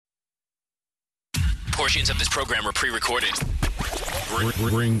Portions of this program are pre-recorded.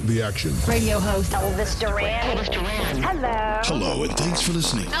 Bring the action. Radio host Elvis Duran. Hello. Hello, and thanks for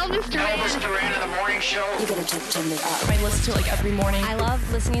listening. Elvis Duran. Elvis Duran in the morning show. You gotta turn it up. I listen to it every morning. I love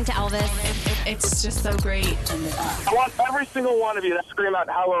listening to Elvis. It's just so great. Turn it up. I want every single one of you to scream out,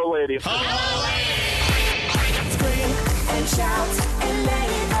 "Hello, lady." Hello, Scream and shout and let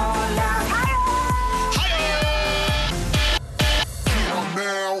it all out.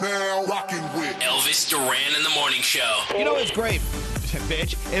 now rocking with Elvis Duran in the morning show. You know, it's great,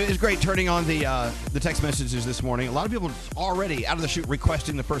 bitch. It was great turning on the text messages this morning. A lot of people already out of the chute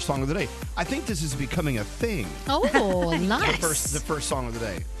requesting the first song of the day. I think this is becoming a thing. Oh, nice. The first song of the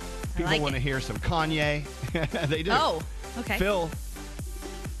day. People like want to hear some Kanye. They do. Oh, okay. Phil.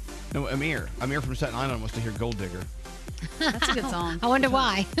 No, Amir from Staten Island wants to hear Gold Digger. That's a good song. I wonder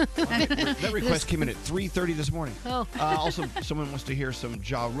why. That request came in at 3:30 this morning. Oh. Also, someone wants to hear some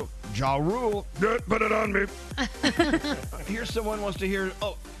Ja Rule. Put it on me. Here's someone wants to hear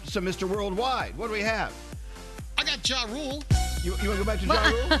some Mr. Worldwide. What do we have? I got Ja Rule. You want to go back to Ja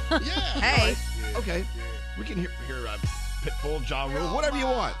Rule? Yeah. Hey. Okay. We can hear Pitbull, Ja Rule, whatever you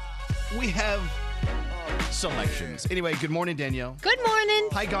want. We have selections. Anyway, good morning, Danielle. Good morning.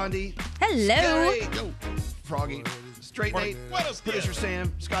 Hi, Gandhi. Hello. Scary. Yo. Froggy. Straight Nate. What else? Producer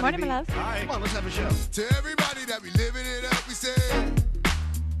Sam. Scotty Morning, B. my love. Hi. Come on, let's have a show. To everybody that be living it up, we say.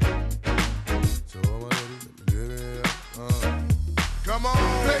 So all my ladies that be living it up. Come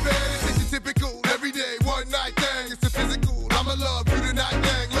on, baby, it's your typical everyday one night thing. It's a physical. I'ma love you tonight,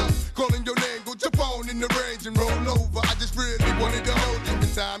 gang. Love calling your name, go jump on in the range and roll over. I just really wanted to hold you.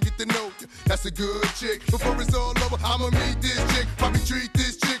 In time, get to know you. That's a good chick. Before it's all over, I'ma meet this chick. Probably treat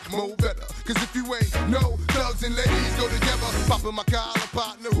this chick more better. Cause if you ain't no thugs and ladies go together. Popping my collar,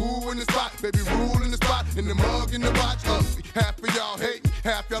 partner, who in the spot? Baby, rule in the spot, in the mug, in the watch. Ugly. Half of y'all hate me,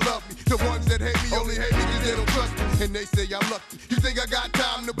 half y'all love me. The ones that hate me only hate me cause they don't trust me. And they say I'm lucky. You think I got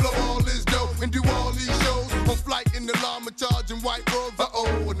time to blow all this dough and do all these shows? On flight in the llama, charging white robes.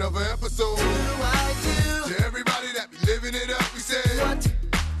 Uh-oh, another episode. I do. To everybody that be living it up, we say what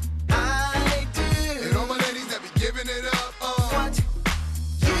I do. And all my ladies that be giving it up. What you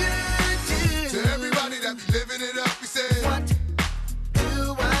do. To everybody that be living it up, we say what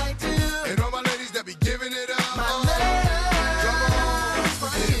do I do. And all my ladies that be giving it up. My love, we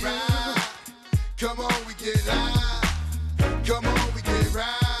get right. Come on, we get live. Come on, we get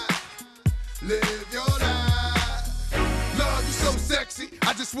right. Live your life. Love, you so sexy.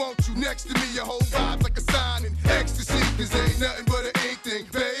 I just want you next to me. Your whole vibe's like a sign in ecstasy. Cause ain't nothing but an ink thing,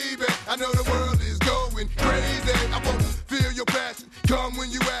 baby. I know the world is going crazy. I wanna feel your passion. Come when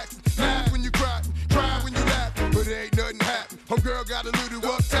you act, laugh when you cry when you laugh. But ain't nothing happen. Homegirl got a little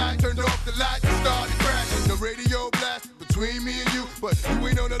uptight, turned off the lights and started crashing. The radio blasted between me and you, but you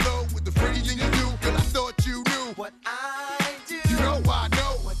ain't on the low with the pretty thing you do. Cause I thought you knew what I do. You know I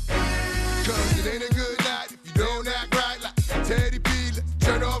know what I do. Cause it ain't a good night if you don't act right like Teddy P. Let's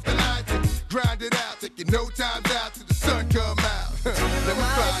turn off the lights and grind it out. Taking no times out till the sun come out. Let me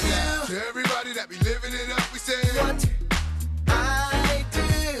find out. To everybody that be living it up, we say what I do.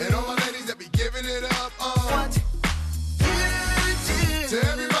 And all my ladies that be giving it up. What you do. To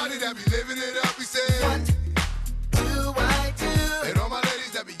everybody that be living it up, we say what do I do. And all my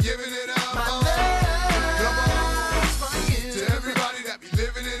ladies that be giving it up. My love, come on. For you. To everybody that be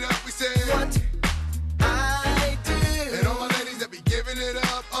living it up, we say what I do. And all my ladies that be giving it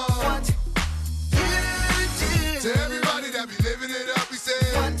up. What you do. To everybody that be living it up, we say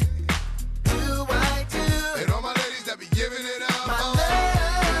what do I do. And all my ladies that be giving it up. My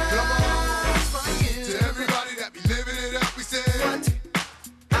love, come on. For you. To everybody that be living it up, we say what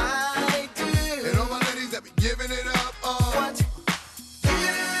I do. And all my ladies that be giving it up. What you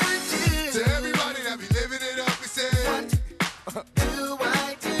do. To everybody that be living it up, we say what do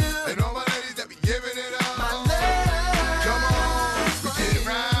I do. And all my ladies that be giving it up. My love, come on, we get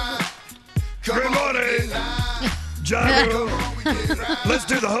right. Come Good on, morning. we get live. Johnny. Come on, we get right. Let's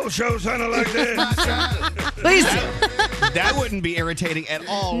do the whole show sounding like this. Please. That wouldn't be irritating at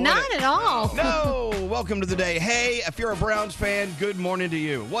all. would Not it? at all. No. Welcome to the day. Hey, if you're a Browns fan, good morning to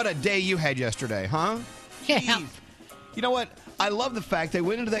you. What a day you had yesterday, huh? Yeah. Jeez. You know what? I love the fact they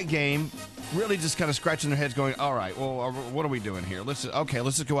went into that game really just kind of scratching their heads going, all right, well, what are we doing here? Let's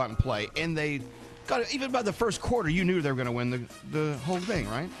just go out and play. And they got it. Even by the first quarter, you knew they were going to win the whole thing,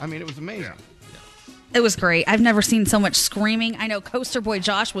 right? I mean, it was amazing. It was great. I've never seen so much screaming. I know Coaster Boy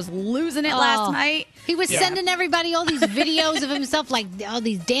Josh was losing it last night. He was sending everybody all these videos of himself, like all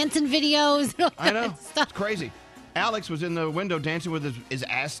these dancing videos. And all I know. that stuff. It's crazy. Alex was in the window dancing with his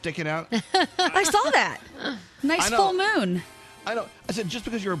ass sticking out. I saw that. Nice I know. full moon. I know. I said just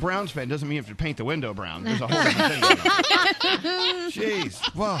because you're a Browns fan doesn't mean you have to paint the window brown. There's a whole different thing going on.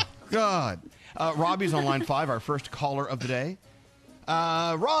 Jeez. Well, God. Robbie's on line 5, our first caller of the day.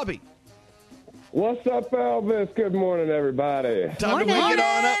 Robbie. What's up, Elvis? Good morning, everybody. Time to wake it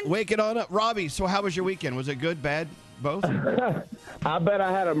on up. Wake it on up. Robbie, so how was your weekend? Was it good, bad, both? I bet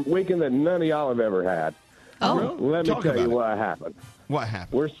I had a weekend that none of y'all have ever had. Oh, Let me tell you what happened. What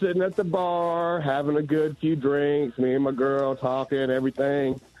happened? We're sitting at the bar, having a good few drinks, me and my girl talking,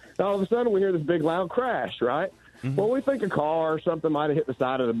 everything. And all of a sudden, we hear this big, loud crash, right? Mm-hmm. Well, we think a car or something might have hit the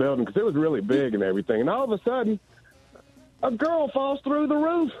side of the building because it was really big and everything. And all of a sudden, a girl falls through the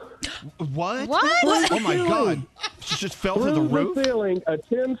roof. What? Oh, my God. She just fell through the roof? The ceiling, a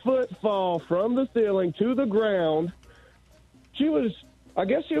 10-foot fall from the ceiling to the ground. I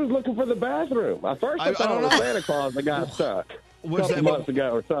guess she was looking for the bathroom. At first, I thought it was Santa Claus that got stuck. Was couple months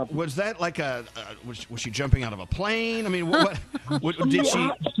ago or something. Was that like was she jumping out of a plane? I mean, what did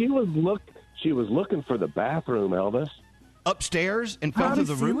she? She was looking for the bathroom, Elvis. Upstairs and fell through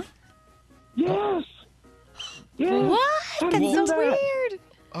the roof? Yes. Yes. What? That's so weird.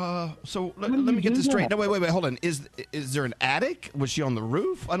 So let me get this straight. No, wait, hold on. Is there an attic? Was she on the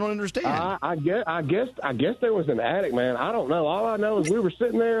roof? I don't understand. I guess there was an attic, man. I don't know. All I know is we were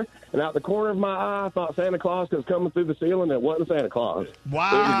sitting there, and out the corner of my eye, I thought Santa Claus was coming through the ceiling. It wasn't Santa Claus.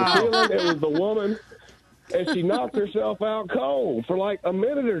 Wow. It was the ceiling. It was the woman. And she knocked herself out cold for like a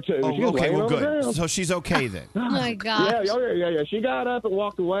minute or two. Oh, she was okay, well, on the good. ground. So she's okay then. Oh, my God. Yeah. She got up and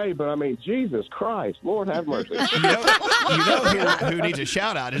walked away, but I mean, Jesus Christ, Lord have mercy. You know who needs a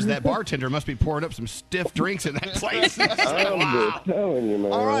shout out is that bartender must be pouring up some stiff drinks in that place. I'm just telling you,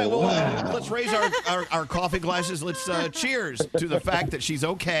 man. All right, well, let's raise our coffee glasses. Let's cheers to the fact that she's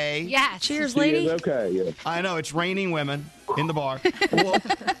okay. Yeah, cheers, She lady. is okay, yeah. I know, it's raining women in the bar. Well,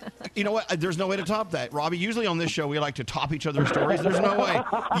 you know what? There's no way to top that. Robbie, usually on this show, we like to top each other's stories. There's no way.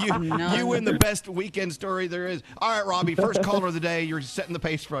 You win the best weekend story there is. All right, Robbie, first caller of the day. You're setting the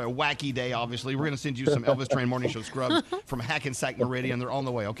pace for a wacky day, obviously. We're going to send you some Elvis Train Morning Show scrubs from Hackensack Meridian. They're on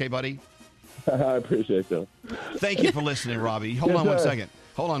the way. Okay, buddy? I appreciate that. Thank you for listening, Robbie. Hold on one second.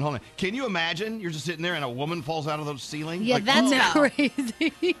 Hold on. Can you imagine you're just sitting there and a woman falls out of the ceiling? Yeah, that's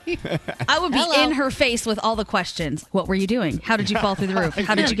crazy. I would be in her face with all the questions. What were you doing? How did you fall through the roof?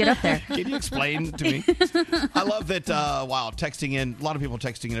 How did you get up there? Can you explain to me? I love that, texting in, a lot of people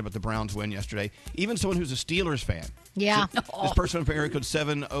texting in about the Browns win yesterday. Even someone who's a Steelers fan. Yeah. So, this person from area code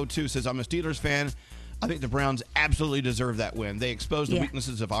 702 says, I'm a Steelers fan. I think the Browns absolutely deserve that win. They exposed the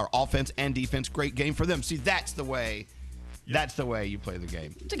weaknesses of our offense and defense. Great game for them. See, that's the way you play the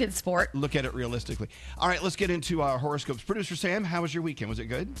game. It's a good sport. Look at it realistically. All right, let's get into our horoscopes. Producer Sam, how was your weekend? Was it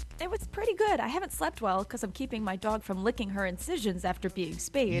good? It was pretty good. I haven't slept well because I'm keeping my dog from licking her incisions after being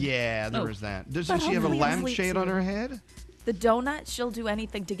spayed. Yeah, there was that. Doesn't she have a lampshade on her head? The donut, she'll do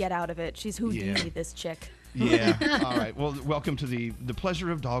anything to get out of it. She's Houdini, this chick. Yeah. All right. Well, welcome to the pleasure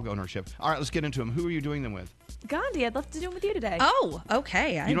of dog ownership. All right, let's get into them. Who are you doing them with? Gandhi, I'd love to do them with you today. Oh,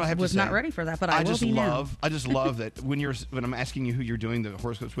 okay. I was not ready for that, but I just love that when I'm asking you who you're doing the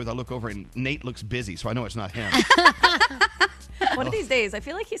horoscopes with, I look over and Nate looks busy, so I know it's not him. One of these days, I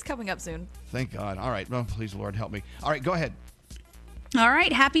feel like he's coming up soon. Thank God. All right. Well, please, Lord, help me. All right, go ahead. All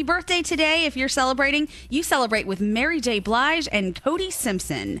right, happy birthday today. If you're celebrating, you celebrate with Mary J. Blige and Cody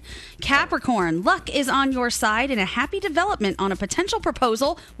Simpson. Capricorn, luck is on your side and a happy development on a potential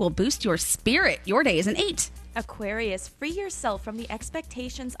proposal will boost your spirit. Your day is an 8. Aquarius, free yourself from the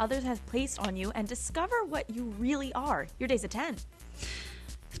expectations others have placed on you and discover what you really are. Your day's a 10.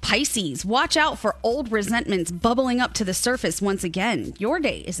 Pisces, watch out for old resentments bubbling up to the surface once again. Your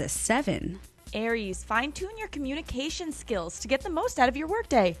day is a 7. Aries, fine-tune your communication skills to get the most out of your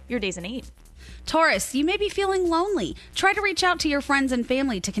workday. Your day's an 8. Taurus, you may be feeling lonely. Try to reach out to your friends and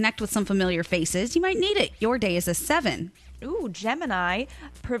family to connect with some familiar faces. You might need it. Your day is a 7. Ooh, Gemini,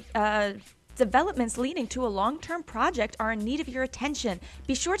 developments leading to a long-term project are in need of your attention.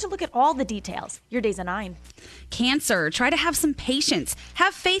 Be sure to look at all the details. Your day's a 9. Cancer, try to have some patience.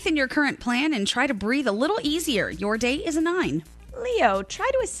 Have faith in your current plan and try to breathe a little easier. Your day is a 9. Leo, try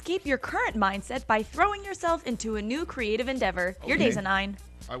to escape your current mindset by throwing yourself into a new creative endeavor. Your day's a 9.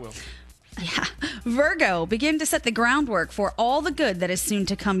 I will. Yeah. Virgo, begin to set the groundwork for all the good that is soon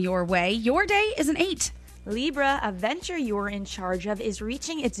to come your way. Your day is an 8. Libra, a venture you're in charge of is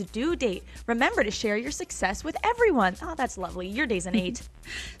reaching its due date. Remember to share your success with everyone. Oh, that's lovely. Your day's an 8.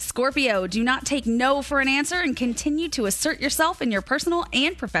 Scorpio, do not take no for an answer and continue to assert yourself in your personal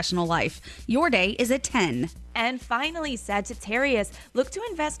and professional life. Your day is a 10. And finally, Sagittarius, look to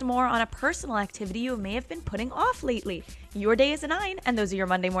invest more on a personal activity you may have been putting off lately. Your day is a 9, and those are your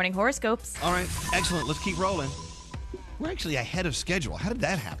Monday morning horoscopes. All right, excellent. Let's keep rolling. We're actually ahead of schedule. How did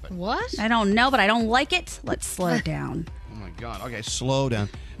that happen? What? I don't know, but I don't like it. Let's slow down. Oh, my God. Okay, slow down.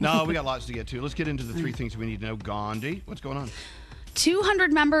 No, we got lots to get to. Let's get into the 3 things we need to know. Gandhi, what's going on?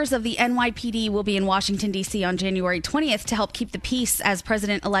 200 members of the NYPD will be in Washington, D.C. on January 20th to help keep the peace as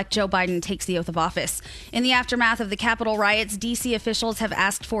President-elect Joe Biden takes the oath of office. In the aftermath of the Capitol riots, D.C. officials have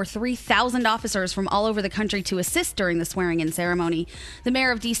asked for 3,000 officers from all over the country to assist during the swearing-in ceremony. The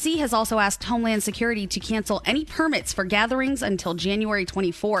mayor of D.C. has also asked Homeland Security to cancel any permits for gatherings until January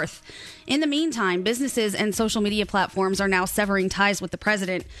 24th. In the meantime, businesses and social media platforms are now severing ties with the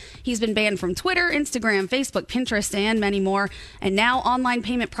president. He's been banned from Twitter, Instagram, Facebook, Pinterest, and many more. And now online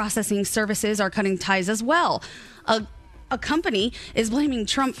payment processing services are cutting ties as well. A company is blaming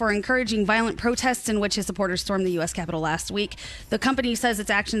Trump for encouraging violent protests in which his supporters stormed the U.S. Capitol last week. The company says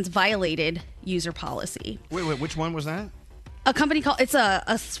its actions violated user policy. Wait, which one was that? A company called, it's a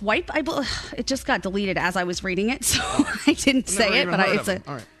Swipe. It just got deleted as I was reading it, so I didn't say it, but it's a...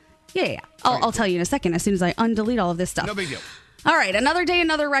 All right. Yeah. I'll tell you in a second as soon as I undelete all of this stuff. No big deal. All right, another day,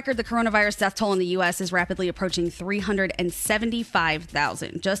 another record. The coronavirus death toll in the U.S. is rapidly approaching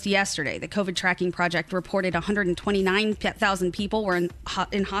 375,000. Just yesterday, the COVID tracking project reported 129,000 people were in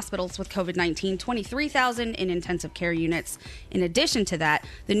hospitals with COVID-19, 23,000 in intensive care units. In addition to that,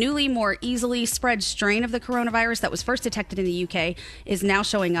 the newly more easily spread strain of the coronavirus that was first detected in the U.K. is now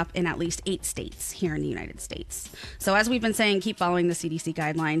showing up in at least 8 states here in the United States. So as we've been saying, keep following the CDC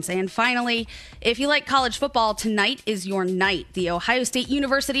guidelines. And finally, if you like college football, tonight is your night. The Ohio State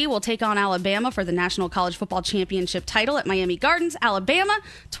University will take on Alabama for the National College Football Championship title at Miami Gardens. Alabama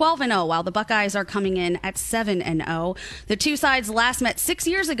 12-0, while the Buckeyes are coming in at 7-0. The two sides last met 6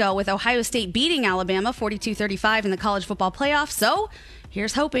 years ago, with Ohio State beating Alabama 42-35 in the college football playoff. So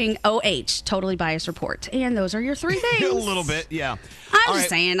here's hoping. OH, totally biased report. And those are your 3 things. A little bit, yeah. I'm just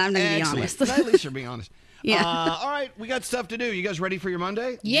saying, I'm going to be honest. At least you're being honest. Yeah. All right, we got stuff to do. You guys ready for your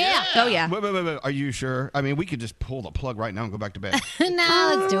Monday? Yeah. Oh, yeah. Wait. Are you sure? I mean, we could just pull the plug right now and go back to bed.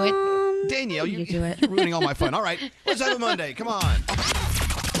 No, let's do it. Danielle, you do it. You're ruining all my fun. All right, let's have a Monday. Come on.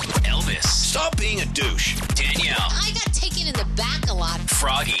 Elvis. Stop being a douche. Danielle. I got taken in the back a lot.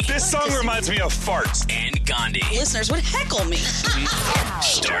 Froggy. This song reminds me of farts. And Gandhi. Listeners would heckle me.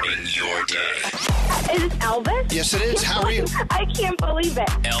 Starting your day. Is it Elvis? Yes, it is. How are you? I can't believe it.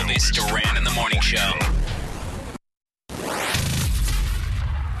 Elvis Duran in the Morning Show.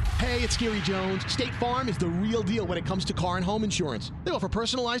 Hey, it's Gary Jones. State Farm is the real deal when it comes to car and home insurance. They offer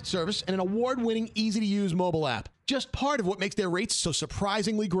personalized service and an award-winning, easy-to-use mobile app. Just part of what makes their rates so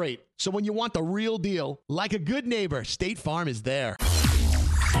surprisingly great. So when you want the real deal, like a good neighbor, State Farm is there.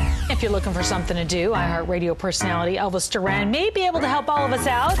 If you're looking for something to do, iHeartRadio personality Elvis Duran may be able to help all of us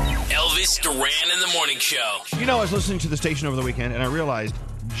out. Elvis Duran in the Morning Show. You know, I was listening to the station over the weekend, and I realized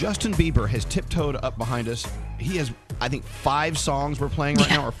Justin Bieber has tiptoed up behind us. He has, I think, 5 songs we're playing right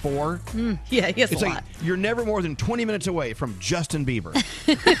now, or 4. Yeah, he has it's a like lot. You're never more than 20 minutes away from Justin Bieber.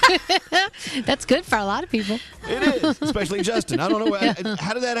 That's good for a lot of people. It is, especially Justin. I don't know.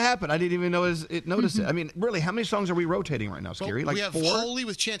 How did that happen? I didn't even notice it. I mean, really, how many songs are we rotating right now, Scary? Well, like we have 4? Holy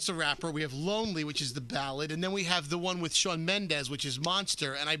with Chance the Rapper. We have Lonely, which is the ballad. And then we have the one with Shawn Mendes, which is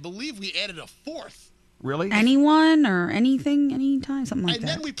Monster. And I believe we added a 4th. Really? Anyone or anything, anytime, something like And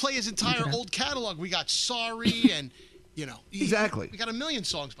that. then we play his entire old catalog. We got Sorry and, you know. Exactly. We got a million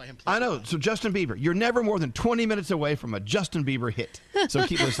songs by him. I know. So Justin Bieber, you're never more than 20 minutes away from a Justin Bieber hit. So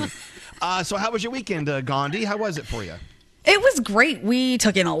keep listening. So how was your weekend, Gandhi? How was it for you? It was great. We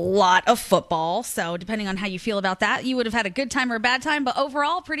took in a lot of football, so depending on how you feel about that, you would have had a good time or a bad time, but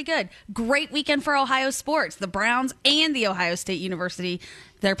overall, pretty good. Great weekend for Ohio sports. The Browns and the Ohio State University,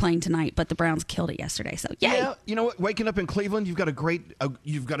 they're playing tonight, but the Browns killed it yesterday, so yay. Yeah, you know what? Waking up in Cleveland, you've got a great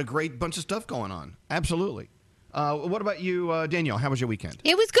bunch of stuff going on. Absolutely. What about you, Danielle? How was your weekend?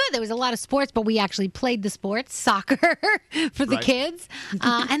 It was good. There was a lot of sports, but we actually played the sports, soccer, for the kids.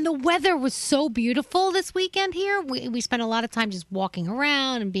 And the weather was so beautiful this weekend here. We spent a lot of time just walking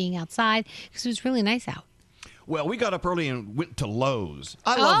around and being outside because it was really nice out. Well, we got up early and went to Lowe's.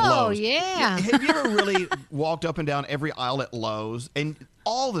 I love Lowe's. Oh, yeah. Have you ever really walked up and down every aisle at Lowe's? And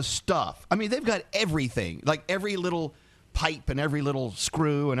all the stuff. I mean, they've got everything. Like every little pipe and every little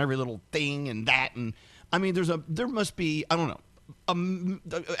screw and every little thing and that. And I mean, there must be, I don't know,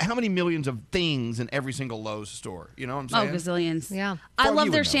 how many millions of things in every single Lowe's store? You know what I'm saying? Oh, gazillions. Yeah. I Well, love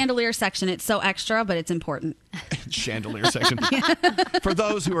you their would know. chandelier section. It's so extra, but it's important. Chandelier section. For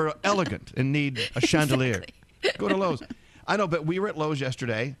those who are elegant and need a chandelier, go to Lowe's. I know, but we were at Lowe's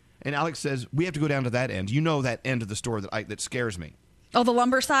yesterday, and Alex says, we have to go down to that end. You know that end of the store that scares me. Oh, the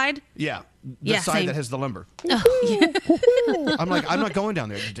lumber side? Yeah. The Yeah, side same. that has the lumber. Ooh. I'm like, I'm not going down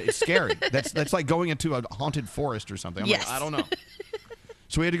there. It's scary. That's like going into a haunted forest or something. I'm Yes. like, I don't know.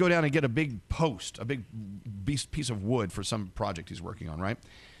 So we had to go down and get a big post, a big piece of wood for some project he's working on, right?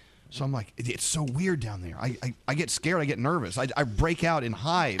 So I'm like, it's so weird down there. I get scared. I get nervous. I break out in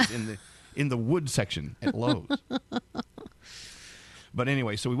hives in the wood section at Lowe's. But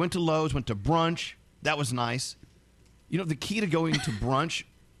anyway, so we went to Lowe's, went to brunch. That was nice. You know, the key to going to brunch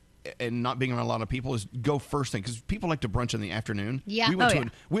and not being around a lot of people is go first thing, because people like to brunch in the afternoon. Yeah. We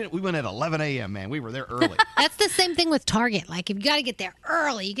went at 11 a.m., man. We were there early. That's the same thing with Target. Like, if you got to get there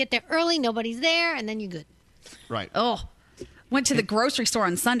early, you get there early, nobody's there, and then you're good. Right. Oh, went to the grocery store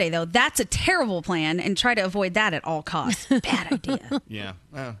on Sunday, though. That's a terrible plan, and try to avoid that at all costs. Bad idea. Yeah.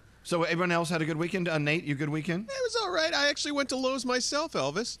 So everyone else had a good weekend? Nate, you good weekend? It was all right. I actually went to Lowe's myself,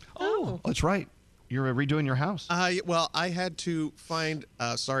 Elvis. Oh, that's right. You're redoing your house. Well, I had to find,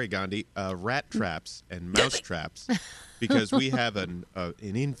 sorry, Gandhi, rat traps and mouse traps because we have an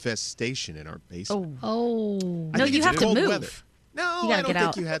infestation in our basement. Oh. No, you have to move. Weather. No, You I gotta don't get think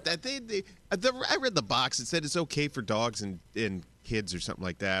out. you have that. I read the box. It said it's okay for dogs and kids or something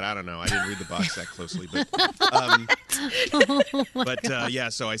like that. I don't know. I didn't read the box that closely, but yeah.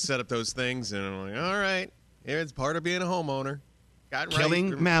 So I set up those things, and I'm like, all right, it's part of being a homeowner.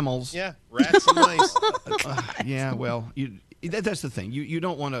 Killing mammals. Yeah, rats and mice. Yeah, well, that's the thing. You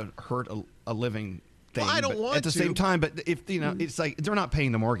don't want to hurt a living thing. Well, I don't but want at the to. same time, but if it's like they're not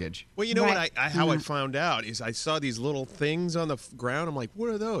paying the mortgage. Well, you know what? How I found out is I saw these little things on the ground. I'm like, what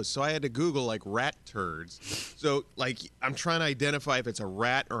are those? So I had to Google like rat turds. So like I'm trying to identify if it's a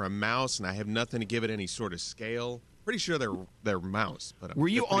rat or a mouse, and I have nothing to give it any sort of scale. Pretty sure they're mouse. But Were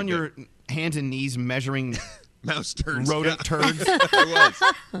you on your hands and knees measuring? Mouse turds. Rodent turds? I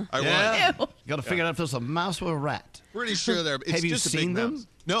was. Got to figure out if there's a mouse or a rat. Pretty sure they're. It's Have you just a seen big them? mouse.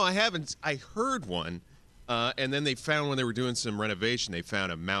 No, I haven't. I heard one, and then they found when they were doing some renovation, they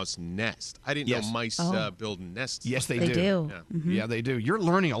found a mouse nest. I didn't know mice build nests. Yes, like they that. do. Yeah. Mm-hmm. Yeah, they do. You're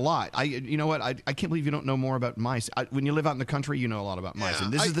learning a lot. You know what? I can't believe you don't know more about mice. When you live out in the country, you know a lot about mice. Yeah,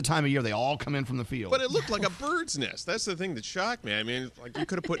 And this is the time of year they all come in from the field. But it looked like a bird's nest. That's the thing that shocked me. I mean, like you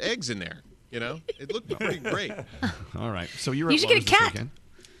could have put eggs in there. You know, it looked pretty great. All right. So you should get a cat.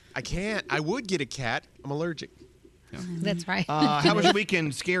 I can't. I would get a cat. I'm allergic. That's right. How was your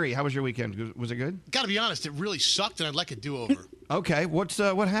weekend? Scary. How was your weekend? Was it good? Got to be honest, it really sucked, and I'd like a do-over. Okay. What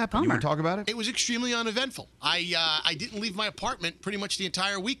happened? You want to talk about it? It was extremely uneventful. I didn't leave my apartment pretty much the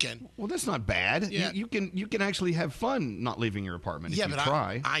entire weekend. Well, that's not bad. Yeah. You can actually have fun not leaving your apartment if you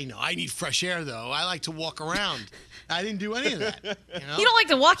try. I know. I need fresh air, though. I like to walk around. I didn't do any of that. You don't like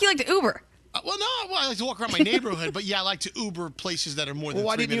to walk, you like to Uber. I like to walk around my neighborhood, but yeah, I like to Uber places that are more than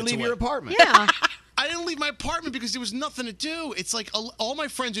Why 3 didn't you minutes leave away. your apartment? Yeah. I didn't leave my apartment because there was nothing to do. It's like all my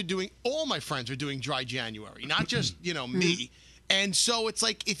friends are doing dry January, not just, me. And so it's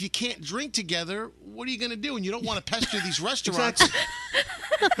like, if you can't drink together, what are you going to do? And you don't want to pester these restaurants.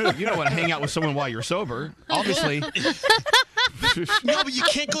 You don't want to hang out with someone while you're sober, obviously. No, but you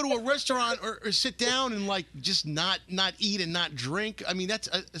can't go to a restaurant or sit down and like just not eat and not drink. I mean, that's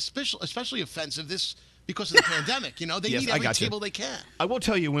especially offensive because of the pandemic. They Yes, need I every got you. table they can. I will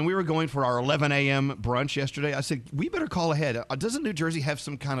tell you, when we were going for our 11 a.m. brunch yesterday, I said, we better call ahead. Doesn't New Jersey have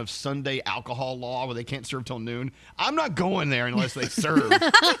some kind of Sunday alcohol law where they can't serve till noon? I'm not going there unless they serve.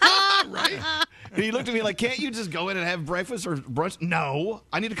 Right? And he looked at me like, can't you just go in and have breakfast or brunch? No,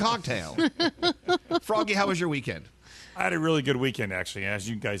 I need a cocktail. Froggy, how was your weekend? I had a really good weekend, actually. As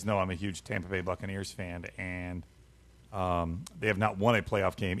you guys know, I'm a huge Tampa Bay Buccaneers fan, and they have not won a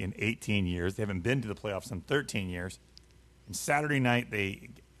playoff game in 18 years. They haven't been to the playoffs in 13 years. And Saturday night,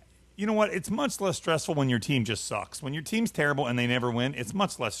 you know what? It's much less stressful when your team just sucks. When your team's terrible and they never win, it's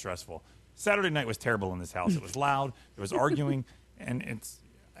much less stressful. Saturday night was terrible in this house. It was loud. There was arguing, and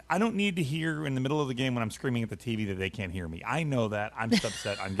I don't need to hear in the middle of the game when I'm screaming at the TV that they can't hear me. I know that. I'm just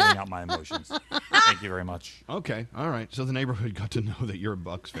upset. I'm getting out my emotions. Thank you very much. Okay, all right. So the neighborhood got to know that you're a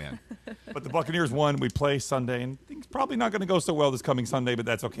Bucs fan. But the Buccaneers won. We play Sunday, and things probably not going to go so well this coming Sunday, but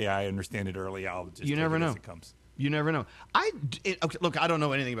that's okay. I understand it early. I'll just You take never it know. as it comes. You never know. Okay, look, I don't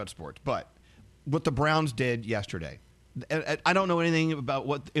know anything about sports, but what the Browns did yesterday, I don't know anything about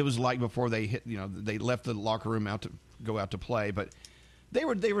what it was like before they hit. They left the locker room to go out to play, but they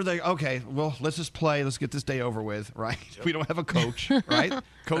were like, okay, well, let's just play. Let's get this day over with, right? Yep. We don't have a coach, right?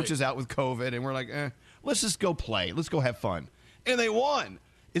 Coach is out with COVID, and we're like, let's just go play. Let's go have fun, and they won.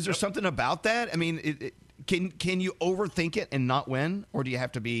 Is there something about that? I mean, can you overthink it and not win, or do you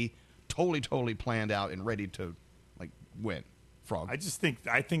have to be totally planned out and ready to win? Frog.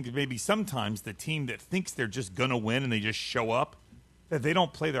 I think maybe sometimes the team that thinks they're just gonna win and they just show up, that they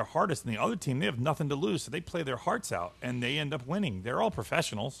don't play their hardest, and the other team, they have nothing to lose, so they play their hearts out, and they end up winning. They're all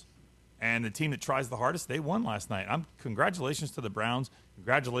professionals, and the team that tries the hardest, they won last night. Congratulations to the Browns.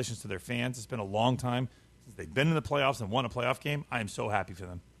 Congratulations to their fans. It's been a long time since they've been in the playoffs and won a playoff game. I am so happy for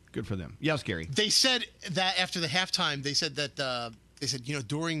them. Good for them. Yes, Gary. They said that after the halftime,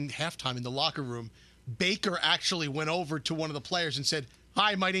 during halftime in the locker room, Baker actually went over to one of the players and said,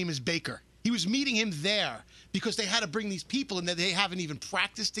 "Hi, my name is Baker." He was meeting him there because they had to bring these people in that they haven't even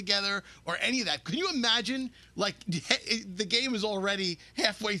practiced together or any of that. Can you imagine, like, the game is already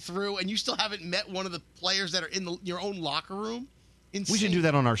halfway through and you still haven't met one of the players that are in your own locker room? Insane. We should do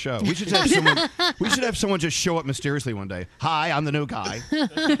that on our show. We should have someone. We should have someone just show up mysteriously one day. Hi, I'm the new guy.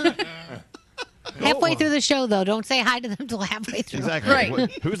 Halfway through the show, though, don't say hi to them until halfway through. Exactly.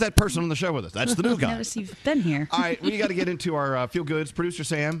 Right. Who's that person on the show with us? That's the new guy. Notice you've been here. All right, we got to get into our feel goods. Producer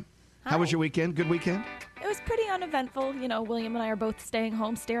Sam, how was your weekend? Good weekend? It was pretty uneventful. You know, William and I are both staying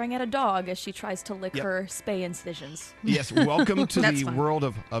home staring at a dog as she tries to lick her spay incisions. Yes, welcome to the world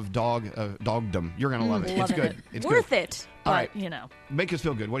of dogdom. You're going to love it. It's good. It's worth good. it. All But, right. you know. Make us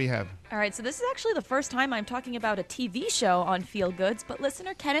feel good. What do you have? All right, so this is actually the first time I'm talking about a TV show on Feel Goods, but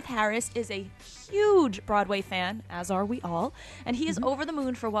listener Kenneth Harris is a huge Broadway fan, as are we all, and he is over the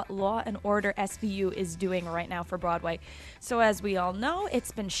moon for what Law and Order SVU is doing right now for Broadway. So as we all know,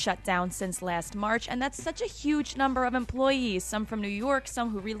 it's been shut down since last March, and that's such a huge number of employees, some from New York, some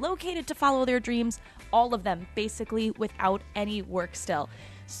who relocated to follow their dreams, all of them basically without any work still.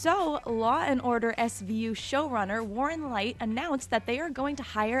 So, Law and Order SVU showrunner Warren Leight announced that they are going to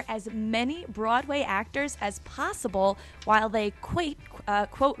hire as many Broadway actors as possible while they wait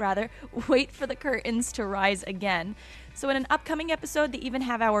for the curtains to rise again. So in an upcoming episode, they even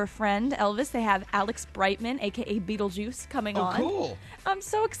have our friend Elvis. They have Alex Brightman, a.k.a. Beetlejuice, coming on. Cool. I'm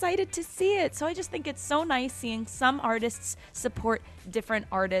so excited to see it. So I just think it's so nice seeing some artists support different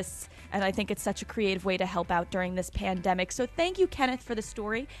artists. And I think it's such a creative way to help out during this pandemic. So thank you, Kenneth, for the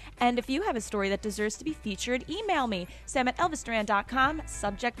story. And if you have a story that deserves to be featured, email me, sam@elvisduran.com,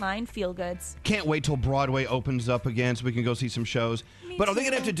 subject line feelgoods. Can't wait till Broadway opens up again so we can go see some shows. But are they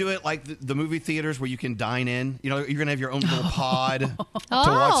going to have to do it like the movie theaters where you can dine in? You know, you're going to have your own little pod to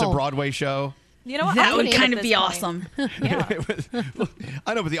watch a Broadway show? You know what? That would kind of be awesome. Yeah.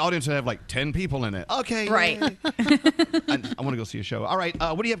 I know, but the audience would have like 10 people in it. Okay. Right. I want to go see a show. All right.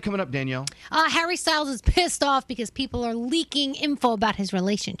 What do you have coming up, Danielle? Harry Styles is pissed off because people are leaking info about his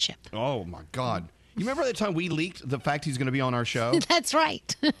relationship. Oh, my God. You remember that time we leaked the fact he's going to be on our show? That's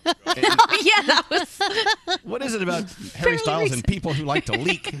right. Oh, yeah, that was... What is it about Harry Styles and people who like to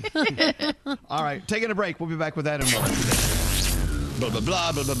leak? All right. Taking a break. We'll be back with that in a moment. Blah, blah,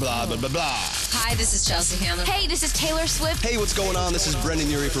 blah, blah, blah, blah, blah, blah. Hi, this is Chelsea Handler. Hey, this is Taylor Swift. Hey, what's going on? This is Brendan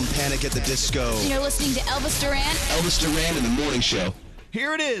Urie from Panic at the Disco. You're listening to Elvis Duran. Elvis Duran in the Morning Show.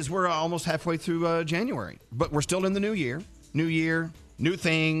 Here it is. We're almost halfway through January, but we're still in the new year. New year, new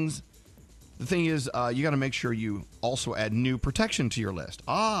things. The thing is, you got to make sure you also add new protection to your list.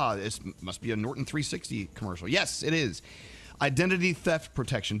 This must be a Norton 360 commercial. Yes, it is. Identity theft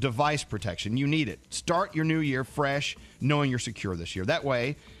protection, device protection. You need it. Start your new year fresh, knowing you're secure this year. That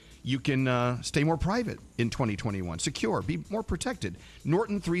way, you can stay more private in 2021. Secure, be more protected.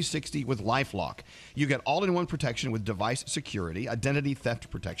 Norton 360 with LifeLock. You get all-in-one protection with device security, identity theft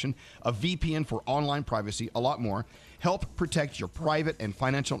protection, a VPN for online privacy, a lot more. Help protect your private and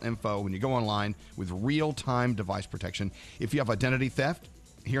financial info when you go online with real-time device protection. If you have identity theft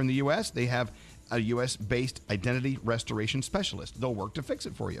here in the U.S., they have a U.S.-based identity restoration specialist. They'll work to fix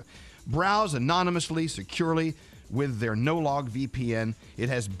it for you. Browse anonymously, securely with their no-log VPN. It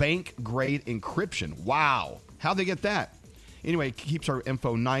has bank-grade encryption. Wow. How'd they get that? Anyway, it keeps our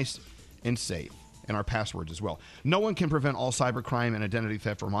info nice and safe, and our passwords as well. No one can prevent all cybercrime and identity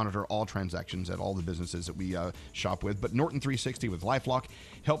theft or monitor all transactions at all the businesses that we shop with, but Norton 360 with LifeLock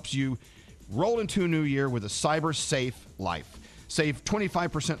helps you roll into a new year with a cyber-safe life. Save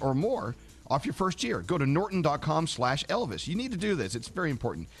 25% or more off your first year. Go to norton.com/Elvis. You need to do this. It's very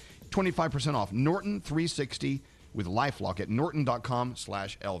important. 25% off Norton 360 with LifeLock at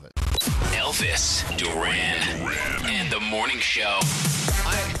norton.com/Elvis. Elvis Duran and the Morning Show.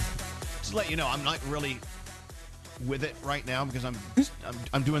 Just to let you know, I'm not really with it right now because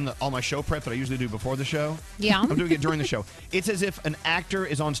I'm doing all my show prep that I usually do before the show. Yeah. I'm doing it during the show. It's as if an actor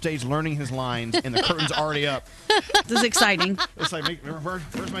is on stage learning his lines and the curtain's already up. This is exciting. It's like,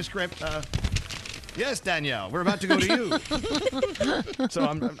 where's my script? Yes, Danielle, we're about to go to you. So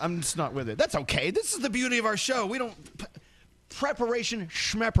I'm just not with it. That's okay. This is the beauty of our show. We don't... Preparation,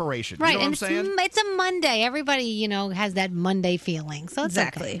 schmeparation. Right, You know what I'm and saying? it's a Monday. Everybody, has that Monday feeling, so it's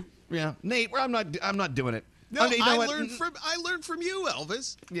Exactly. okay. Yeah, Nate, I'm not doing it. No, you know I what? learned from you,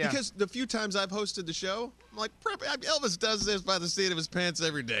 Elvis. Yeah. Because the few times I've hosted the show, I'm like, Elvis does this by the seat of his pants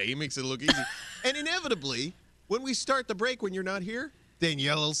every day. He makes it look easy. And inevitably, when we start the break, when you're not here,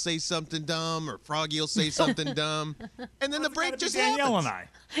 Danielle will say something dumb, or Froggy will say something dumb, and then the break just Danielle happens. and I.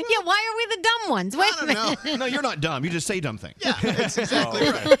 Yeah, why are we the dumb ones? Wait a minute. No, you're not dumb. You just say dumb things. Yeah, that's exactly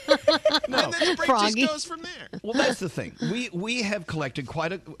Oh, right. No. And then the break Froggy. just goes from there. Well, that's the thing. We have collected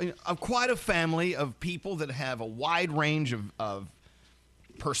quite a family of people that have a wide range of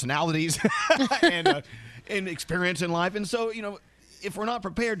personalities and experience in life. And so, if we're not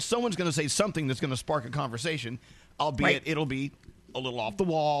prepared, someone's going to say something that's going to spark a conversation, albeit it'll be a little off the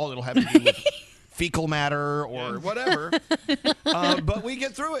wall. It'll have to do with fecal matter or whatever. But we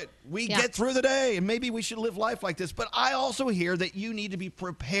get through it. We get through the day, and maybe we should live life like this. But I also hear that you need to be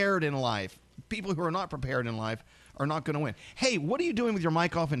prepared in life. People who are not prepared in life are not going to win. Hey, what are you doing with your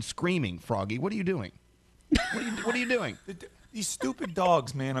mic off and screaming, Froggy? What are you doing? What are you doing? These stupid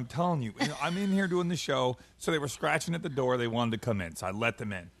dogs, man, I'm telling you. I'm in here doing the show, so they were scratching at the door. They wanted to come in, so I let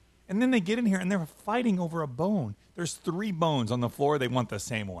them in. And then they get in here, and they're fighting over a bone. There's 3 bones on the floor. They want the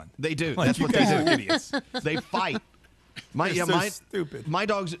same one. They do. Like, That's you what they guys do. are idiots. They fight. They're so stupid. My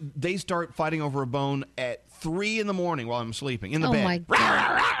dogs, they start fighting over a bone at 3 in the morning while I'm sleeping in the Oh, bed. my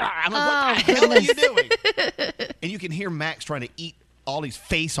God. I'm like, what the hell are you doing? And you can hear Max trying to eat Ollie's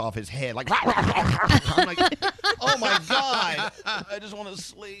face off his head. Like, I'm like, oh my God, I just want to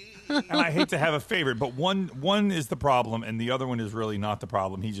sleep. And I hate to have a favorite, but one is the problem, and the other one is really not the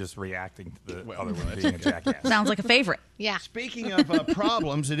problem. He's just reacting to the other one being a jackass. Sounds like a favorite. Yeah. Speaking of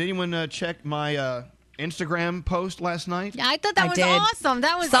problems, did anyone check my Instagram post last night? I thought that was did. awesome.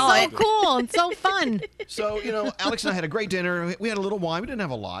 That was Saw so it. cool and so fun. So, Alex and I had a great dinner. We had a little wine. We didn't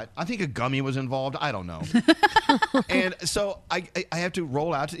have a lot. I think a gummy was involved. I don't know. And so I have to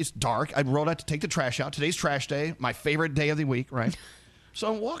roll out. It's dark. I rolled out to take the trash out. Today's trash day, my favorite day of the week, right?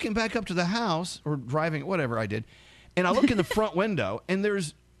 So I'm walking back up to the house, or driving, whatever I did, and I look in the front window, and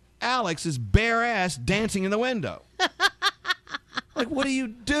there's Alex's bare ass dancing in the window. Like, what are you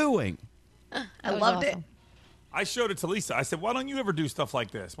doing? I loved it. I showed it to Lisa. I said, why don't you ever do stuff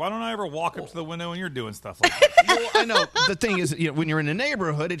like this? Why don't I ever walk up to the window when you're doing stuff like this? Well, I know. The thing is, when you're in a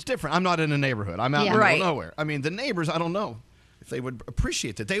neighborhood, it's different. I'm not in a neighborhood. I'm out in the middle of nowhere. I mean, the neighbors, I don't know if they would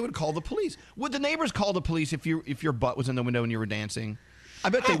appreciate that. They would call the police. Would the neighbors call the police if your butt was in the window and you were dancing? I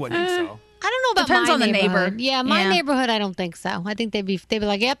bet they wouldn't. So. I don't know about Depends my on the neighborhood. neighbor. Yeah, my Yeah. neighborhood, I don't think so. I think they'd be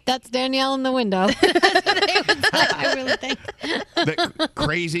like, yep, that's Danielle in the window. That's what they would say, I really think. The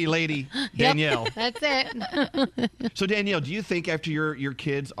crazy lady, Danielle. Yep, that's it. So, Danielle, do you think after your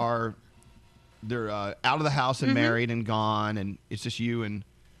kids they're out of the house and married and gone, and it's just you and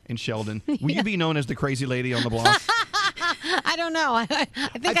Sheldon, will you be known as the crazy lady on the block? I don't know. I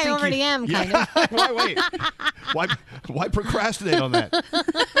think I already am, kind of. Why wait? Why procrastinate on that?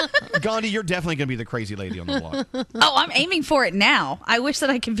 Gandhi, you're definitely going to be the crazy lady on the block. Oh, I'm aiming for it now. I wish that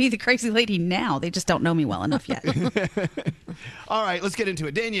I could be the crazy lady now. They just don't know me well enough yet. All right, let's get into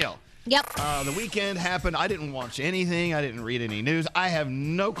it. Danielle. Yep. The weekend happened. I didn't watch anything. I didn't read any news. I have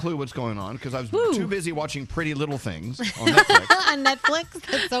no clue what's going on because I was too busy watching Pretty Little Things on Netflix. On Netflix?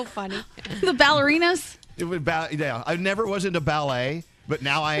 That's so funny. The ballerinas? I never was into ballet, but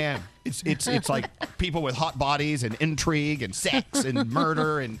now I am. It's like people with hot bodies and intrigue and sex and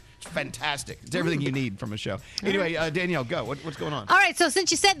murder, and it's fantastic. It's everything you need from a show. Anyway, Danielle, go. What's going on? All right, so since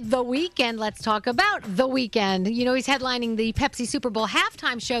you said The Weeknd, let's talk about The Weeknd. You know, he's headlining the Pepsi Super Bowl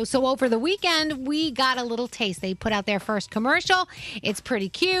halftime show. So over the weekend, we got a little taste. They put out their first commercial. It's pretty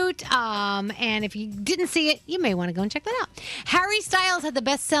cute. And if you didn't see it, you may want to go and check that out. Harry Styles had the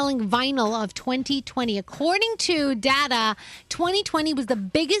best-selling vinyl of 2020. According to data, 2020 was the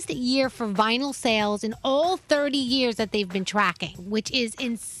biggest year for vinyl sales in all 30 years that they've been tracking, which is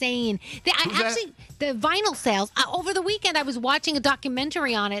insane. The vinyl sales, over the weekend, I was watching a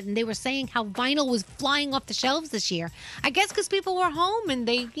documentary on it, and they were saying how vinyl was flying off the shelves this year. I guess because people were home and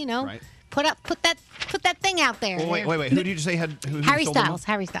they, Right. put that thing out there. Well, wait. Who did you say had who Harry sold them? Styles.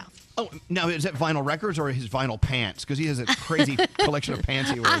 Harry Styles. Oh, now is that vinyl records or his vinyl pants? Because he has a crazy collection of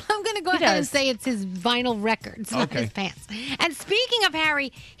pants he wears. I'm going to go ahead and say it's his vinyl records, not his pants. And speaking of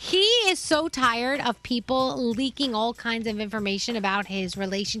Harry, he is so tired of people leaking all kinds of information about his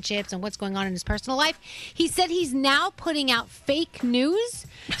relationships and what's going on in his personal life. He said he's now putting out fake news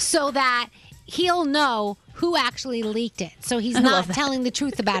so that he'll know who actually leaked it. So he's not telling the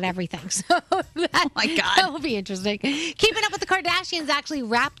truth about everything. So that will be interesting. Keeping Up with the Kardashians actually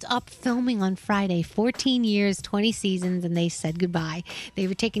wrapped up filming on Friday. 14 years, 20 seasons, and they said goodbye. They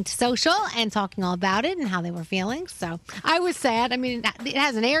were taking to social and talking all about it and how they were feeling. So I was sad. I mean, it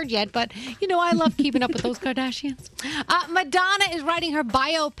hasn't aired yet, but, I love Keeping Up with those Kardashians. Madonna is writing her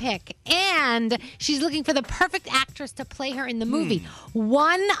biopic, and she's looking for the perfect actress to play her in the movie.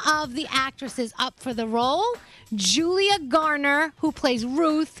 One of the actresses up for the role, Julia Garner, who plays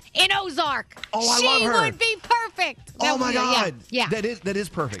Ruth in Ozark. Oh, I love her. She would be perfect. Oh my God! Yeah. that is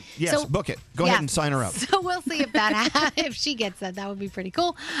perfect. Yes, So- book it. Go ahead and sign her up. So we'll see if if she gets that. That would be pretty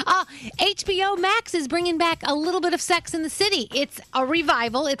cool. HBO Max is bringing back a little bit of Sex in the City. It's a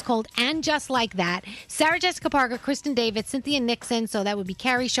revival. It's called And Just Like That. Sarah Jessica Parker, Kristen David, Cynthia Nixon. So that would be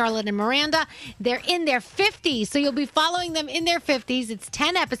Carrie, Charlotte, and Miranda. They're in their 50s, so you'll be following them in their 50s. It's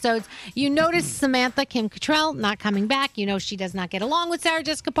 10 episodes. You notice Samantha Kim Cattrall not coming back. You know she does not get along with Sarah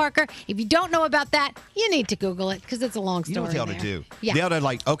Jessica Parker. If you don't know about that, you need to Google it because it's a long story. You know what they ought to there. do? Yeah. They ought to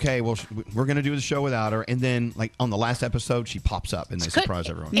okay, well, we're going to do the show without her, and then on the last episode, she pops up and they surprise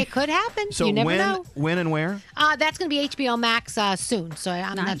everyone. It could happen. So you never know. when and where? That's going to be HBO Max soon, so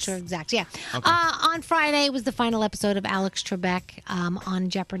I'm not sure exact. Yeah. Okay. On Friday was the final episode of Alex Trebek on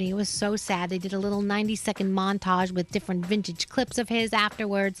Jeopardy. It was so sad. They did a little 90-second montage with different vintage clips of his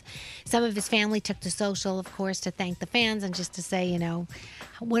afterwards. Some of his family took to social, of course, to thank the fans and just to say,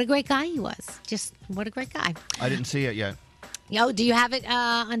 what a great guy he was. Just what a great guy. I didn't see it yet. Oh, do you have it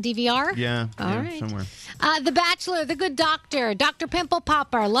on DVR? Yeah, All right. somewhere. The Bachelor, The Good Doctor, Dr. Pimple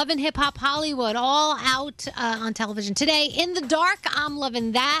Popper, Love and Hip Hop Hollywood, all out on television today. In the Dark, I'm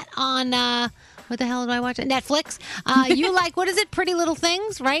loving that on, what the hell do I watch? Netflix. You like, what is it? Pretty Little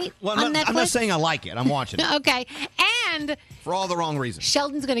Things, right? Well, on Netflix? I'm not saying I like it. I'm watching it. Okay. And for all the wrong reasons.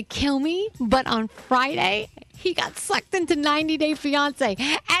 Sheldon's going to kill me, but on Friday, he got sucked into 90 Day Fiancé.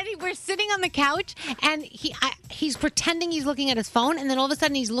 And we're sitting on the couch, and he's pretending he's looking at his phone, and then all of a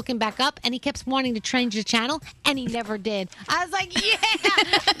sudden he's looking back up, and he keeps wanting to change the channel, and he never did. I was like, yeah,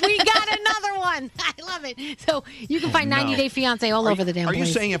 we got another one. I love it. So you can find 90 Day Fiancé all over the damn place. Are you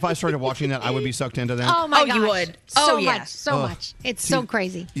place. saying if I started watching that, I would be sucked into that? Oh, my gosh. you would. So yeah. much, so much. It's so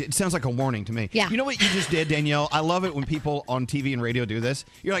crazy. It sounds like a warning to me. Yeah. You know what you just did, Danielle? I love it when people on TV and radio do this.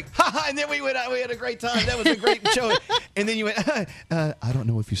 You're like, ha, and then we went out. We had a great time. That was a great show. And then you went, I don't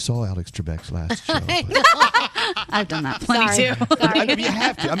know if you saw Alex Trebek's last show. I've done that plenty too. I mean, you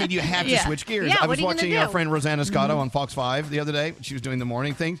have to. I mean, you have to Yeah. switch gears. Yeah, I what was are you gonna watching do? our friend Rosanna Scotto on Fox 5 the other day. She was doing the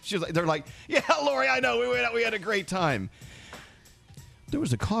morning thing. She was like, they're like, yeah, Lori, I know. We went out. We had a great time. There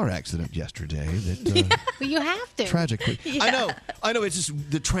was a car accident yesterday that Well, you have to. tragically. Yeah. I know. It's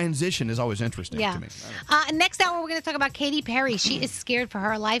just the transition is always interesting Yeah. to me. Next hour, we're going to talk about Katy Perry. She is scared for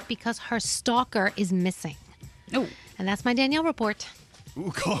her life because her stalker is missing. Oh. And that's my Danielle report.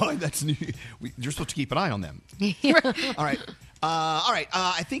 Oh, God, that's new. You're supposed to keep an eye on them. All right.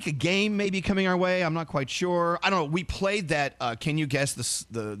 I think a game may be coming our way. I'm not quite sure. I don't know. We played that. Can you guess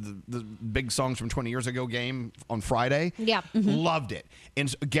the big songs from 20 years ago game on Friday? Yeah. Loved it. And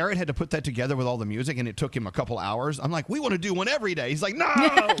so Garrett had to put that together with all the music, and it took him a couple hours. I'm like, we want to do one every day. He's like, no.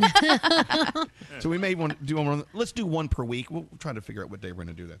 So we may want to do one. Let's do one per week. We'll try to figure out what day we're going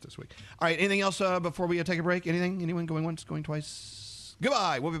to do that this week. All right. Anything else before we take a break? Anything? Anyone going once, going twice?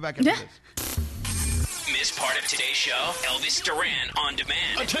 Goodbye. We'll be back after this. Miss part of today's show? Elvis Duran on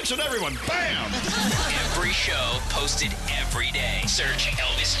demand. Attention, everyone. Bam! Every show posted every day. Search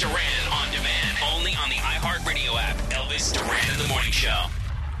Elvis Duran on demand. Only on the iHeartRadio app. Elvis Duran in the Morning Show.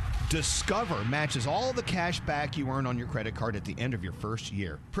 Discover matches all the cash back you earn on your credit card at the end of your first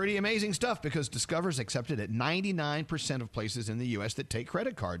year. Pretty amazing stuff because Discover is accepted at 99% of places in the U.S. that take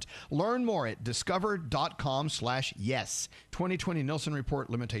credit cards. Learn more at discover.com/yes. 2020 Nielsen Report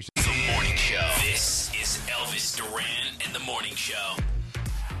limitations. The Morning Show. This is Elvis Duran in the Morning Show.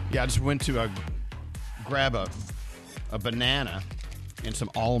 Yeah, I just went to grab a banana and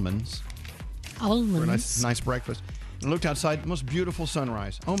some almonds. Almonds? For a nice breakfast. And looked outside, most beautiful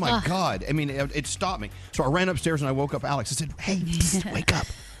sunrise. Oh, my God. I mean, it stopped me. So I ran upstairs and I woke up Alex. I said, hey, wake up.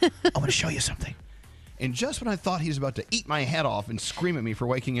 I want to show you something. And just when I thought he was about to eat my head off and scream at me for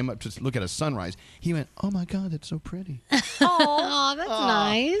waking him up to look at a sunrise, he went, oh, my God, that's so pretty. Oh, that's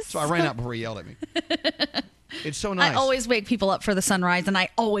nice. So I ran out before he yelled at me. It's so nice. I always wake people up for the sunrise, and I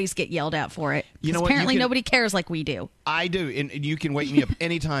always get yelled at for it. You know what? Apparently, nobody cares like we do. I do. And you can wake me up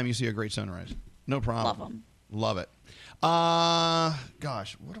anytime you see a great sunrise. No problem. Love them. Love it.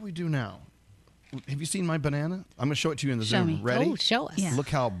 Gosh, what do we do now? Have you seen my banana? I'm going to show it to you in the Show Zoom. me. Ready? Oh, show us. Yeah. Look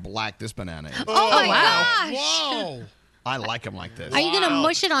how black this banana is. Oh my gosh. Whoa. I like them like this. Are you going to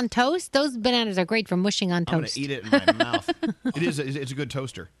mush it on toast? Those bananas are great for mushing on I'm going toast. to eat it in my mouth. It's a good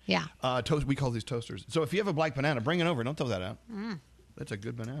toaster. Yeah. Toast. We call these toasters. So if you have a black banana, bring it over. Don't throw that out. That's a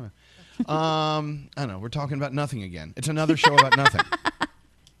good banana. I don't know. We're talking about nothing again. It's another show about nothing.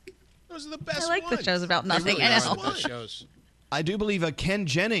 Those are the best I like ones. the shows about nothing. Really I are know. the best shows. I do believe Ken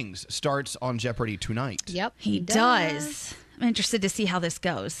Jennings starts on Jeopardy tonight. Yep. He does. I'm interested to see how this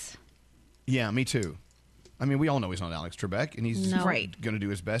goes. Yeah, me too. I mean, we all know he's not Alex Trebek, and he's No. going to do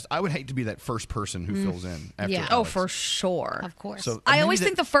his best. I would hate to be that first person who fills in after Yeah. Alex. Oh, for sure. Of course. So I maybe always that-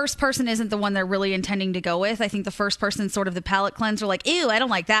 think the first person isn't the one they're really intending to go with. I think the first person's sort of the palate cleanser, like, ew, I don't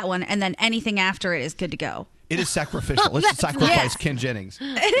like that one. And then anything after it is good to go. It is sacrificial. Let's sacrifice Ken Jennings.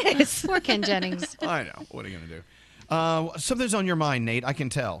 It is. Poor Ken Jennings. I know. What are you going to do? Something's on your mind, Nate. I can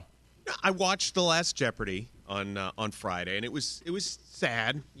tell. I watched the last Jeopardy on Friday, and it was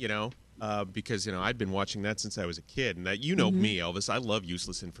sad, because I'd been watching that since I was a kid, and that me, Elvis. I love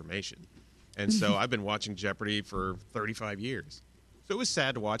useless information, and so I've been watching Jeopardy for 35 years. So it was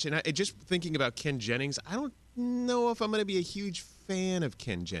sad to watch, and just thinking about Ken Jennings, I don't know if I'm going to be a huge fan of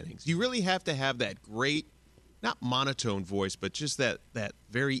Ken Jennings. You really have to have that great, not monotone voice, but just that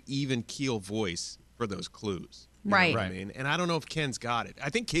very even keel voice for those clues. You know Right. what I mean? And I don't know if Ken's got it. I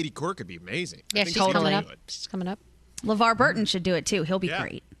think Katie Couric could be amazing. Yeah, I think she's coming gonna up. do it. She's coming up. LeVar Burton should do it too. He'll be Yeah.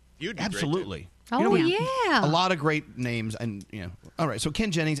 great. You'd be Absolutely. Oh, You know what? yeah. A lot of great names, and all right. So Ken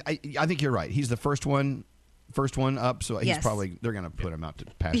Jennings, I think you're right. He's the first one up. So he's Yes. probably they're going to put him out to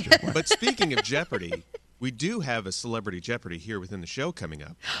pasture. But speaking of Jeopardy, we do have a Celebrity Jeopardy here within the show coming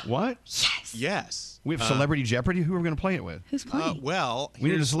up. What? Yes. We have Celebrity Jeopardy. Who are we going to play it with? Who's playing? Well, We need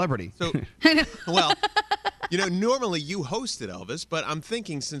a here's- celebrity. So, well, normally you host it, Elvis, but I'm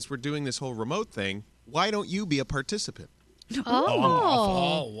thinking since we're doing this whole remote thing, why don't you be a participant?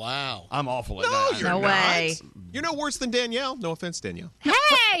 Oh, wow. I'm awful at No, that. you're No not. way. You're no worse than Danielle. No offense, Danielle.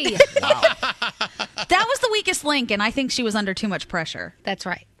 Hey! That was the weakest link, and I think she was under too much pressure. That's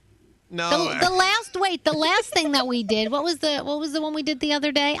right. No. The last thing that we did, what was the one we did the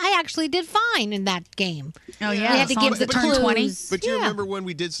other day? I actually did fine in that game. Oh, We yeah. had to give the Turn clues. 20. But do you Yeah. remember when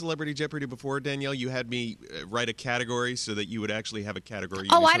we did Celebrity Jeopardy before, Danielle? You had me write a category so that you would actually have a category. You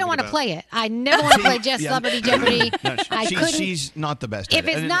Oh, knew I don't want to something play it. I never want to play just Yeah. Celebrity Jeopardy. No, I couldn't. she's not the best. If at it.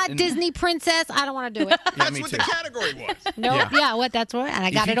 it's And- not and- Disney Princess, I don't want to do it. Yeah, That's me what too. the category was. No, Yeah. yeah, what? That's right. And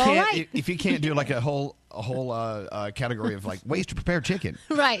I got If it you all can't- right. If you can't do like a whole category of like ways to prepare chicken,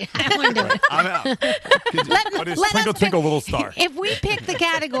 Right. I don't want to do it. I'm out. What is let Twinkle us Twinkle pick- Little Star? If we pick the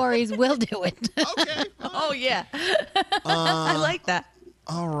categories, we'll do it. Okay. Oh, yeah. I like that.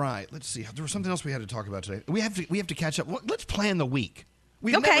 All right, let's see. There was something else we had to talk about today. We have to catch up. Let's plan the week.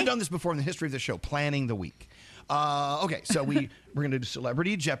 We've Okay. never done this before in the history of the show. Planning the week. Okay, so we're going to do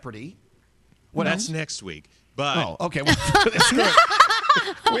Celebrity Jeopardy. What That's else? next week. But Oh, okay. Well, screw it.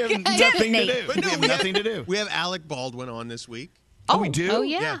 We have nothing to do. But We have nothing to do. We have Alec Baldwin on this week. Oh, we do? Oh,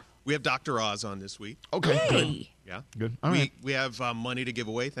 yeah. We have Dr. Oz on this week. Okay. Good. Hey. Yeah. Good. All right. We have money to give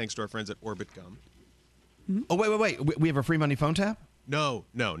away thanks to our friends at Orbit Gum. Oh, wait. We have a free money phone tap? No,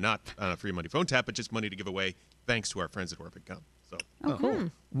 not a free money phone tap, but just money to give away thanks to our friends at Orbit Gum. So Oh,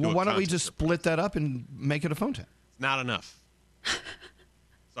 cool. Well, a why don't we contest just split that up and make it a phone tap? not enough.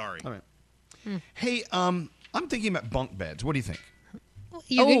 Sorry. All right. Hey, I'm thinking about bunk beds. What do you think?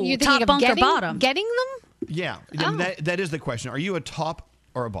 You're thinking top of bunk or getting, bottom? Getting them? Yeah, Oh. that is the question. Are you a top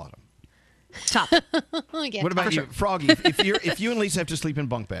or a bottom? Top. Yeah, What about for you, sure. Froggy? If you and Lisa have to sleep in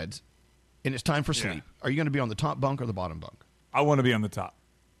bunk beds, and it's time for sleep, are you going to be on the top bunk or the bottom bunk? I want to be on the top.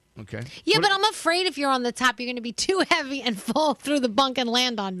 Okay. Yeah, but I'm afraid if you're on the top, you're going to be too heavy and fall through the bunk and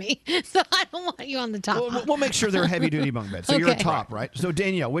land on me. So I don't want you on the top. We'll make sure they're heavy duty bunk beds. So you're a Okay. top, right? So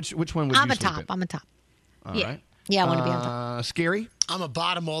Danielle, which one would I'm you a sleep top. in? I'm a top. All yeah. right. Yeah, I want to be on top. Scary? I'm a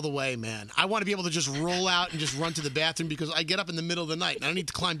bottom all the way, man. I want to be able to just roll out and just run to the bathroom because I get up in the middle of the night and I don't need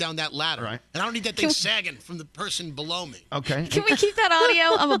to climb down that ladder. Right. And I don't need that thing sagging from the person below me. Okay. Can we keep that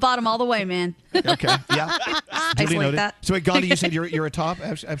audio? I'm a bottom all the way, man. Okay. Yeah. Duly Isolate noted. that. So, wait, Gandhi, you said you're a top?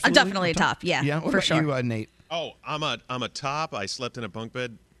 Absolutely. I'm definitely a top. Yeah, Yeah. What for about sure. you, Nate? Oh, I'm a top. I slept in a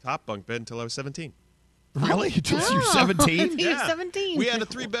top bunk bed until I was 17. Really? Until you're 17? You're 17. We had a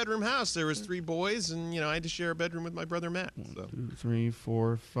 3-bedroom house. There was 3 boys, and I had to share a bedroom with my brother Matt. So. 2, 3,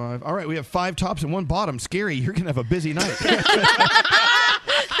 4, 5. All right, we have 5 tops and 1 bottom. Scary. You're going to have a busy night.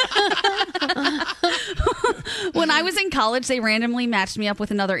 When I I was in college, they randomly matched me up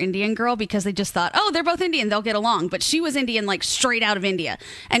with another Indian girl because they just thought, oh, they're both Indian, they'll get along. But she was Indian, like straight out of India.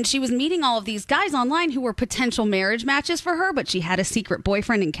 And she was meeting all of these guys online who were potential marriage matches for her, but she had a secret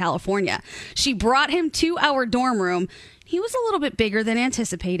boyfriend in California. She brought him to our dorm room. He was a little bit bigger than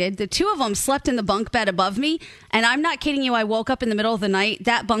anticipated. The two of them slept in the bunk bed above me. And I'm not kidding you, I woke up in the middle of the night.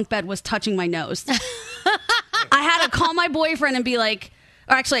 That bunk bed was touching my nose. I had to call my boyfriend and be like,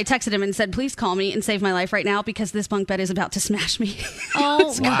 or actually, I texted him and said, please call me and save my life right now because this bunk bed is about to smash me.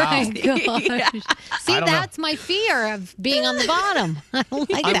 Oh, my gosh. Yeah. See, that's my fear of being on the bottom. I don't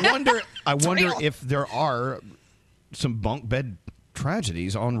like that. I wonder if there are some bunk bed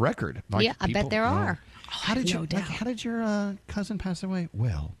tragedies on record. Like Yeah, I bet there are. How did your cousin pass away?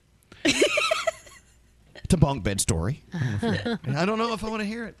 Well, it's a bunk bed story. I don't know if I want to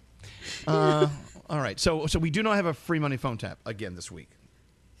hear it. All right, so we do not have a free money phone tap again this week.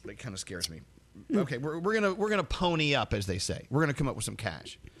 That kind of scares me. Okay, we're gonna pony up, as they say. We're gonna come up with some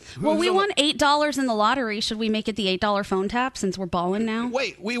cash. Well, we won $8 in the lottery. Should we make it the $8 phone tap since we're balling now?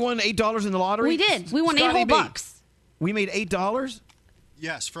 Wait, we won $8 in the lottery? We did. We won Scotty $8 B, whole bucks. We made $8?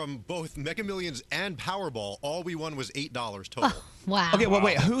 Yes, from both Mega Millions and Powerball, all we won was $8 total. Wow. Okay, well,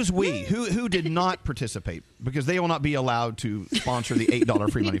 wait. Who's we? Who did not participate? Because they will not be allowed to sponsor the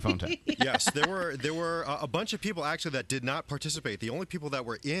 $8 free money phone tap. Yes, there were a bunch of people actually that did not participate. The only people that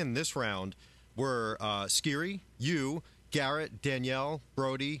were in this round were Skiri, you, Garrett, Danielle,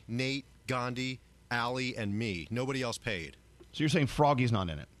 Brody, Nate, Gandhi, Allie, and me. Nobody else paid. So you're saying Froggy's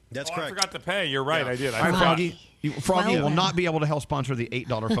not in it? That's I correct. forgot to pay. You're right. Yeah. I did. All right, Froggy. Froggy Well, will not be able to help sponsor the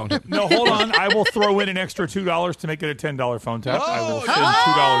 $8 phone tap. No, hold on. I will throw in an extra $2 to make it a $10 phone tap. I will send $2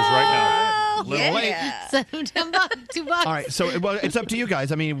 right now. Little late. Send him $2. All right, so it's up to you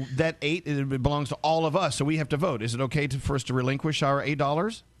guys. I mean, that $8 it belongs to all of us, so we have to vote. Is it okay for us to relinquish our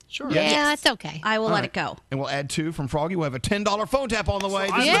 $8? Sure. Yeah, it's okay. I will All let right. it go. And we'll add 2 from Froggy. We'll have a $10 phone tap on the way.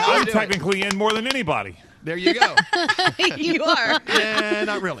 I'm technically in more than anybody. There you go. You are.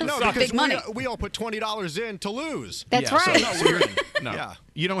 Not really. No, Big because money. we all put $20 in to lose. That's Yeah, right. So you're in. No, Yeah.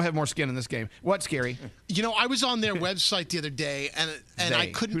 you don't have more skin in this game. What's scary? You know, I was on their website the other day, and I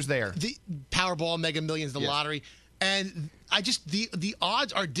They. couldn't. Who's there? The Powerball, Mega Millions, the Yes. lottery, and I just the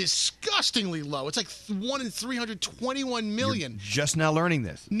odds are disgustingly low. It's like 1 in 321 million. Just now learning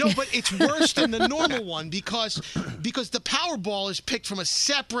this. No, but it's worse than the normal one because the Powerball is picked from a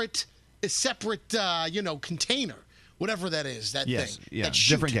separate container, whatever that is, that Yes, thing. yeah, that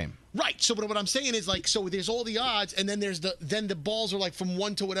chute. different game. Right. So what I'm saying is so there's all the odds, and then the balls are like from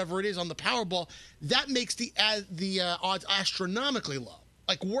 1 to whatever it is on the Powerball. That makes the odds astronomically low,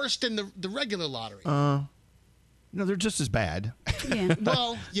 like worse than the regular lottery. No, they're just as bad. Yeah.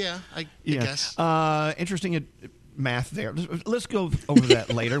 Well, yeah, I guess. Interesting math there. Let's go over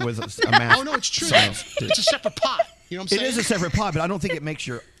that later with a math. Oh no, it's true. science. It's a separate pot. You know what I'm It saying? is a separate pot, but I don't think it makes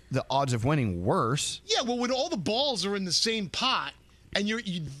the odds of winning worse. Yeah, well, when all the balls are in the same pot, and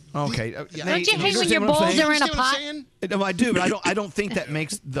Okay. Yeah. Don't you hate when your understand what I'm balls saying? are in a Understand what I'm pot? saying? No, I do, but I don't think that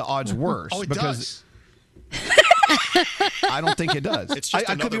makes the odds worse. Oh, it because does. I don't think it does. It's just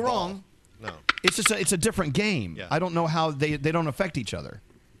I could be another ball. wrong. No. It's a different game. Yeah. I don't know how they don't affect each other.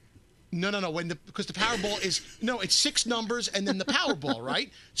 No. Because the Powerball is it's 6 numbers and then the Powerball,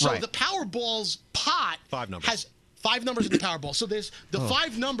 right? So Right. the Powerball's pot 5 numbers. has 5 numbers in the Powerball. So there's the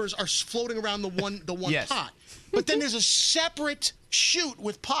 5 numbers are floating around the one Yes. pot. But then there's a separate chute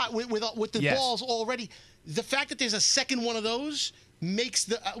with the Yes. balls already. The fact that there's a second one of those makes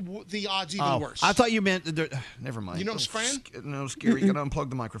the odds even worse. I thought you meant never mind. You know what I'm saying? No, scary. You gotta unplug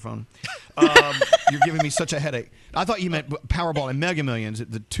the microphone. You're giving me such a headache. I thought you meant Powerball and Mega Millions.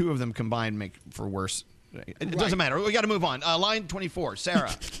 The two of them combined make for worse. It doesn't matter. We got to move on. Line 24,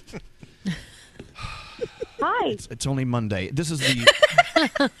 Sarah. Hi. It's only Monday. This is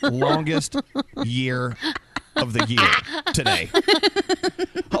the longest year of the year today.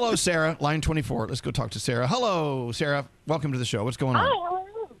 Hello, Sarah. Line 24. Let's go talk to Sarah. Hello, Sarah. Welcome to the show. What's going on? Hi, how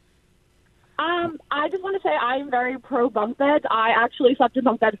are you? I just want to say I'm very pro bunk beds. I actually slept in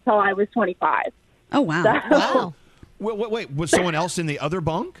bunk beds until I was 25. Oh, wow. Wow. Wait, was someone else in the other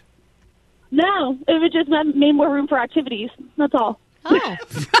bunk? No, it would just made more room for activities. That's all. Oh.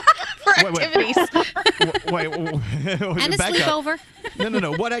 For activities. Wait, And a back up. sleepover.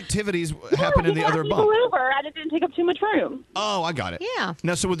 No. What activities happened in the other people bunk? over, and it didn't take up too much room. Oh, I got it. Yeah.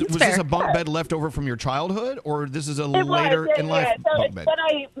 Now, so was That's this fair. a bunk bed left over from your childhood, or this is a It later was, in life So bunk bed? when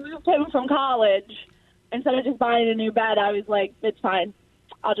I moved home from college, instead of just buying a new bed, I was like, it's fine.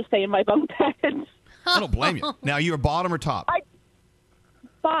 I'll just stay in my bunk bed. I don't blame you. Now, you're bottom or top?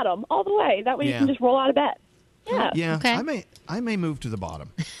 Bottom, all the way. That way Yeah. you can just roll out of bed. Yeah, Okay. I may move to the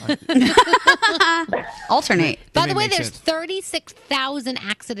bottom. Alternate. By It the may way, make there's sense. 36,000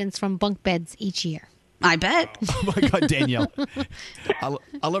 accidents from bunk beds each year. I bet. Oh my God, Danielle.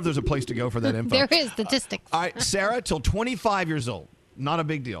 I love there's a place to go for that info. There is statistics. All right, Sarah, till 25 years old. Not a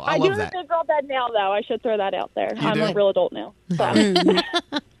big deal. I I do love have that. a big girl bed now, though. I should throw that out there. You I'm do? a real adult now. So. All right.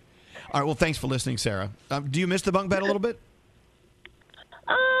 All right, well, thanks for listening, Sarah. Do you miss the bunk bed a little bit?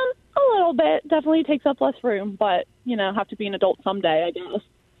 A little bit. Definitely takes up less room, but, have to be an adult someday, I guess.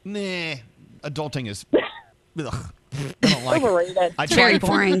 Nah, adulting is... Ugh. I don't like Overrated. it. I It's very tried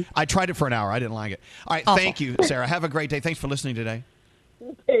boring. I tried it for an hour. I didn't like it. All right, Awful. thank you, Sarah. Have a great day. Thanks for listening today.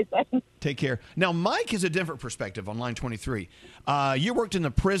 Okay, thanks. Take care. Now, Mike has a different perspective on line 23. You worked in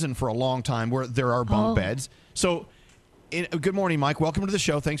the prison for a long time where there are bunk beds. So, good morning, Mike. Welcome to the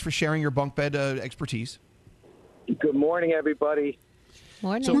show. Thanks for sharing your bunk bed expertise. Good morning, everybody.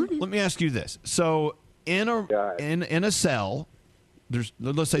 Morning. So, let me ask you this. So, in a cell,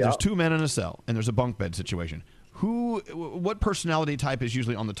 let's say there's two men in a cell, and there's a bunk bed situation. What personality type is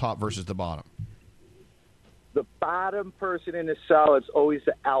usually on the top versus the bottom? The bottom person in the cell is always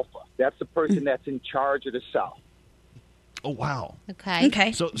the alpha. That's the person that's in charge of the cell. Oh wow.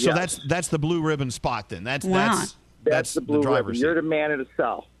 Okay. So Yes. that's the blue ribbon spot then. That's the blue driver's ribbon. You're seat. the man of the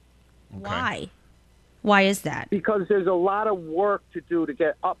cell. Why? Why is that? Because there's a lot of work to do to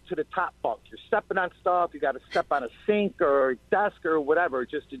get up to the top bunk. You're stepping on stuff. You got to step on a sink or a desk or whatever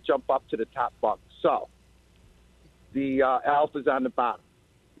just to jump up to the top bunk. So the alpha's on the bottom.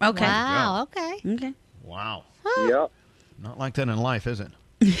 Okay. Wow. Okay. Okay. Wow. Yep. Not like that in life, is it?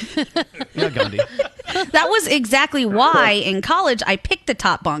 Yeah, Gandhi. That was exactly why in college I picked the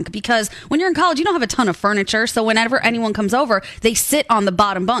top bunk, because when you're in college, you don't have a ton of furniture. So whenever anyone comes over, they sit on the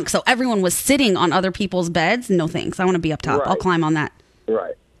bottom bunk. So everyone was sitting on other people's beds. No thanks. I want to be up top. Right. I'll climb on that.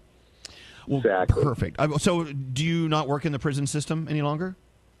 Right. Well, perfect. So do you not work in the prison system any longer?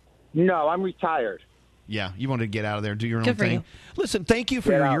 No, I'm retired. Yeah, you wanted to get out of there, do your own Good for thing. you. Listen, thank you for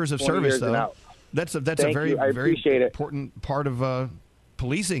Get your out, years of 20 service, years and though. out. That's a Thank very you. I very appreciate it. important part of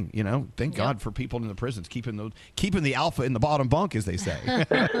policing. Thank God for people in the prisons keeping the alpha in the bottom bunk, as they say.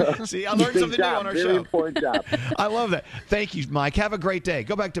 See, I learned Big something new job. on our Very show. important job. I love that. Thank you, Mike. Have a great day.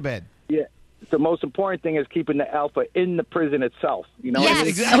 Go back to bed. Yeah. The most important thing is keeping the alpha in the prison itself. You know what I mean?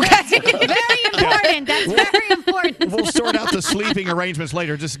 Exactly. Very important. That's very important. We'll sort out the sleeping arrangements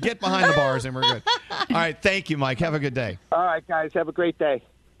later. Just get behind the bars and we're good. All right. Thank you, Mike. Have a good day. All right, guys. Have a great day.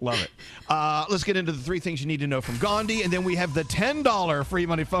 Love it. Let's get into the three things you need to know from Gandhi, and then we have the $10 free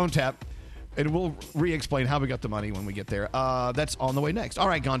money phone tap, and we'll re-explain how we got the money when we get there. That's on the way next. All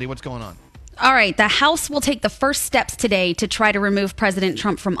right, Gandhi, what's going on? All right, the House will take the first steps today to try to remove President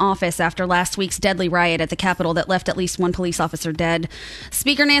Trump from office after last week's deadly riot at the Capitol that left at least one police officer dead.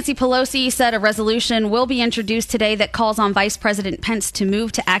 Speaker Nancy Pelosi said a resolution will be introduced today that calls on Vice President Pence to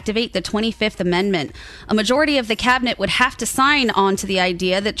move to activate the 25th Amendment. A majority of the cabinet would have to sign on to the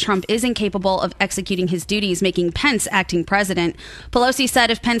idea that Trump is incapable of executing his duties, making Pence acting president. Pelosi said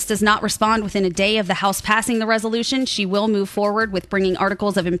if Pence does not respond within a day of the House passing the resolution, she will move forward with bringing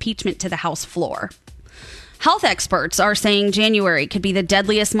articles of impeachment to the House floor. Health experts are saying January could be the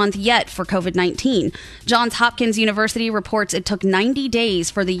deadliest month yet for COVID-19. Johns Hopkins University reports it took 90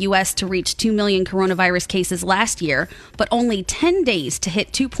 days for the U.S. to reach 2 million coronavirus cases last year, but only 10 days to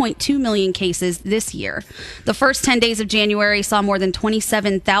hit 2.2 million cases this year. The first 10 days of January saw more than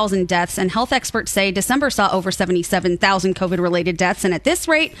 27,000 deaths, and health experts say December saw over 77,000 COVID-related deaths. And at this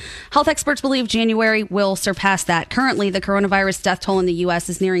rate, health experts believe January will surpass that. Currently, the coronavirus death toll in the U.S.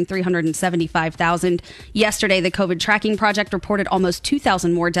 is nearing 375,000. Yesterday, the COVID Tracking Project reported almost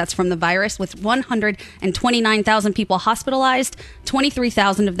 2,000 more deaths from the virus, with 129,000 people hospitalized,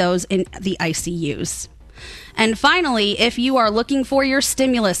 23,000 of those in the ICUs. And finally, if you are looking for your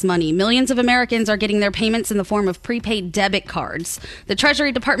stimulus money, millions of Americans are getting their payments in the form of prepaid debit cards. The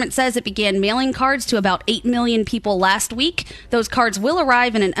Treasury Department says it began mailing cards to about 8 million people last week. Those cards will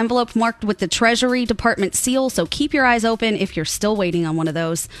arrive in an envelope marked with the Treasury Department seal, so keep your eyes open if you're still waiting on one of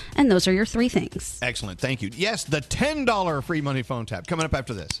those. And those are your three things. Excellent. Thank you. Yes, the $10 free money phone tap coming up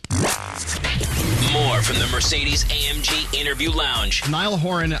after this. More from the Mercedes-AMG Interview Lounge. Niall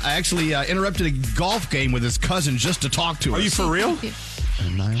Horan actually interrupted a golf game with his cousin just to talk to us. Are you for real?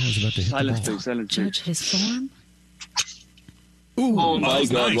 And Niall is about to hit Silence, the ball. please. Silence, Judge his form. Ooh, oh my that was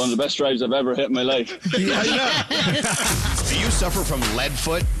God! nice. One of the best drives I've ever hit in my life. Yeah, I know. Do you suffer from lead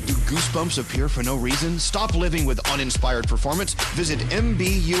foot? Do goosebumps appear for no reason? Stop living with uninspired performance. Visit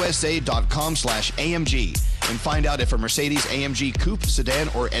mbusa.com/AMG and find out if a Mercedes AMG Coupe, sedan,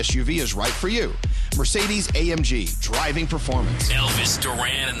 or SUV is right for you. Mercedes AMG, driving performance. Elvis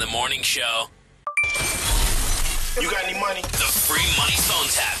Duran in the Morning Show. You got any money? The free money phone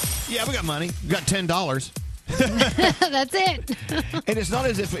tap. Yeah, we got money. We got $10. That's it. And it's not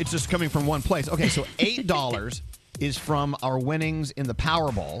as if it's just coming from one place. Okay, so $8 is from our winnings in the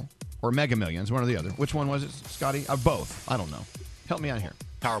Powerball or Mega Millions, one or the other. Which one was it, Scotty? Both. I don't know. Help me out here.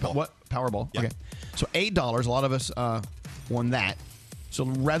 Powerball. What? Powerball. Okay. So $8. A lot of us won that. So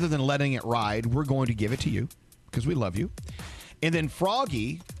rather than letting it ride, we're going to give it to you because we love you. And then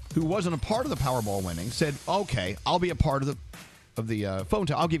Froggy, who wasn't a part of the Powerball winning, said, "Okay, I'll be a part of the phone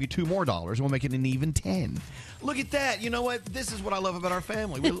tap. I'll give you $2 more, and we'll make it an even 10." Look at that. You know what? This is what I love about our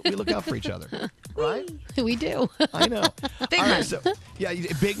family. We look out for each other, right? We do. I know. Big All money. right, so, yeah,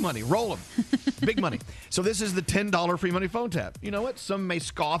 big money. Roll them. Big money. So this is the $10 free money phone tap. You know what? Some may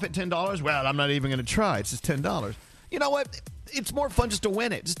scoff at $10. Well, I'm not even going to try. It's just $10. You know what? It's more fun just to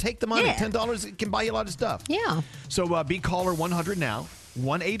win it. Just take the money. Yeah. $10 it can buy you a lot of stuff. Yeah. So be caller 100 now.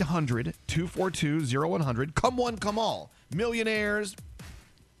 1-800-242-0100. Come one, come all. Millionaires,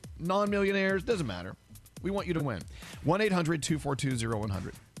 non-millionaires, doesn't matter. We want you to win.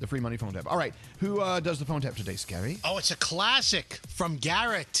 1-800-242-0100. The free money phone tap. All right. Who does the phone tap today, Scary? Oh, it's a classic from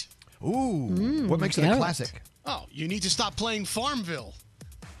Garrett. Ooh. What makes it a classic? Oh, you need to stop playing Farmville.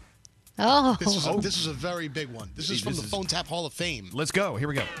 Oh. This is a very big one. This is from the Phone Tap Hall of Fame. Let's go. Here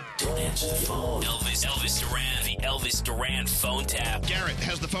we go. Don't answer the phone. Elvis Duran, the Elvis Duran phone tap. Garrett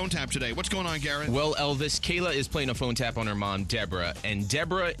has the phone tap today. What's going on, Garrett? Well, Elvis, Kayla is playing a phone tap on her mom, Deborah, and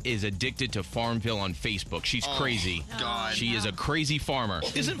Deborah is addicted to Farmville on Facebook. She's crazy. God. She is a crazy farmer.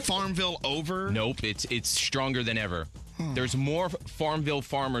 Isn't Farmville over? Nope, it's stronger than ever. There's more Farmville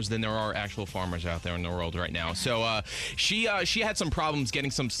farmers than there are actual farmers out there in the world right now. So she had some problems getting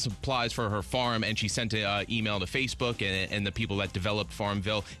some supplies for her farm, and she sent an email to Facebook and the people that developed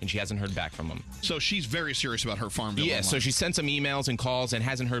Farmville, and she hasn't heard back from them. So she's very serious about her Farmville. Yeah, online. so she sent some emails and calls and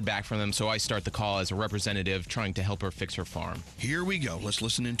hasn't heard back from them, so I start the call as a representative trying to help her fix her farm. Here we go. Let's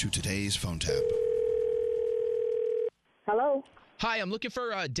listen into today's phone tap. Hello? Hi, I'm looking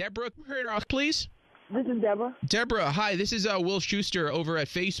for Deborah, please. This is Deborah. Deborah, hi. This is Will Schuster over at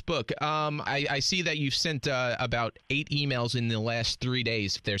Facebook. I see that you've sent about 8 emails in the last 3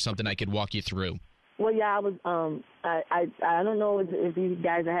 days. If there's something I could walk you through. Well, yeah, I was. I don't know if you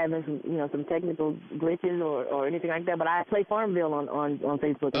guys are having some technical glitches or anything like that, but I play Farmville on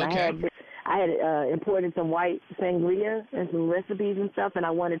Facebook, and Okay. I had imported some white sangria and some recipes and stuff, and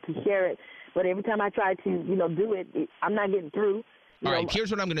I wanted to share it, but every time I try to do it, I'm not getting through. All right, here's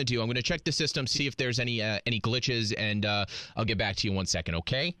what I'm going to do. I'm going to check the system, see if there's any glitches, and I'll get back to you in 1 second,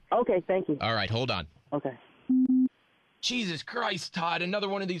 okay? Okay, thank you. All right, hold on. Okay. Jesus Christ, Todd, another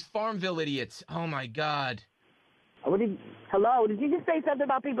one of these Farmville idiots. Oh, my God. Hello? Did you just say something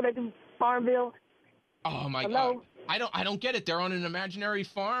about people that do Farmville? Oh, my Hello? God. I don't get it. They're on an imaginary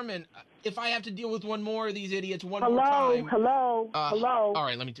farm, and if I have to deal with one more of these idiots more time. Hello? All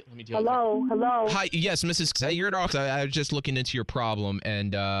right, let me deal with it. Hello? Hi, yes, Mrs. Sayerdorf. I was just looking into your problem,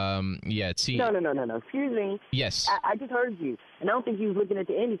 and yeah, it seems. No. Excuse me. Yes. I just heard you, and I don't think you was looking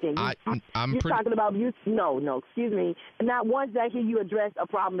into anything. I'm You're pretty. talking about you. No. Excuse me. Not once did I hear you address a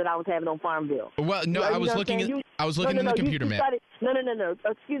problem that I was having on Farmville. Well, no, I was looking. I was looking in the computer, man. No.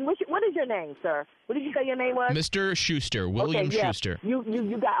 Excuse me. What is your name, sir? What did you say your name was? Mr. Schuster, William Schuster.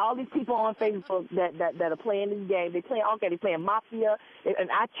 You got all these people on Facebook that are playing this game. They're playing Mafia, and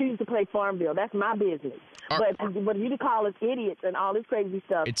I choose to play Farmville. That's my business. But you to call us idiots and all this crazy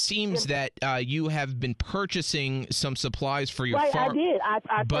stuff. It seems that you have been purchasing some supplies for your right, farm. I did.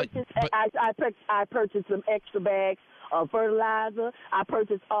 I purchased some extra bags of fertilizer. I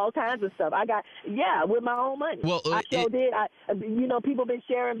purchased all kinds of stuff. With my own money. Well, I sure did. People been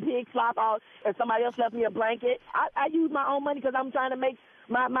sharing pig slop. If somebody else left me a blanket, I use my own money because I'm trying to make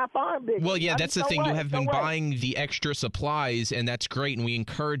my farm big. Well, yeah, that's the thing. You have been buying the extra supplies, and that's great, and we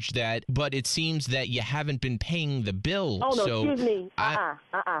encourage that. But it seems that you haven't been paying the bill. Oh no, so excuse me.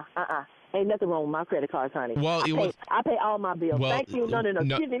 Ain't nothing wrong with my credit cards, honey. Well, I pay all my bills. Well, Thank you. No.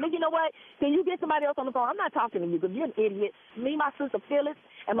 Excuse me. Look, you know what? Can you get somebody else on the phone? I'm not talking to you because you're an idiot. Me, my sister Phyllis,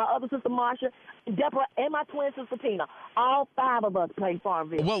 and my other sister Marsha, Deborah, and my twin sister Tina. All 5 of us play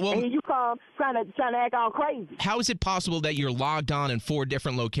Farmville. Well, and you come trying to act all crazy. How is it possible that you're logged on in 4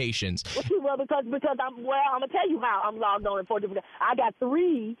 different locations? Well, because I'm gonna tell you how I'm logged on in 4 different. I got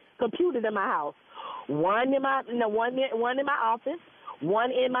 3 computers in my house. One in my office,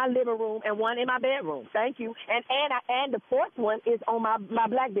 one in my living room, and one in my bedroom. Thank you. And the 4th one is on my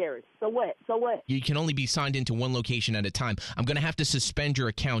BlackBerry. So what? You can only be signed into one location at a time. I'm going to have to suspend your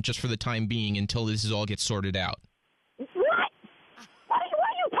account just for the time being until this all gets sorted out. What? What are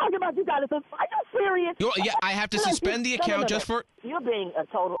you talking about? You got to. Are you serious? Yeah, I have to suspend the account just for. You're being a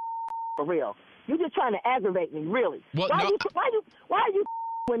total for real. You just trying to aggravate me, really. Well, why no, are you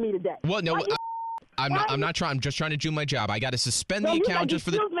with me today? Well, no, Why you I'm not trying. I'm just trying to do my job. I got to suspend the you account just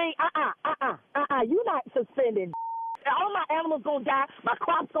for the. Excuse me. You not suspended. All my animals gonna die. My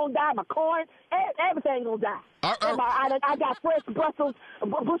crops gonna die. My corn, everything gonna die. I got fresh bushels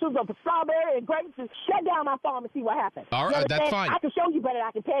of strawberry and grapes. And shut down my farm and see what happens. All right, that's fine. I can show you better than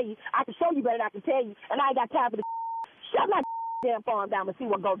I can tell you. And I ain't got time for the shut my damn farm down and see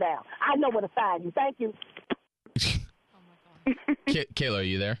what go down. I know where to find you. Thank you. Kayla, are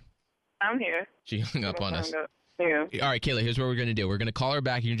you there? I'm here. She hung up on us. Yeah. All right, Kayla, here's what we're going to do. We're going to call her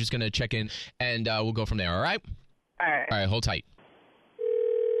back, and you're just going to check in, and we'll go from there, all right? All right. All right, hold tight.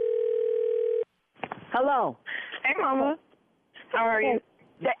 Hello. Hey, Mama. How are you?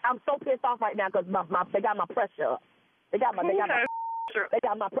 I'm so pissed off right now because they got my pressure up. This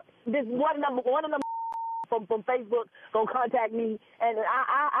one of them from Facebook gonna contact me, and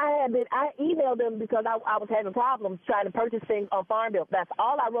I emailed them because I was having problems trying to purchase things on Farm Bill. That's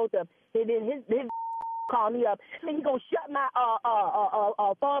all I wrote them. And then his called me up, and then he gonna shut my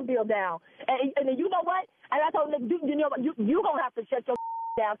Farm Bill down. And then you know what? And I told him, you gonna have to shut your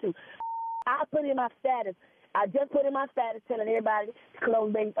down too. I put in my status. I just put in my status telling everybody to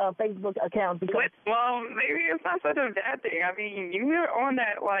close their Facebook accounts. Because well, maybe it's not such a bad thing. I mean, you were on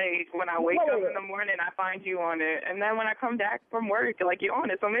that, like, when I wake up in the morning, I find you on it. And then when I come back from work, like, you're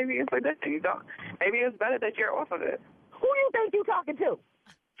on it. So maybe it's a good thing. Maybe it's better that you're off of it. Who do you think you're talking to?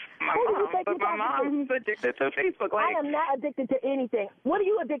 My mom. But my mom's addicted to Facebook. Like, I am not addicted to anything. What are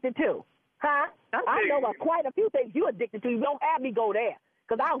you addicted to? Huh? I know quite a few things you're addicted to. You don't have me go there.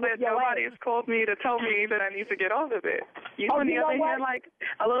 But nobody has called me to tell me that I need to get off of it. On the other hand, like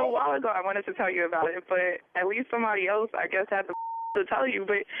a little while ago, I wanted to tell you about it, but at least somebody else, I guess, had to tell you.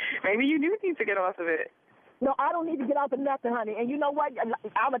 But maybe you do need to get off of it. No, I don't need to get off of nothing, honey. And you know what?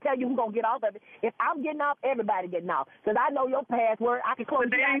 I'm going to tell you who's going to get off of it. If I'm getting off, everybody getting off. Because I know your password. I can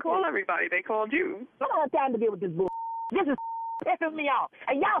close But they didn't call everybody. They called you. I don't have time to deal with this bull. This is pissing me off.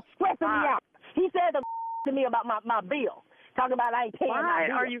 And y'all stressing me out. He said to me about my bill. Talking about I ain't paying my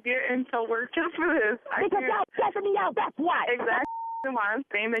bill. Why are you getting to work just for this? Because y'all stressing me out. That's why. Exactly why I'm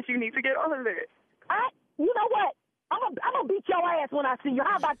saying that you need to get off of it. You know what? I'm gonna beat your ass when I see you.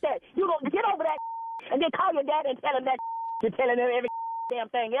 How about that? You gonna get over that and then call your dad and tell him that you're telling him every damn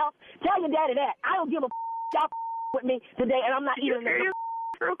thing else. Tell your daddy that. I don't give a y'all with me today, and I'm not even.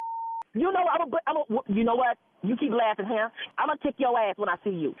 You know, you know what? You keep laughing, huh? I'm going to kick your ass when I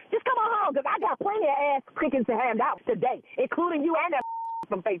see you. Just come on home, because I got plenty of ass kickings to hand out today, including you and that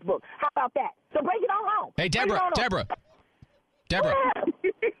from Facebook. How about that? So bring it on home. Hey, Deborah.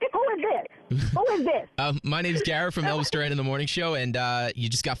 Who is this? My name's Garrett from Elvis Duran in the Morning Show, and you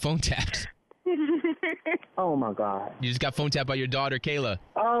just got phone tapped. Oh, my God. You just got phone tapped by your daughter, Kayla.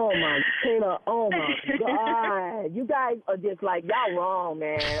 Oh, my Kayla. Oh, my God. You guys are just like, y'all wrong,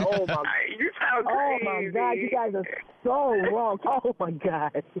 man. Oh, my God. You sound crazy. Oh, my God. You guys are so wrong. Oh, my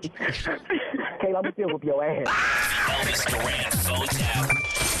God. Kayla, I'm going to deal with your ass. Elvis Duran phone tap.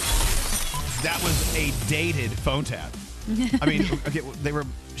 That was a dated phone tap. I mean, okay,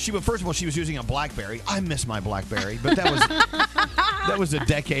 first of all, she was using a BlackBerry. I miss my BlackBerry, but that was a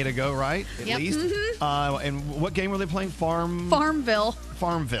decade ago, right? At least. Mm-hmm. And what game were they playing? Farmville.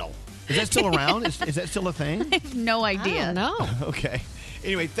 Is that still around? Is that still a thing? I have no idea. No. Okay.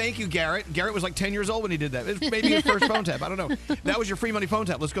 Anyway, thank you, Garrett. Garrett was like 10 years old when he did that. It was maybe his first phone tap. I don't know. That was your free money phone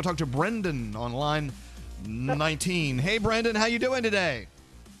tap. Let's go talk to Brendan on line 19. Hey, Brendan, how you doing today?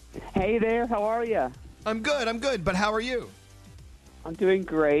 Hey there, how are you? I'm good, but how are you? I'm doing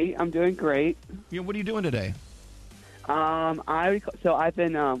great. What are you doing today? I've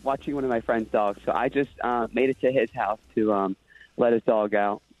been watching one of my friend's dogs, so I just made it to his house to let his dog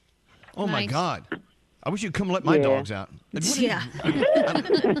out. Oh, my God. I wish you'd come let my dogs out. Yeah.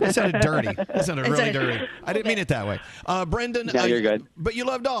 That sounded dirty. That sounded really dirty. I didn't mean it that way. Brendan, No, you're good. But you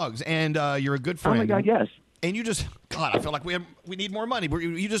love dogs, and you're a good friend. Oh, my God, yes. And you just, God, I feel like we need more money.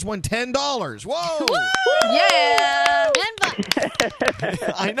 You just won $10. Whoa! Yeah!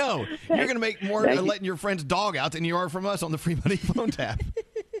 I know. You're going to make more letting your friend's dog out than you are from us on the free money phone tap.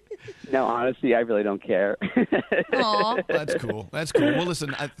 No, honestly, I really don't care. Aw. That's cool. Well,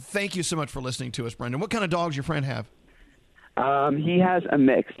 listen, thank you so much for listening to us, Brendan. What kind of dogs your friend have? He has a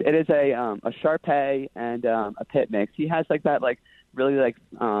mix. It is a Shar-Pei and a pit mix. He has really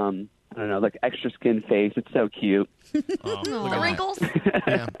I don't know, like extra skin face. It's so cute. Oh, the wrinkles?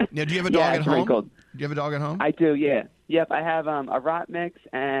 Yeah. Now, do you have a dog at home? Wrinkled. Do you have a dog at home? I do, yeah. Yep, I have a rot mix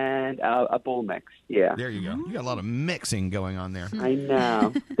and a bull mix. Yeah. There you go. You got a lot of mixing going on there. I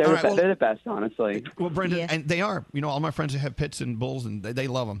know. They're the best, honestly. Well, Brenda, and they are. You know, all my friends that have pits and bulls, and they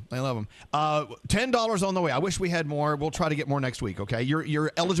love them. They love them. $10 on the way. I wish we had more. We'll try to get more next week. Okay,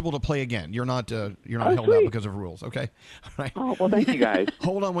 you're eligible to play again. You're not held out because of rules. Okay. All right. Oh well, thank you guys.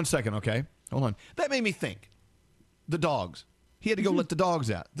 Hold on one second. Okay. Hold on. That made me think. The dogs. He had to go let the dogs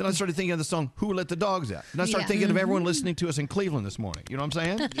out. Then I started thinking of the song, Who Let the Dogs Out? And I started thinking of everyone listening to us in Cleveland this morning. You know what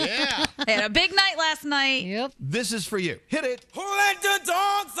I'm saying? Yeah. They had a big night last night. Yep. This is for you. Hit it. Who let the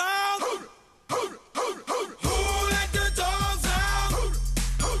dogs out? Who let the dogs out?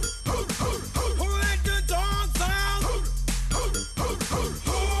 Who let the dogs out?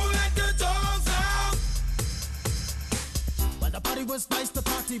 Who let the dogs out? Well, the party was nice, the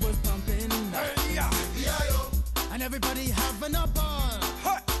party was pumping. Hey, yeah. And everybody having a ball.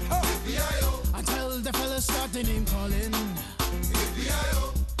 Until the fellas started name calling.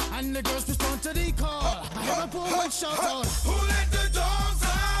 And the girls respond to the call. I have a woman shout out. Who let the dogs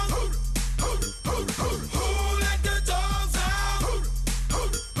out? Who let the dogs out? Who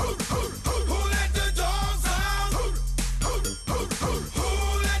let the dogs out? Who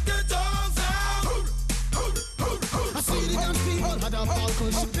let the dogs out? I see the dance people had a ball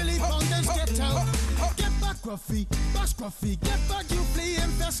cause Billy Fountains get out. Get back, Gruffy, bash Gruffy, get back, you flea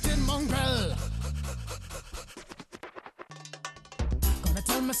infested mongrel. Gonna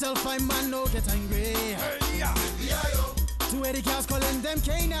tell myself I man no get angry. Hey, yeah. Two Eddie cows calling them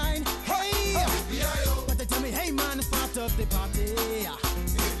canine. Hey, but they tell me, hey man, it's part of the party.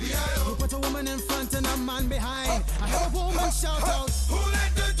 You put a woman in front and a man behind. I have a woman shout out. Who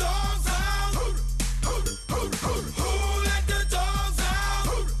let the dogs out? Who let the dogs out?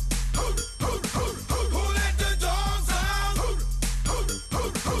 Who let the dogs out?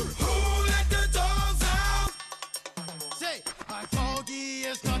 Who let the dogs out? Say, a doggy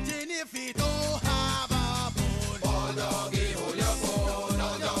is nothing if he don't have a bone. Oh, doggy, hold your bone.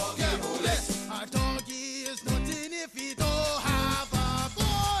 Oh, doggy, hold it. A doggy is nothing if he don't have a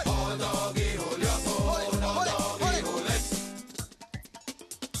bone. Oh, doggy, hold your bone. Oh, doggy, hold it.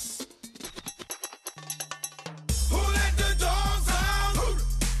 Who let the dogs out?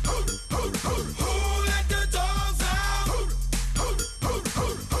 Who let the dogs out? Who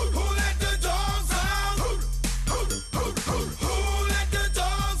let the dogs out? Who let the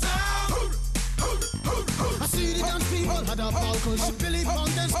dogs out? I see the dance people had a ball cause Billy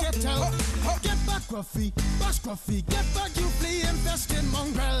Fountains get out. Get back, Gruffy, bash Gruffy, get back, you flea infested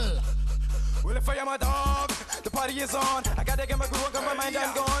mongrel. Well, if I am a dog, the party is on. I gotta get my groove on, got my mind,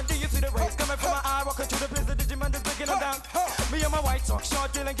 I'm gone. Do you see the rays coming from my eye? Walking through the prison, Digimon is breaking them down. Me and my white talk,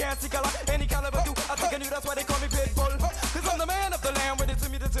 short, dealing, gassy color. Any caliber do, I think I knew that's why they call me Pitbull. Cause I'm the man of the land, with it to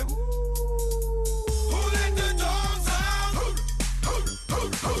me, the two. Who let the dogs out? Who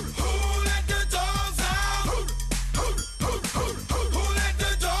let the dogs out? Who let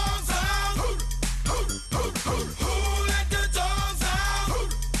the dogs out? Who let the dogs out?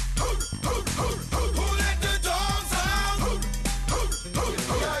 Who let the dogs out?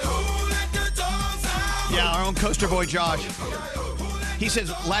 Who let the dogs out? Yeah, our own coaster boy Josh. He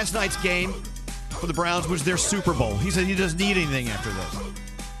says last night's game for the Browns was their Super Bowl. He said he doesn't need anything after this.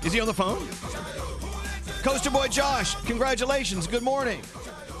 Is he on the phone? Coaster boy Josh, congratulations. Good morning.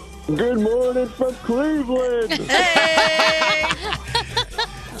 Good morning from Cleveland.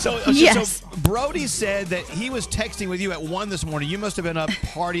 So Brody said that he was texting with you at 1 this morning. You must have been up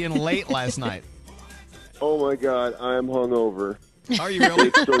partying late last night. Oh my God, I'm hungover. Are you really?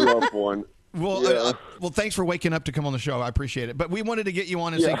 It's a rough one. Well, Yeah. well, thanks for waking up to come on the show. I appreciate it. But we wanted to get you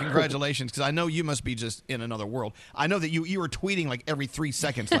on and say Yeah. congratulations because I know you must be just in another world. I know that you were tweeting like every 3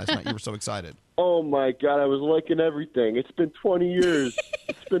 seconds last night. You were so excited. Oh my God, I was liking everything. It's been 20 years.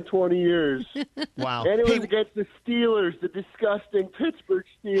 It's been 20 years. Wow. And it was against the Steelers, the disgusting Pittsburgh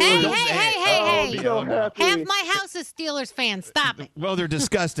Steelers. Hey. So happy. Half my house is Steelers fans. Stop it. Well, they're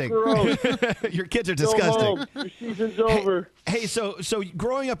disgusting. Gross. Your kids are Go disgusting. home. Your season's over. Hey, so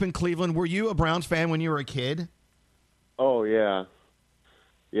growing up in Cleveland, were you a Browns fan when you were a kid? Oh, yeah.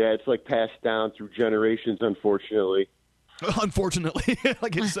 Yeah, it's like passed down through generations, unfortunately. Unfortunately,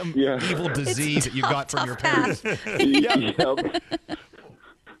 like it's some Yeah. evil disease that you got from your path. parents.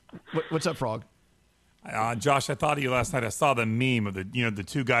 What's up, Frog? Josh, I thought of you last night. I saw the meme of the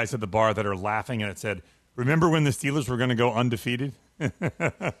two guys at the bar that are laughing, and it said, "Remember when the Steelers were going to go undefeated?" I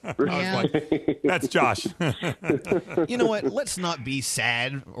was like, "That's Josh." You know what? Let's not be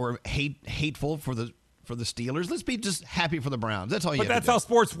sad or hateful for the for the Steelers. Let's be just happy for the Browns. That's all you But have that's to do. how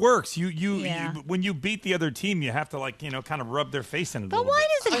sports works. You Yeah. when you beat the other team, you have to kind of rub their face in it. But why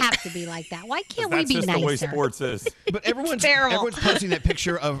does it have to be like that? Why can't we That's be just nicer? the way sports is. But everyone's posting that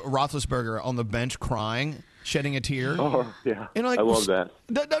picture of Roethlisberger on the bench crying, shedding a tear. Oh, yeah. And like, I love that.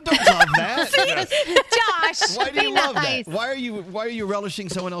 Don't love that. Josh, Why do be you love nice. that? Why are you relishing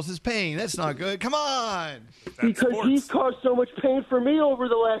someone else's pain? That's not good. Come on. Because he's caused so much pain for me over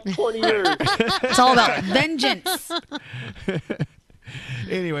the last 20 years. It's all about vengeance.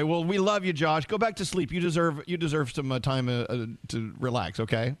 Anyway, well, we love you, Josh. Go back to sleep. You deserve some time to relax.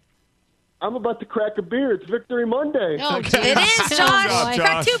 Okay. I'm about to crack a beer. It's Victory Monday. Oh, it is, Josh.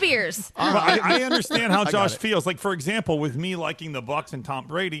 Crack 2 beers. I understand how I got Josh it. feels. Like, for example, with me liking the Bucks and Tom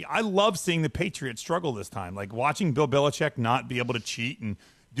Brady, I love seeing the Patriots struggle this time. Like watching Bill Belichick not be able to cheat and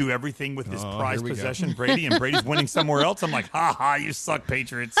do everything with his prized here we go. possession, Brady, and Brady's winning somewhere else. I'm like, ha ha, you suck,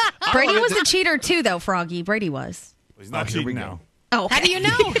 Patriots. Brady was the cheater too, though, Froggy. Brady was. He's not here we cheating go. now. Oh, How do you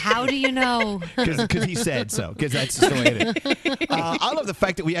know? How do you know? Because he said so. Because that's just the way it is. I love the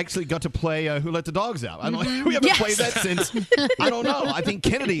fact that we actually got to play Who Let the Dogs Out. I don't, we haven't Yes. played that since, I don't know. I think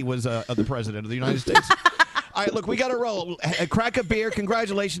Kennedy was the president of the United States. All right, look, we got to roll. Crack a beer.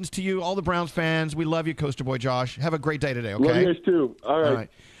 Congratulations to you, all the Browns fans. We love you, Coaster Boy Josh. Have a great day today, okay? Love you guys too. All right.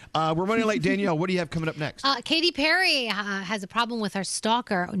 We're running late. Danielle, what do you have coming up next? Katy Perry has a problem with her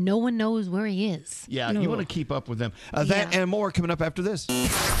stalker. No one knows where he is. Yeah, you want to keep up with them. That and more coming up after this.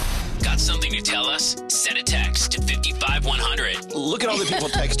 Got something to tell us? Send a text to 55100. Look at all the people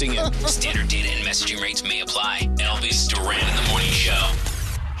texting in. Standard data and messaging rates may apply. Elvis Duran in the Morning Show.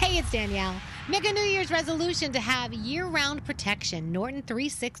 Hey, it's Danielle. Make a New Year's resolution to have year-round protection. Norton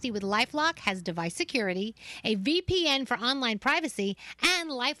 360 with LifeLock has device security, a VPN for online privacy, and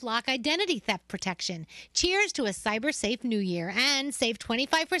LifeLock identity theft protection. Cheers to a cyber-safe New Year and save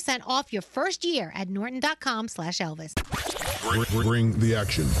 25% off your first year at norton.com/Elvis. Bring the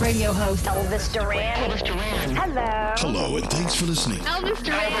action. Radio host Elvis Duran. Hello. Hello, and thanks for listening. Elvis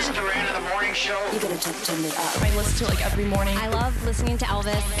Duran. Elvis Duran in the Morning Show. You gotta turn it up. I listen to it like every morning. I love listening to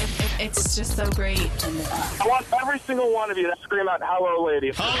Elvis. It's just so great. Turn it up. I want every single one of you to scream out, "Hello,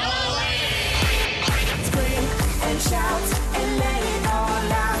 lady." Hello, lady. Scream and shout and let it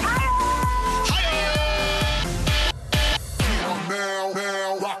all out.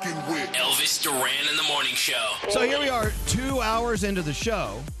 Now rocking with Elvis Duran in the Morning Show. So here we are, 2 hours into the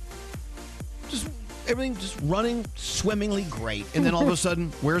show. Just everything just running swimmingly great. And then all of a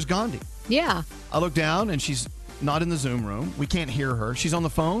sudden, where's Gandhi? Yeah. I look down and she's not in the Zoom room. We can't hear her. She's on the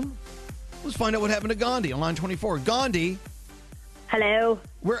phone. Let's find out what happened to Gandhi on line 24. Gandhi, Hello.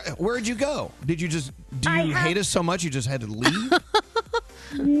 where'd you go? Do you hate us so much you just had to leave?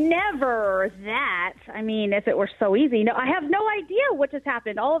 Never that. I mean, if it were so easy. No, I have no idea what just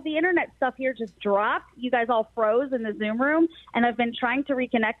happened. All of the internet stuff here just dropped. You guys all froze in the Zoom room, and I've been trying to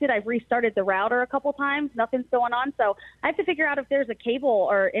reconnect it. I've restarted the router a couple times. Nothing's going on, so I have to figure out if there's a cable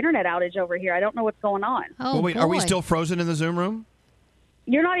or internet outage over here. I don't know what's going on. Well, wait, are we still frozen in the Zoom room?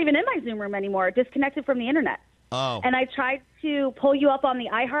 You're not even in my Zoom room anymore. Disconnected from the internet. Oh. And I tried to pull you up on the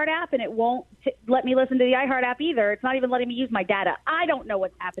iHeart app, and it won't let me listen to the iHeart app either. It's not even letting me use my data. I don't know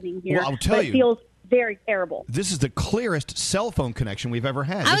what's happening here. Well, I'll tell but you. It feels very terrible. This is the clearest cell phone connection we've ever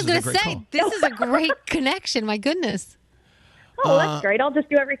had. I was This is going a to great say, call. this is a great connection. My goodness. Oh, that's great. I'll just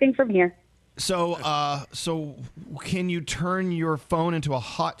do everything from here. So can you turn your phone into a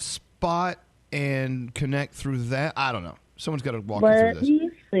hotspot and connect through that? I don't know. Someone's got to walk you Let through this. me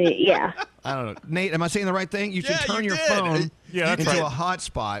see. Yeah. I don't know. Nate, am I saying the right thing? You should Yeah, turn you your did. phone Yeah, that's into right. a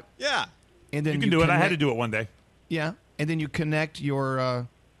hotspot. Yeah. And then You can do it. I had to connect- do it one day. Yeah. And then you connect your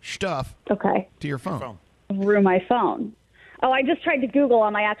stuff Okay. to your phone. Through my phone. Oh, I just tried to Google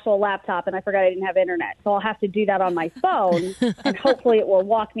on my actual laptop, and I forgot I didn't have internet. So I'll have to do that on my phone, and hopefully it will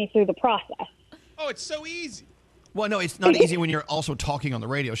walk me through the process. Oh, it's so easy. Well, no, it's not easy when you're also talking on the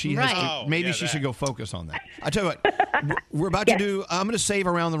radio. She has Right. to, Oh, maybe yeah, she that. should go focus on that. I tell you what, we're about to do. I'm going to save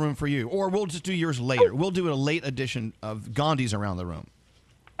Around the Room for you, or we'll just do yours later. We'll do a late edition of Gandhi's Around the Room.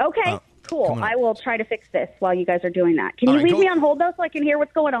 Okay, cool. coming up. I will try to fix this while you guys are doing that. Can All you right, leave go- me on hold, though, so I can hear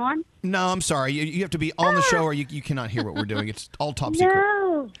what's going on? No, I'm sorry. You have to be on the show, or you cannot hear what we're doing. It's all top secret.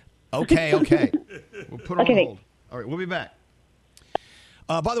 No. Okay. We'll put her Okay, on thanks. hold. All right, we'll be back.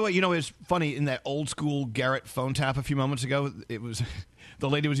 By the way, it's funny, in that old school Garrett phone tap a few moments ago, it was the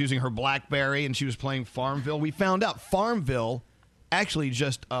lady was using her BlackBerry and she was playing Farmville. We found out Farmville actually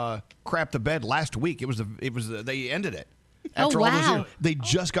just crapped the bed last week. They ended it. After all those years, they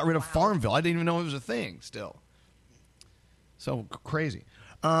just got rid of Farmville. I didn't even know it was a thing still. So crazy.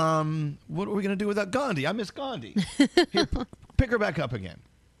 What are we going to do without Gandhi? I miss Gandhi. Here, pick her back up again.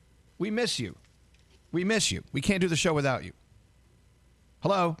 We miss you. We miss you. We can't do the show without you.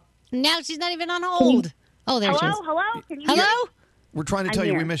 Hello? Now she's not even on hold. Oh, there she is. Hello? Can you Hello? We're trying to I'm tell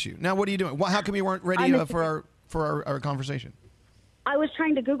you we here. miss you. Now, what are you doing? How come you weren't ready for our conversation? I was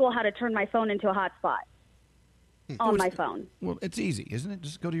trying to Google how to turn my phone into a hotspot on my phone. Well, it's easy, isn't it?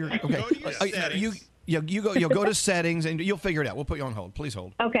 Just go to your settings. You go to settings and you'll figure it out. We'll put you on hold. Please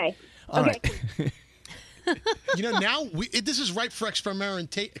hold. Okay. All right. Now this is ripe for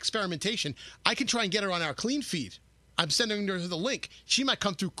experimentation. I can try and get her on our clean feed. I'm sending her the link. She might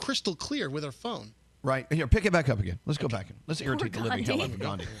come through crystal clear with her phone. Right. Here, pick it back up again. Let's go back. Let's irritate the living hell out of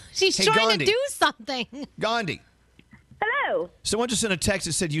Gandhi. She's Hey, trying Gandhi. to do something. Gandhi. Hello. Someone just sent a text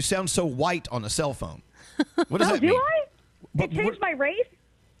that said you sound so white on a cell phone. What does that do mean? I? It changed my race?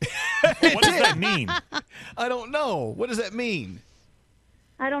 What does that mean? I don't know. What does that mean?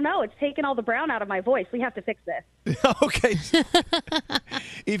 I don't know. It's taken all the brown out of my voice. We have to fix this. Okay.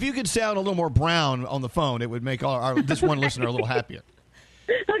 If you could sound a little more brown on the phone, it would make this one listener a little happier.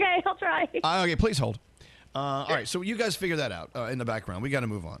 Okay, I'll try. Okay, please hold. All right, so you guys figure that out in the background. We got to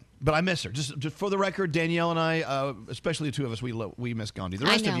move on. But I miss her. Just for the record, Danielle and I, especially the two of us, we miss Gandhi. The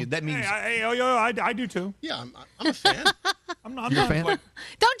rest of you, that means... I do too. Yeah, I'm a fan. I'm You're a fan?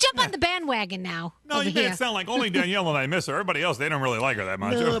 Don't jump on the bandwagon now. No, over you made here. it sound like only Danielle and I miss her. Everybody else, they don't really like her that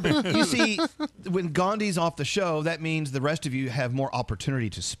much. No, but you see, when Gandhi's off the show, that means the rest of you have more opportunity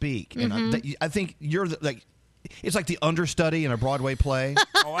to speak. And I think you're it's like the understudy in a Broadway play.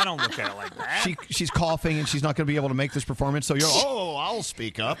 Oh, I don't look at it like that. She's coughing and she's not going to be able to make this performance. So I'll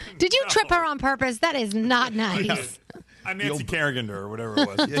speak up. Did you trip her on purpose? That is not nice. I'm Nancy Kerrigan or whatever it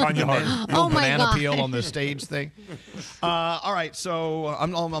was. Tanya Harding. The old banana peel on the stage thing. All right, so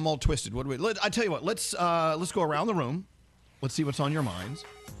I'm all twisted. What do we? I tell you what. Let's go around the room. Let's see what's on your minds.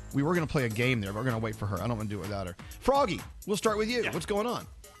 We were going to play a game there, but we're going to wait for her. I don't want to do it without her. Froggy, we'll start with you. What's going on?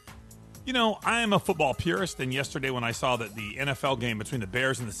 You know, I am a football purist, and yesterday when I saw that the NFL game between the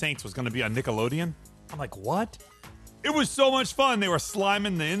Bears and the Saints was going to be on Nickelodeon, I'm like, what? It was so much fun. They were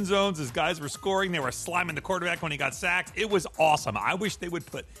sliming the end zones as guys were scoring. They were sliming the quarterback when he got sacked. It was awesome. I wish they would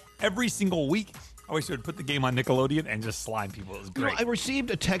put every single week, I wish they would put the game on Nickelodeon and just slime people. It was great. I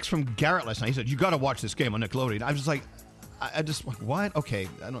received a text from Garrett last night. He said, you got to watch this game on Nickelodeon. I was just like, I just what? Okay,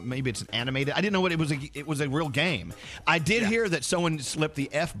 I don't. Maybe it's an animated. I didn't know what it was. It was a real game. I did hear that someone slipped the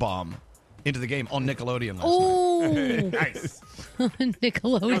F-bomb into the game on Nickelodeon last night. Nice.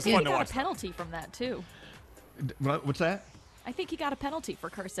 Nickelodeon. He got a penalty from that too. What's that? I think he got a penalty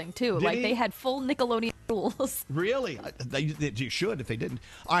for cursing too. Did like he? they had full Nickelodeon rules. Really? You should if they didn't.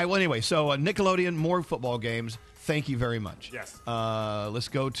 All right. Well, anyway, so Nickelodeon, more football games. Thank you very much. Yes. Let's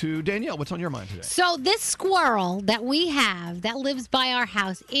go to Danielle. What's on your mind today? So this squirrel that we have that lives by our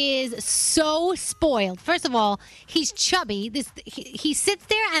house is so spoiled. First of all, he's chubby. He sits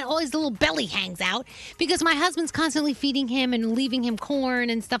there and all his little belly hangs out because my husband's constantly feeding him and leaving him corn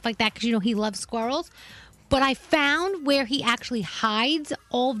and stuff like that because, he loves squirrels. But I found where he actually hides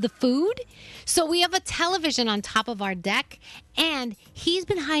all of the food. So we have a television on top of our deck, and he's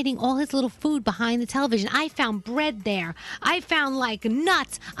been hiding all his little food behind the television. I found bread there. I found,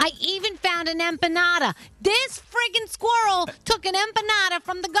 nuts. I even found an empanada. This friggin' squirrel took an empanada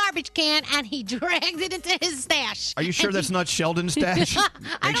from the garbage can, and he dragged it into his stash. Are you sure that's not Sheldon's stash?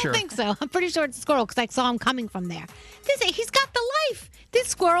 I don't think so. I'm pretty sure it's a squirrel because I saw him coming from there. He's got the life. This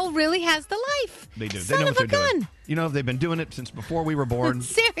squirrel really has the life. They do. Son They know of what a they're gun. doing. They've been doing it since before we were born.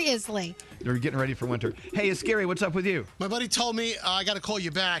 Seriously. They're getting ready for winter. Hey, it's Scary. What's up with you? My buddy told me I got to call you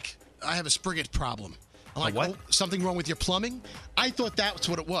back. I have a spigot problem. I'm like, what? Oh, something wrong with your plumbing? I thought that's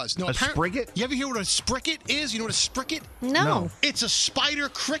what it was. No, A spricket? You ever hear what a spricket is? You know what a spricket? No. It's a spider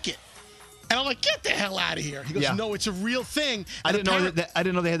cricket. And I'm like, get the hell out of here. He goes, Yeah. no, it's a real thing. I And didn't know I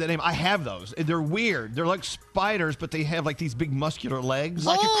didn't know they had that name. I have those. They're weird. They're like spiders, but they have these big muscular legs.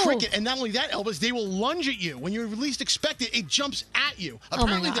 Like a cricket. And not only that, Elvis, they will lunge at you. When you least expect it, it jumps at you.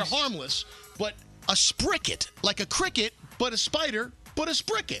 Apparently, they're harmless, but a spricket, like a cricket, but a spider, but a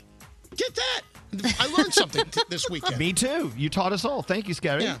spricket. Get that. I learned something this weekend. Me too. You taught us all. Thank you,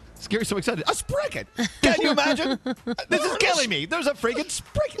 Scary. Yeah. Scary's so excited. A spricket. Can you imagine? This is killing me. There's a friggin'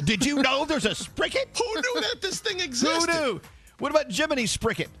 spricket. Did you know there's a spricket? Who knew that this thing existed? Who knew? What about Jiminy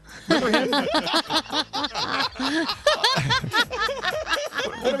Spricket? Remember him?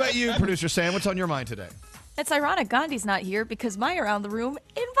 What about you, Producer Sam? What's on your mind today? It's ironic Gandhi's not here because my around the room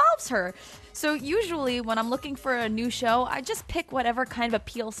involves her. So usually when I'm looking for a new show, I just pick whatever kind of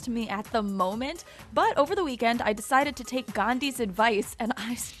appeals to me at the moment. But over the weekend, I decided to take Gandhi's advice and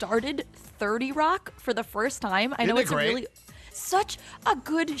I started 30 Rock for the first time. I know Isn't it it's great? a really... such a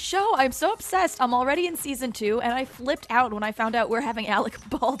good show. I'm so obsessed. I'm already in season 2, and I flipped out when I found out we're having Alec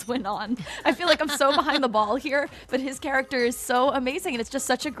Baldwin on. I feel like I'm so behind the ball here, but his character is so amazing, and it's just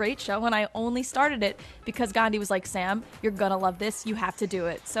such a great show, and I only started it because Gandhi was like, Sam, you're gonna love this. You have to do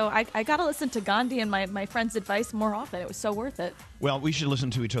it. So I gotta listen to Gandhi and my friend's advice more often. It was so worth it. Well, we should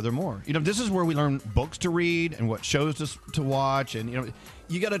listen to each other more. This is where we learn books to read and what shows to watch. And,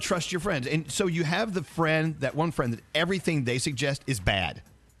 you got to trust your friends. And so you have that one friend that everything they suggest is bad.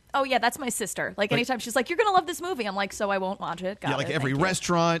 Oh, yeah, that's my sister. Like, anytime she's like, you're going to love this movie. I'm like, so I won't watch it. Got it. Every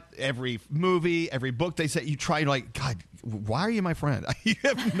restaurant, every movie, every book they say, you try, God, why are you my friend? You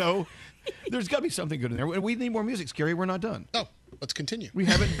have there's got to be something good in there. We need more music, Scary. We're not done. Oh, let's continue. We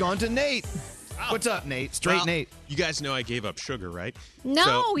haven't gone to Nate. What's up, Nate? Straight Nate. You guys know I gave up sugar, right?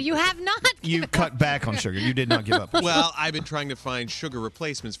 No, you have not. You cut back on sugar. You did not give up. Well, I've been trying to find sugar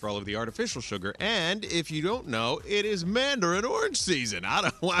replacements for all of the artificial sugar, and if you don't know, it is mandarin orange season.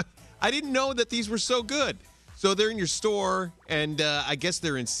 I didn't know that these were so good. So they're in your store, and I guess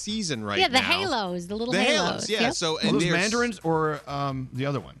they're in season right now. Yeah, the halos, the little halos. Yeah. Yep. So those mandarins or the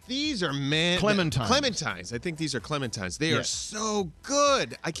other one? These are clementines. Clementines. I think these are clementines. They are so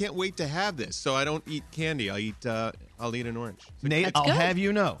good. I can't wait to have this. So I don't eat candy. I'll eat an orange. Nate, I'll have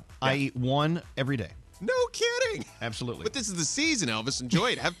you know, I eat one every day. No kidding. Absolutely. But this is the season, Elvis.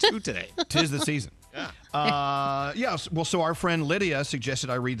 Enjoy it. Have 2 today. 'Tis the season. Yeah. Well, so our friend Lydia suggested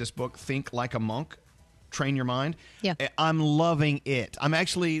I read this book, Think Like a Monk. Train Your Mind. Yeah. I'm loving it.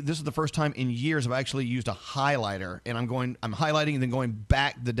 This is the first time in years I've actually used a highlighter, and I'm highlighting and then going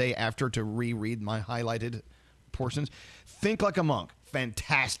back the day after to reread my highlighted portions. Think Like a Monk.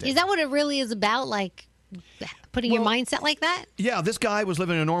 Fantastic. Is that what it really is about? Like putting your mindset like that? Yeah, this guy was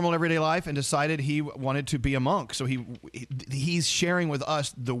living a normal everyday life and decided he wanted to be a monk. So he's sharing with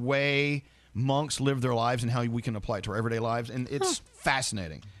us the way monks live their lives and how we can apply it to our everyday lives, and it's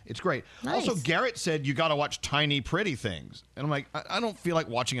fascinating. It's great. Nice. Also, Garrett said you got to watch Tiny Pretty Things, and I'm like, I don't feel like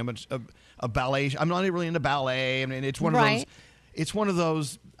watching a ballet. I'm not really into ballet. I mean, it's one of those. It's one of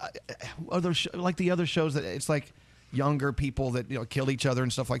those like the other shows that it's like younger people that kill each other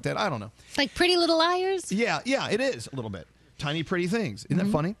and stuff like that. I don't know. Like Pretty Little Liars? Yeah, it is a little bit. Tiny Pretty Things. Isn't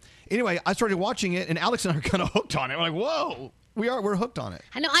that funny? Anyway, I started watching it, and Alex and I are kind of hooked on it. We're like, whoa. We're hooked on it.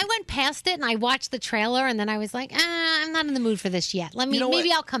 I know. I went past it and I watched the trailer and then I was like, I'm not in the mood for this yet.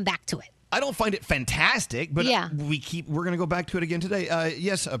 Maybe I'll come back to it. I don't find it fantastic, but Yeah. we're going to go back to it again today.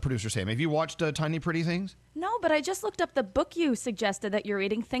 Yes, producer Sam, have you watched Tiny Pretty Things? No, but I just looked up the book you suggested that you're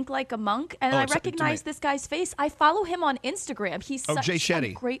reading, Think Like a Monk, and I recognize this guy's face. I follow him on Instagram. He's Jay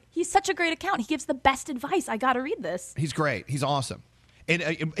Shetty. He's such a great account. He gives the best advice. I got to read this. He's great. He's awesome.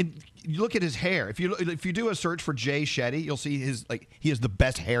 And you look at his hair. If you do a search for Jay Shetty, you'll see he has the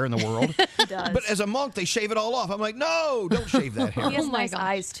best hair in the world. He does. But as a monk, they shave it all off. I'm like, no, don't shave that hair. He has nice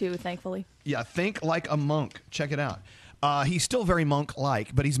eyes too, thankfully. Yeah, Think Like a Monk. Check it out. He's still very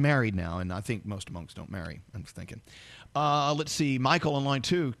monk-like, but he's married now, and I think most monks don't marry. I'm thinking. Let's see, Michael on line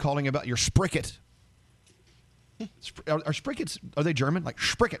 2 calling about your spricket. Are sprickets? Are they German? Like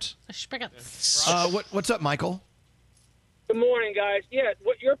sprickets? Sprickets. What's up, Michael? Good morning, guys. Yeah,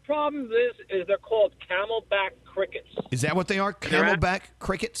 what your problem is they're called camelback crickets. Is that what they are? Camelback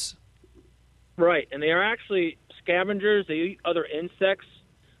crickets? Right, and they are actually scavengers. They eat other insects,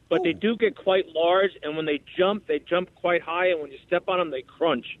 but they do get quite large, and when they jump quite high, and when you step on them, they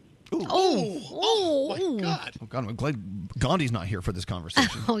crunch. Oh, my God. Oh, God, I'm glad Gandhi's not here for this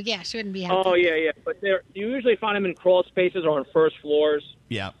conversation. Oh, yeah, shouldn't be happy. Oh, yeah. But you usually find them in crawl spaces or on first floors.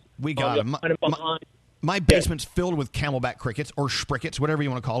 Yeah, we got them. Behind. My basement's filled with camelback crickets or sprickets, whatever you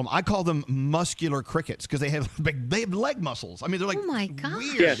want to call them. I call them muscular crickets because they have leg muscles. I mean, they're like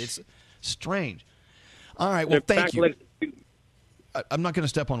weird. Yes. It's strange. All right, well, thank you. I'm not going to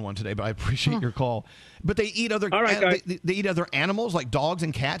step on one today, but I appreciate your call. But they eat other they eat other animals like dogs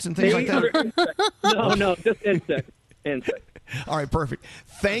and cats and things like that. No, just insects. All right, perfect.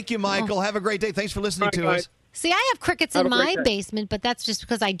 Thank you, Michael. Have a great day. Thanks for listening to us. See, I have crickets in my basement, but that's just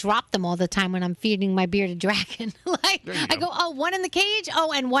because I drop them all the time when I'm feeding my bearded dragon. I go, one in the cage,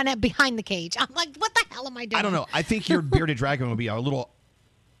 and one behind the cage. I'm like, what the hell am I doing? I don't know. I think your bearded dragon will be a little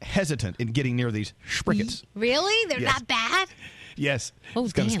hesitant in getting near these sprickets. Really? They're that bad? Yes. Oh,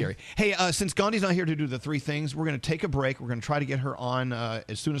 it's kind of damn. scary. Hey, since Gandhi's not here to do the 3 things, we're going to take a break. We're going to try to get her on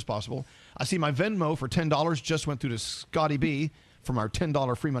as soon as possible. I see my Venmo for $10 just went through to Scotty B from our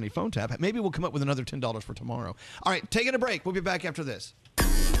 $10 free money phone tap. Maybe we'll come up with another $10 for tomorrow. All right, taking a break. We'll be back after this.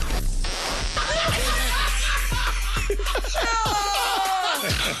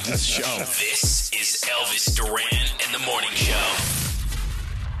 This is Elvis Duran and the Morning Show.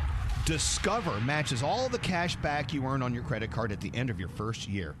 Discover matches all the cash back you earn on your credit card at the end of your first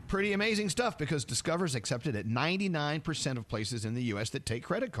year. Pretty amazing stuff because Discover is accepted at 99% of places in the U.S. that take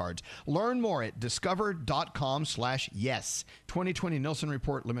credit cards. Learn more at discover.com/yes. 2020 Nielsen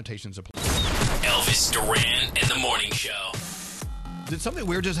Report, limitations apply. Elvis Duran and the Morning Show. Did something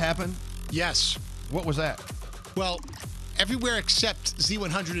weird just happen? Yes. What was that? Well, everywhere except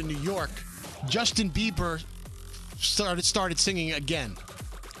Z100 in New York, Justin Bieber started singing again.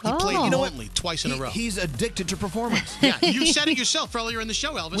 He played only twice in a row. He's addicted to performance. Yeah, you said it yourself earlier in the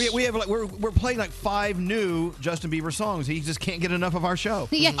show, Elvis. We're playing like 5 new Justin Bieber songs. He just can't get enough of our show.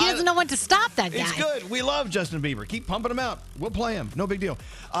 Yeah, he doesn't know when to stop that guy. It's good. We love Justin Bieber. Keep pumping him out. We'll play him. No big deal.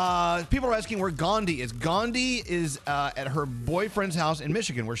 People are asking where Gandhi is. Gandhi is at her boyfriend's house in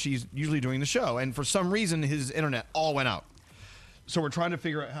Michigan, where she's usually doing the show. And for some reason, his internet all went out. So we're trying to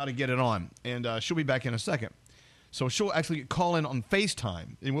figure out how to get it on. And she'll be back in a second. So she'll actually call in on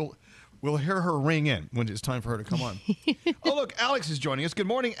FaceTime, and we'll hear her ring in when it's time for her to come on. Oh, look, Alex is joining us. Good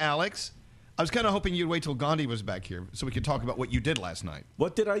morning, Alex. I was kind of hoping you'd wait till Gandhi was back here so we could talk about what you did last night.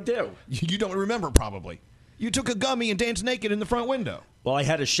 What did I do? You don't remember, probably. You took a gummy and danced naked in the front window. Well, I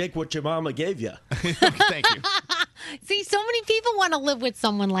had to shake what your mama gave you. Thank you. See, so many people want to live with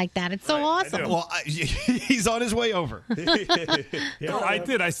someone like that. It's so awesome. Well, he's on his way over. No, I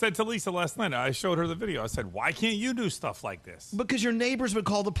did. I said to Lisa last night, I showed her the video. I said, why can't you do stuff like this? Because your neighbors would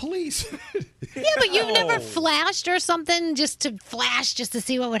call the police. Yeah, but you've never flashed or something just to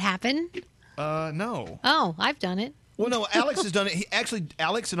see what would happen? No. Oh, I've done it. Well, no, Alex has done it.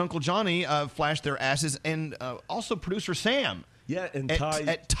 Alex and Uncle Johnny flashed their asses, and also producer Sam. Yeah, and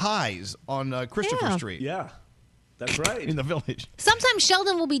at Ty's on Christopher Street. Yeah, that's right. In the village. Sometimes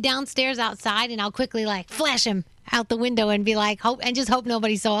Sheldon will be downstairs outside, and I'll quickly flash him out the window and be like, hope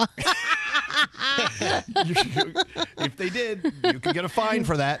nobody saw. If they did, you could get a fine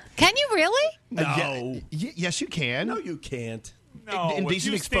for that. Can you really? No. Yes, you can. No, you can't. No, indecent if you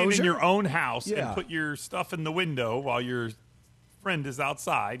stand exposure in your own house Yeah. and put your stuff in the window while your friend is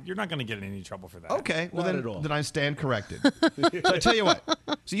outside, you're not going to get in any trouble for that. Okay, well Not at all. then I stand corrected. So I tell you what.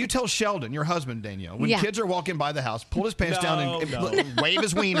 So you tell Sheldon, your husband, Danielle, when kids are walking by the house, pull his pants down and wave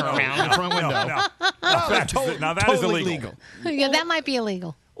his wiener around the front window. No. Now that is totally illegal. Yeah, that might be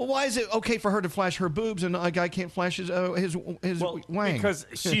illegal. Well, why is it okay for her to flash her boobs and a guy can't flash his wang? Because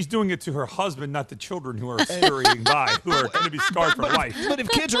she's doing it to her husband, not the children who are scurrying by, who are going to be scarred for life. But if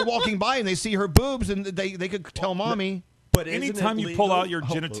kids are walking by and they see her boobs, and they could tell mommy. But anytime you pull out your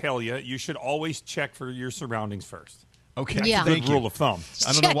genitalia, you should always check for your surroundings first. Okay, That's Yeah. a good Thank you. rule of thumb.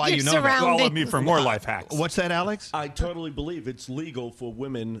 I don't know why you know that. Follow me for more life hacks. What's that, Alex? I totally believe it's legal for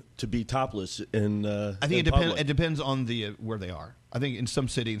women to be topless in. I think it depends on the where they are. I think in some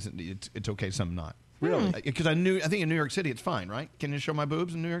cities it's okay, some not. Really? Because I think in New York City it's fine, right? Can you show my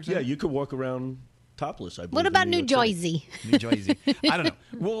boobs in New York City? Yeah, you could walk around topless. I believe. What about in New York City. Jersey? New Jersey. I don't know.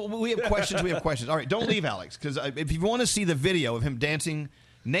 Well, we have questions. All right, don't leave, Alex, because if you want to see the video of him dancing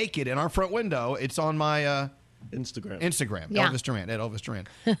naked in our front window, it's on my Instagram. Yeah. Elvis Duran, at Elvis Duran.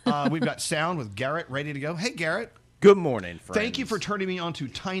 We've got sound with Garrett ready to go. Hey, Garrett. Good morning, friends. Thank you for turning me on to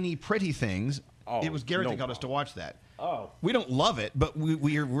Tiny Pretty Things. Oh, it was Garrett no that got us to watch that. Oh. We don't love it, but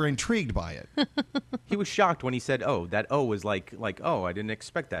we're intrigued by it. He was shocked when he said, "Oh, that O was like oh, I didn't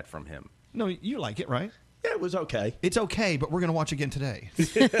expect that from him." No, you like it, right? Yeah, it was okay. It's okay, but we're going to watch again today.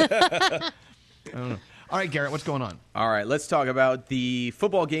 I don't know. All right, Garrett, what's going on? All right, let's talk about the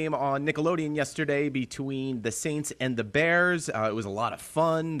football game on Nickelodeon yesterday between the Saints and the Bears. It was a lot of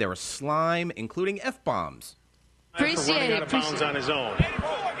fun. There was slime, including F-bombs. Appreciate it. Bounds on his own.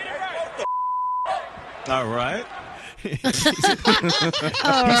 All right.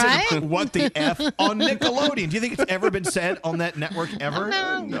 All right. What the F on Nickelodeon? Do you think it's ever been said on that network ever?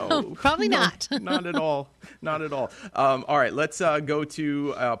 No, probably not. Not at all. Not at all. All right, let's go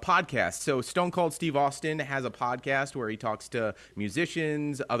to podcasts. So Stone Cold Steve Austin has a podcast where he talks to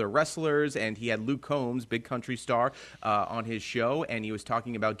musicians, other wrestlers, and he had Luke Combs, big country star, on his show, and he was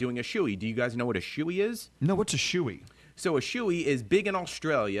talking about doing a shoey. Do you guys know what a shoey is? No, what's a shoey? So a shoey is big in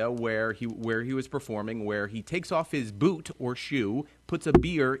Australia where he was performing, where he takes off his boot or shoe, puts a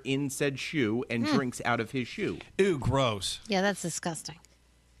beer in said shoe, and drinks out of his shoe. Ew, gross. Yeah, that's disgusting.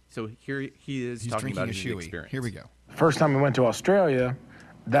 So here he is He's talking drinking about a his shoey. experience. Here we go. First time we went to Australia,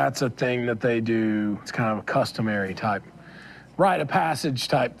 that's a thing that they do. It's kind of a customary type, rite of passage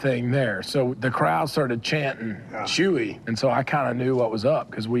type thing there. So the crowd started chanting "shoey," and so I kind of knew what was up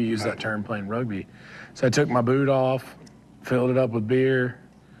because we use that term playing rugby. So I took my boot off, filled it up with beer,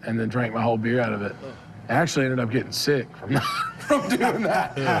 and then drank my whole beer out of it. I actually ended up getting sick from doing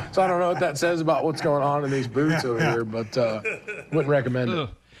that. So I don't know what that says about what's going on in these boots over here, but wouldn't recommend it.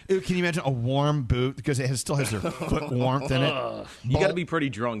 Can you imagine a warm boot because it still has their foot warmth in it? You got to be pretty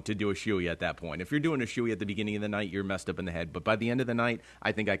drunk to do a shoey at that point. If you're doing a shoey at the beginning of the night, you're messed up in the head. But by the end of the night,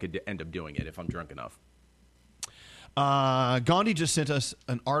 I think I could end up doing it if I'm drunk enough. Gandhi just sent us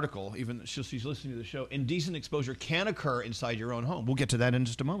an article, even though she's listening to the show. Indecent exposure can occur inside your own home. We'll get to that in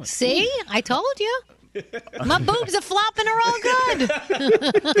just a moment. See? I told you. My boobs are flopping are all good.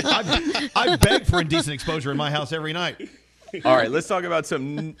 I beg for indecent exposure in my house every night. All right, let's talk about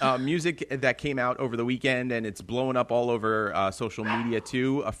some music that came out over the weekend, and it's blowing up all over social media,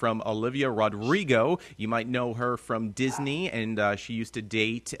 too, from Olivia Rodrigo. You might know her from Disney, and she used to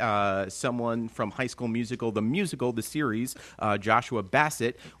date someone from High School Musical, the series, Joshua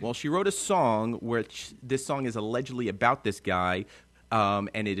Bassett. Well, she wrote a song which this song is allegedly about this guy,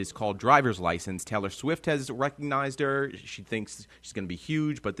 and it is called Driver's License. Taylor Swift has recognized her. She thinks she's going to be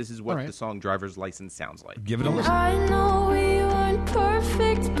huge, but this is what the song Driver's License sounds like. Give it a listen. I know we weren't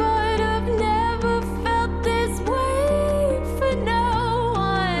perfect, but I've never felt this way for no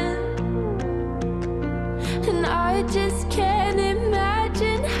one. And I just can't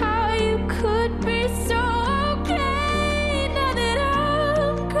imagine how you could be so okay now that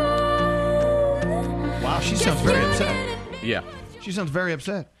I'm gone. Wow, she sounds very upset. Yeah. She sounds very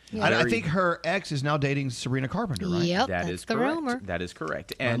upset. Yeah. I think her ex is now dating Sabrina Carpenter, right? Yep, That that's is the correct. rumor. That is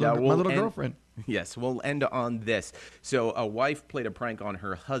correct. My And little we'll girlfriend. Yes, we'll end on this. So a wife played a prank on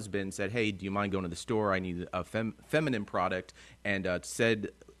her husband, said, hey, do you mind going to the store? I need a feminine product, and said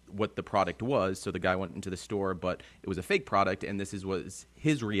what the product was. So the guy went into the store, but it was a fake product, and this was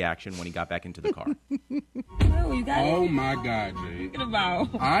his reaction when he got back into the car. Oh, my God, Jay.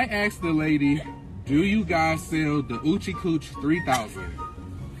 I asked the lady, do you guys sell the Oochie Cooch 3000?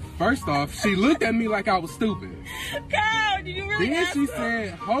 First off, she looked at me like I was stupid. God, did you really Then ask she her?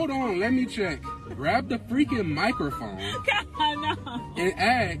 said, hold on, let me check. Grabbed the freaking microphone God, no. and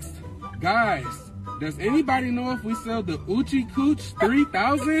asked, guys, does anybody know if we sell the Oochie Cooch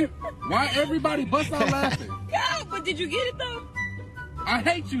 3000? Why everybody bust out laughing? God, but did you get it though? I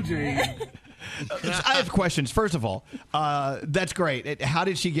hate you, Jane. I have questions. First of all, that's great. How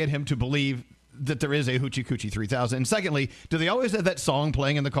did she get him to believe that there is a Hoochie Coochie 3000? And secondly, do they always have that song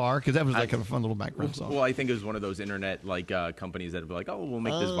playing in the car? Because that was like a fun little background song. Well, I think it was one of those internet companies that would be like, oh, we'll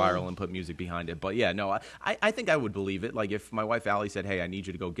make this viral and put music behind it. But yeah, no, I think I would believe it. Like if my wife Allie said, hey, I need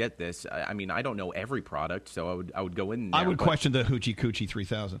you to go get this. I mean, I don't know every product, so I would go in there. I would question the Hoochie Coochie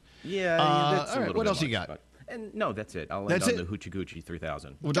 3000. Yeah, that's all right, what else you got? And no, that's it. I'll That's end on it? the Hoochie Coochie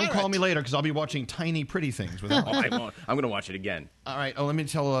 3000. Well, don't call me later because I'll be watching Tiny Pretty Things. With I won't. I'm going to watch it again. All right. Oh, let me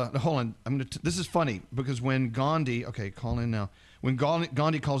tell. Hold on. This is funny because when Gandhi, call in now. When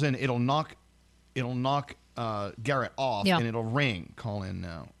Gandhi calls in, it'll knock Garrett off and it'll ring. Call in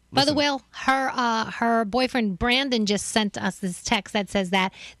now. By the way, her boyfriend Brandon just sent us this text that says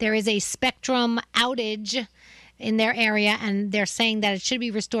that there is a Spectrum outage in their area, and they're saying that it should be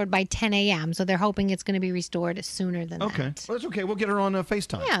restored by 10 a.m., so they're hoping it's going to be restored sooner than Okay. that. Well, that's okay. We'll get her on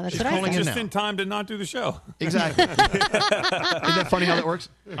FaceTime. Yeah, that's She's what I calling said. in Just now. in time to not do the show. Exactly. Isn't that funny how that works?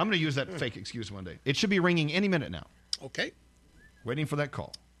 I'm going to use that fake excuse one day. It should be ringing any minute now. Okay. Waiting for that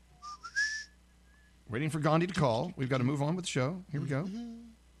call. Waiting for Gandhi to call. We've got to move on with the show. Here we go.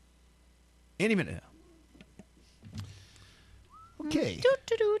 Any minute now. Okay.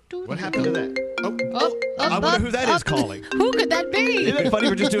 What happened to that? I wonder who that is calling. Who could that be? Isn't it funny?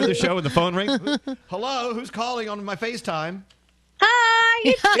 We're just doing the show and the phone rings. Hello, who's calling on my FaceTime? Hi,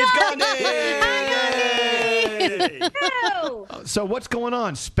 it's Gandhi. Hello. So what's going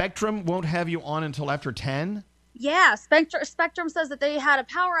on? Spectrum won't have you on until after 10? Yeah, Spectrum says that they had a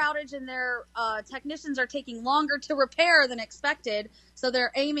power outage and their technicians are taking longer to repair than expected. So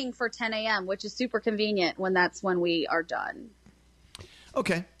they're aiming for 10 a.m., which is super convenient that's when we are done.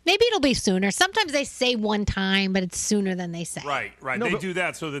 Okay. Maybe it'll be sooner. Sometimes they say one time, but it's sooner than they say. Right. No, they but- do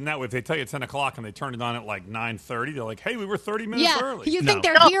that so then that way if they tell you it's 10 o'clock and they turn it on at like 9:30, they're like, hey, we were 30 minutes early. You think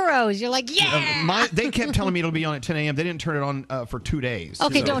they're heroes. You're like, yeah. They kept telling me it'll be on at 10 a.m. They didn't turn it on for 2 days.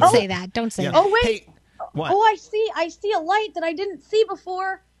 Okay, So- don't say that. Don't say Yeah. that. Oh, wait. Hey, what? Oh, I see a light that I didn't see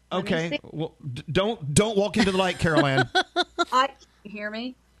before. Let me Okay. see. Well, don't walk into the light, Carol Ann. Can you hear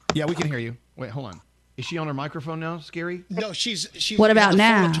me? Yeah, we can hear you. Wait, hold on. Is she on her microphone now, Scary? No, she's What about got the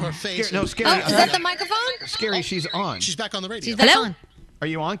phone now? to her face. Scary, no, Scary. Oh, is that the microphone? Scary, she's on. She's back on the radio. She's back on. Are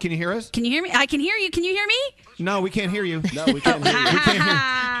you on? Can you hear us? Can you hear me? I can hear you. Can you hear me? No, we can't hear you. No, we can't hear you. We can't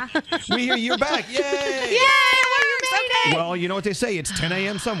hear you. We hear you. You're back. Yay! Yay! It works. Well, you know what they say. It's 10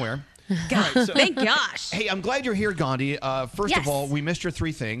 a.m. somewhere. Thank gosh. Hey, I'm glad you're here, Gandhi. First Yes. of all, we missed your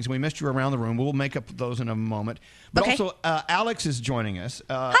three things. We missed you around the room. We'll make up those in a moment. But Okay. also, Alex is joining us.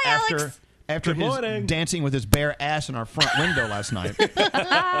 Hi, Alex. after Good his morning. dancing with his bare ass in our front window last night.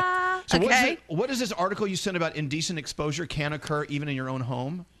 So Okay. what is this article you sent about indecent exposure can occur even in your own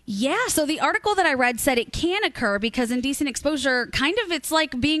home? Yeah, so the article that I read said it can occur because indecent exposure, kind of, it's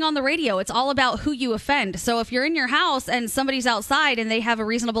like being on the radio. It's all about who you offend. So if you're in your house and somebody's outside and they have a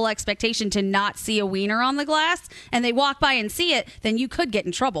reasonable expectation to not see a wiener on the glass and they walk by and see it, then you could get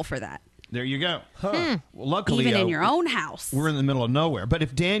in trouble for that. There you go. Well, luckily, Even in your own house. We're in the middle of nowhere. But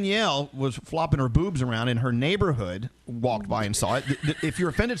if Danielle was flopping her boobs around in her neighborhood, walked by and saw it, if you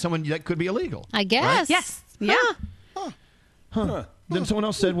offended someone, that could be illegal. I guess. Right? Yes. Yeah. Huh. Then someone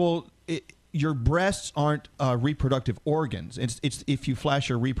else said, well, your breasts aren't reproductive organs. It's if you flash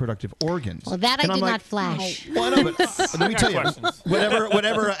your reproductive organs. Well, that And I I'm did like, not flash. Well, I know, but let me tell you,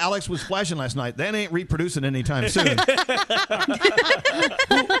 whatever Alex was flashing last night, that ain't reproducing anytime soon.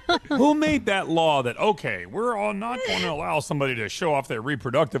 Who made that law that, okay, we're all not going to allow somebody to show off their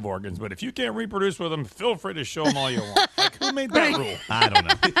reproductive organs, but if you can't reproduce with them, feel free to show them all you want. Like, who made that rule? I don't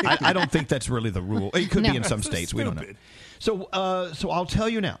know. I don't think that's really the rule. It could be in some states. We don't know. So I'll tell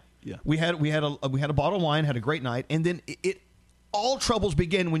you now. Yeah. We had a bottle of wine, had a great night, and then it all troubles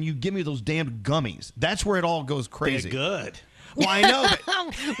begin when you give me those damned gummies. That's where it all goes crazy. They're good. Well, I know.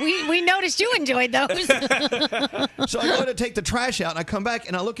 But we noticed you enjoyed those. so I go to take the trash out, and I come back,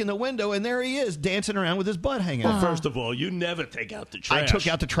 and I look in the window, and there he is dancing around with his butt hanging out. First of all, you never take out the trash. I took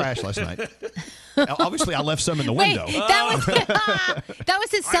out the trash last night. Obviously, I left some in the Wait, window. that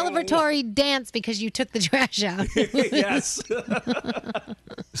was his celebratory dance because you took the trash out. Yes. But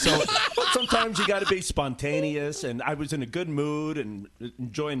sometimes you got to be spontaneous, and I was in a good mood and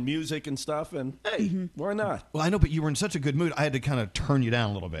enjoying music and stuff, and hey, why not? Well, I know, but you were in such a good mood, I had to kind of turn you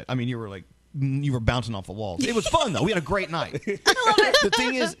down a little bit. I mean, you were bouncing off the walls. It was fun, though. We had a great night. The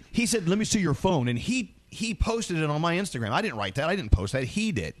thing is, he said, let me see your phone, and he posted it on my Instagram. I didn't write that. I didn't post that.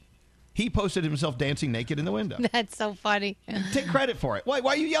 He did. He posted himself dancing naked in the window. That's so funny. Take credit for it. Why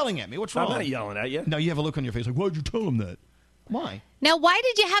are you yelling at me? What's wrong? I'm not yelling at you. No, you have a look on your face like, why'd you tell him that? Why? Now, why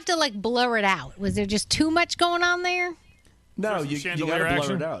did you have to blur it out? Was there just too much going on there? No, you got to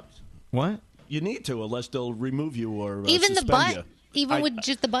blur it out. What? You need to, unless they'll remove you or Even the suspend butt? you. Even with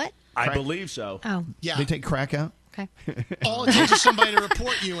just the butt? I believe so. Oh. Yeah. They take crack out? Okay. All it takes is somebody to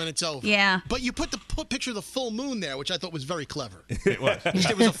report you and it's over. Yeah. But you put the picture of the full moon there, which I thought was very clever. It was.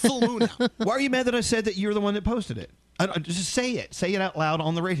 There was a full moon out. Why are you mad that I said that you're the one that posted it? Just say it. Say it out loud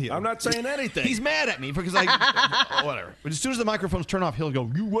on the radio. I'm not saying anything. He's mad at me because whatever. But as soon as the microphones turn off, he'll go,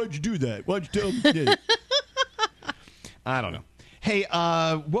 why'd you do that? Why'd you tell me that? I don't know. Hey,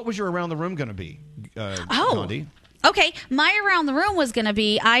 what was your around the room going to be, Gandhi? Okay, my around the room was going to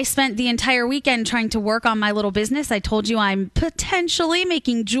be, I spent the entire weekend trying to work on my little business. I told you I'm potentially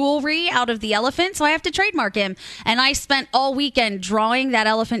making jewelry out of the elephant, so I have to trademark him. And I spent all weekend drawing that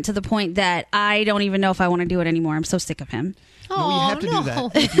elephant to the point that I don't even know if I want to do it anymore. I'm so sick of him. No, you have to do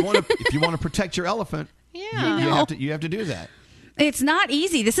that. If you want to protect your elephant, you have to do that. It's not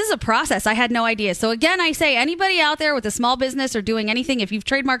easy. This is a process. I had no idea. So again, I say anybody out there with a small business or doing anything, if you've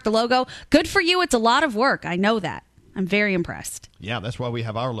trademarked the logo, good for you. It's a lot of work. I know that. I'm very impressed. Yeah, that's why we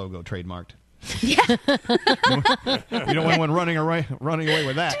have our logo trademarked. Yeah. You don't want anyone running away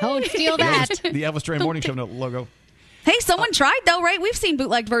with that. Don't steal that. The Elvis Duran Morning Show logo. Hey, someone tried though, right? We've seen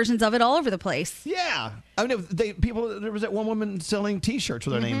bootleg versions of it all over the place. Yeah. I mean, there was that one woman selling T-shirts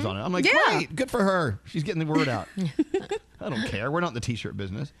with their names on it. I'm like, great, good for her. She's getting the word out. I don't care. We're not in the T-shirt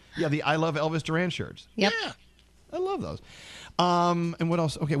business. Yeah, the I Love Elvis Duran shirts. Yep. Yeah, I love those. And what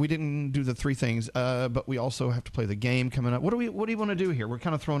else? Okay, we didn't do the three things, but we also have to play the game coming up. What do you want to do here? We're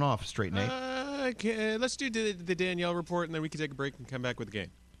kind of thrown off, straight Nate. Okay, let's do the Danielle report, and then we can take a break and come back with the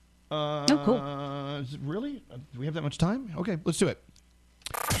game. Cool. Really? Do we have that much time? Okay, let's do it.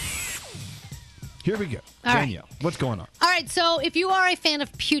 Here we go. All Danielle, what's going on? All right, so if you are a fan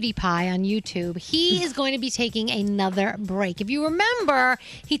of PewDiePie on YouTube, he is going to be taking another break. If you remember,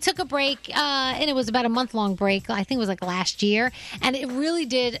 he took a break, and it was about a month-long break. I think it was last year, and it really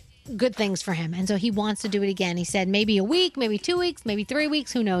did good things for him. And so he wants to do it again. He said maybe a week, maybe 2 weeks, maybe 3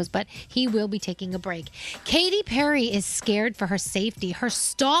 weeks, who knows, but he will be taking a break. Katy Perry is scared for her safety. Her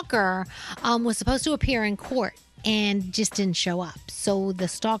stalker was supposed to appear in court and just didn't show up. So the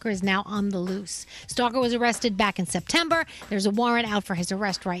stalker is now on the loose. Stalker was arrested back in September. There's a warrant out for his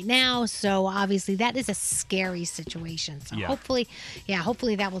arrest right now. So obviously that is a scary situation. So hopefully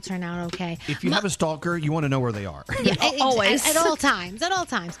that will turn out okay. If you have a stalker, you want to know where they are. Yeah, always. At all times. At all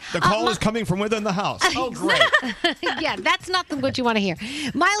times. The call is coming from within the house. Oh, great. Yeah, that's not what you want to hear.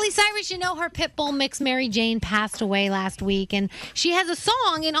 Miley Cyrus, her pit bull mix Mary Jane passed away last week, and she has a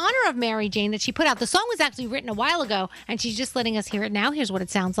song in honor of Mary Jane that she put out. The song was actually written a while ago, and she's just letting us hear it now. Here's what it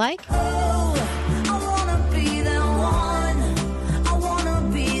sounds like. Oh,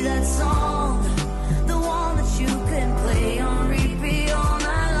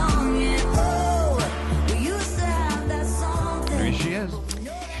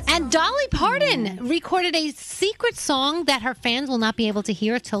 And Dolly Parton recorded a secret song that her fans will not be able to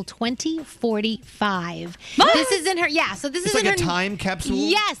hear till 2045. What? This is in her, so this It's is in like her a time capsule?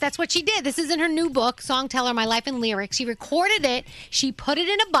 Yes, that's what she did. This is in her new book, Songteller, My Life and Lyrics. She recorded it, she put it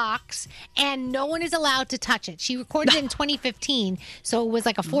in a box, and no one is allowed to touch it. She recorded it in 2015, so it was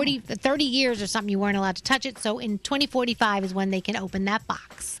like 30 years or something you weren't allowed to touch it. So in 2045 is when they can open that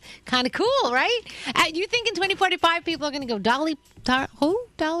box. Kind of cool, right? You think in 2045 people are going to go, Dolly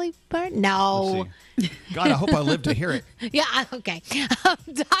Parton? No. God, I hope I live to hear it. Yeah, okay.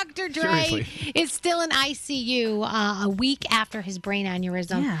 Dr. Dre Seriously. is still in ICU a week after his brain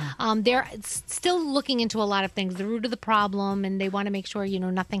aneurysm. Yeah. They're still looking into a lot of things, the root of the problem, and they want to make sure,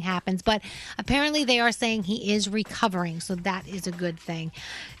 nothing happens. But apparently they are saying he is recovering, so that is a good thing.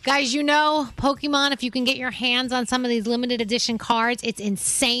 Guys, Pokemon, if you can get your hands on some of these limited edition cards, it's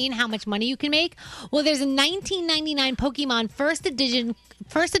insane how much money you can make. Well, there's a $19.99 Pokemon first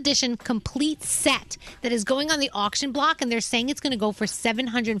edition complete set that is going on the auction block, and they're saying it's going to go for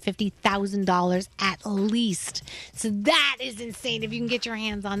 $750,000 at least. So that is insane if you can get your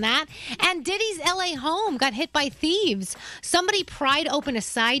hands on that. And Diddy's LA home got hit by thieves. Somebody pried open a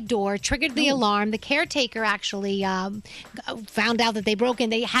side door, triggered the alarm. The caretaker actually found out that they broke in.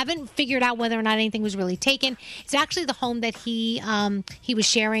 They haven't figured out whether or not anything was really taken. It's actually the home that he was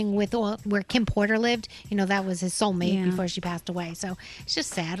sharing with where Kim Porter lived. That was his soulmate before she passed away. So it's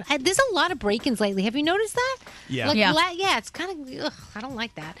just sad. There's a lot of break-ins lately. Have you noticed that? Yeah. It's kind of, I don't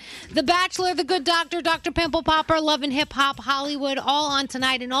like that. The Bachelor, The Good Doctor, Dr. Pimple Popper, Love and Hip Hop, Hollywood, all on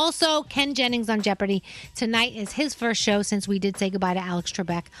tonight. And also Ken Jennings on Jeopardy. Tonight is his first show since we did say goodbye to Alex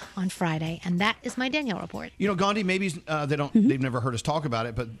Trebek on Friday. And that is my Danielle report. Gandhi, maybe they've never heard us talk about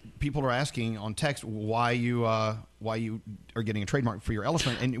it, but people are asking on text why you are getting a trademark for your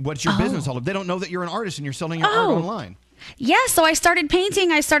elephant and what's your business all of. They don't know that you're an artist and you're selling your art online. Yeah, so I started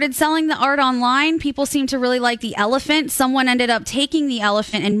painting. I started selling the art online. People seem to really like the elephant. Someone ended up taking the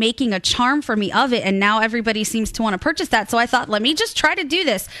elephant and making a charm for me of it, and now everybody seems to want to purchase that. So I thought, let me just try to do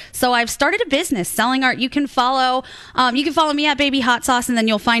this. So I've started a business selling art. You can follow me at Baby Hot Sauce, and then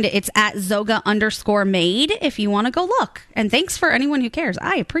you'll find it. It's at Zoga_made if you want to go look. And thanks for anyone who cares.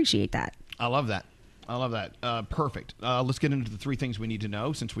 I appreciate that. I love that. Perfect. Let's get into the three things we need to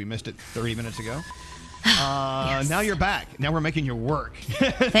know since we missed it 30 minutes ago. Yes. Now you're back. Now we're making you work.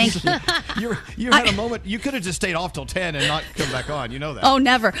 Thank you. You had a moment. You could have just stayed off till 10 and not come back on. You know that. Oh,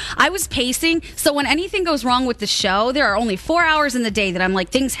 never. I was pacing. So when anything goes wrong with the show, there are only 4 hours in the day that I'm like,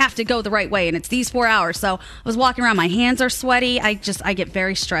 things have to go the right way. And it's these 4 hours. So I was walking around. My hands are sweaty. I get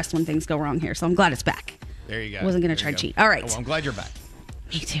very stressed when things go wrong here. So I'm glad it's back. There you go. Wasn't going to try to cheat. All right. Well, I'm glad you're back.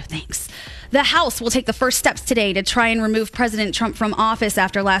 Me too. Thanks. The House will take the first steps today to try and remove President Trump from office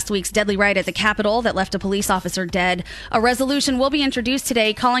after last week's deadly riot at the Capitol that left a police officer dead. A resolution will be introduced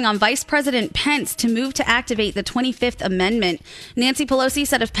today calling on Vice President Pence to move to activate the 25th Amendment. Nancy Pelosi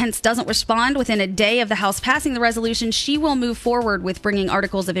said if Pence doesn't respond within a day of the House passing the resolution, she will move forward with bringing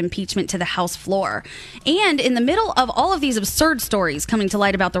articles of impeachment to the House floor. And in the middle of all of these absurd stories coming to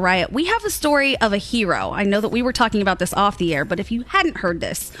light about the riot, we have a story of a hero. I know that we were talking about this off the air, but if you hadn't heard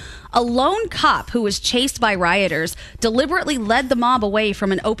this, a lone cop who was chased by rioters deliberately led the mob away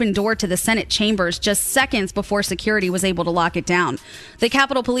from an open door to the Senate chambers just seconds before security was able to lock it down. The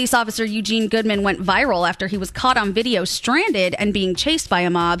Capitol Police officer Eugene Goodman went viral after he was caught on video stranded and being chased by a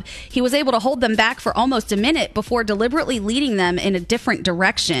mob. He was able to hold them back for almost a minute before deliberately leading them in a different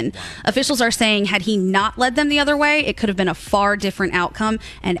direction. Officials are saying had he not led them the other way, it could have been a far different outcome,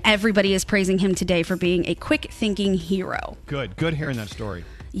 and everybody is praising him today for being a quick-thinking hero. Good hearing that story.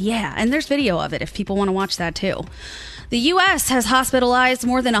 Yeah, and there's video of it if people want to watch that too. The U.S. has hospitalized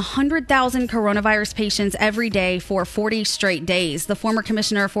more than 100,000 coronavirus patients every day for 40 straight days. The former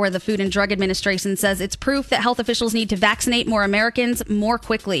commissioner for the Food and Drug Administration says it's proof that health officials need to vaccinate more Americans more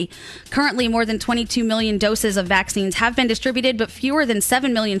quickly. Currently, more than 22 million doses of vaccines have been distributed, but fewer than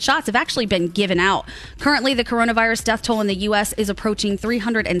 7 million shots have actually been given out. Currently, the coronavirus death toll in the U.S. is approaching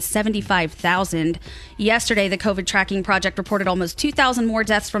 375,000. Yesterday, the COVID Tracking Project reported almost 2,000 more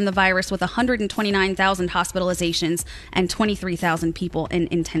deaths from the virus, with 129,000 hospitalizations and 23,000 people in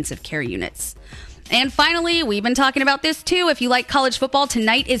intensive care units. And finally, we've been talking about this too. If you like college football,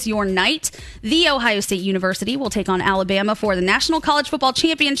 tonight is your night. The Ohio State University will take on Alabama for the National College Football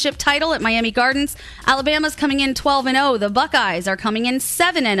Championship title at Miami Gardens. Alabama's coming in 12-0. The Buckeyes are coming in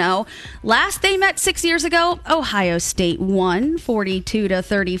 7-0. Last they met 6 years ago, Ohio State won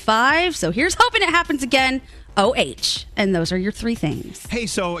 42-35. So here's hoping it happens again. OH. And those are your three things. Hey,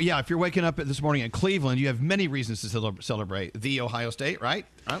 so yeah, if you're waking up this morning in Cleveland, you have many reasons to celebrate the Ohio State, right?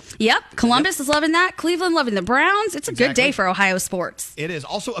 Yep. Columbus is loving that. Cleveland loving the Browns. It's a good day for Ohio sports. It is.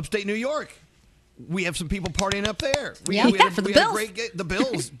 Also, upstate New York. We have some people partying up there. For the Bills. The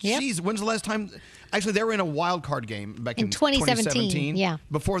Bills. Yep. Jeez, when's the last time? Actually, they were in a wild card game back in 2017. Yeah.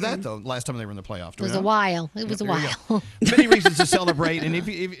 Before that, though, last time they were in the playoff. It was a while. It was a while. Many reasons to celebrate, and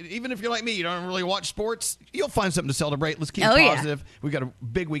even if you're like me, you don't really watch sports, you'll find something to celebrate. Let's keep it positive. We've got a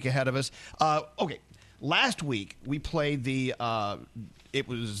big week ahead of us. Okay, last week we played the.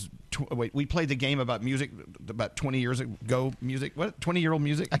 We played the game about music about 20 years ago. Music, what? 20-year-old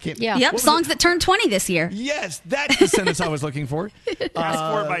music? I can't. Yeah. Yep. Songs that turned 20 this year. Yes, that's the sentence I was looking for. Ask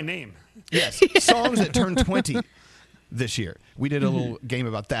for it by name. Yes, songs that turned 20 this year. We did a little game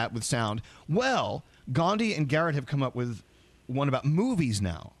about that with sound. Well, Gandhi and Garrett have come up with one about movies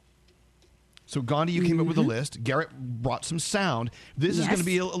now. So, Gandhi, you came up with a list. Garrett brought some sound. This is going to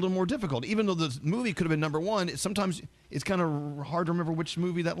be a little more difficult. Even though the movie could have been number one, sometimes it's kind of hard to remember which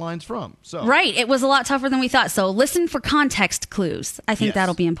movie that line's from. So, Right. It was a lot tougher than we thought. So listen for context clues. I think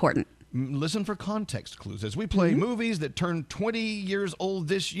that'll be important. Listen for context clues as we play movies that turned 20 years old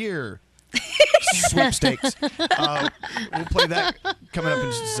this year. Sweepstakes. We'll play that coming up in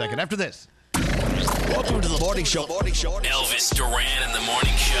just a second. After this. Welcome to the morning show. Elvis Duran in the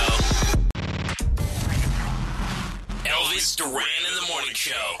morning show. Elvis Duran in the morning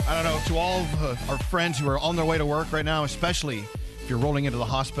show. I don't know, to all of our friends who are on their way to work right now, especially if you're rolling into the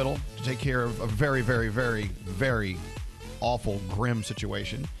hospital to take care of a very, very, very, very awful, grim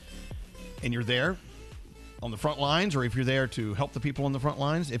situation, and you're there on the front lines, or if you're there to help the people on the front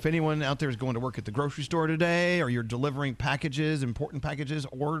lines, if anyone out there is going to work at the grocery store today, or you're delivering packages, important packages,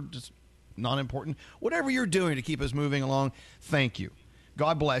 or just non-important, whatever you're doing to keep us moving along, thank you.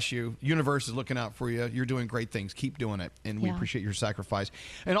 God bless you. Universe is looking out for you. You're doing great things. Keep doing it, and we appreciate your sacrifice.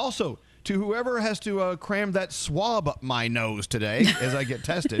 And also, to whoever has to cram that swab up my nose today as I get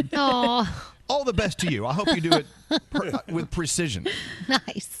tested, all the best to you. I hope you do it with precision.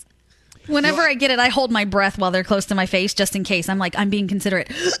 Nice. Whenever I get it, I hold my breath while they're close to my face, just in case. I'm being considerate.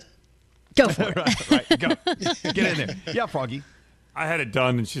 Go for it. right. Go. Get in there. Yeah, Froggy. I had it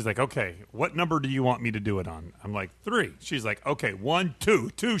done, and she's like, okay, what number do you want me to do it on? I'm like, 3. She's like, okay, 1, 2.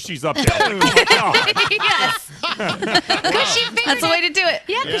 2, she's up there. I'm like, oh, my God. Yes. That's the way to do it.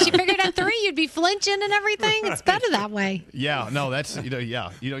 Yeah, because she figured at 3 you'd be flinching and everything. It's better that way. Yeah, no, that's, they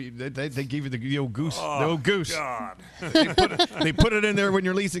give you the old goose. Oh, the old goose. God. They put it in there when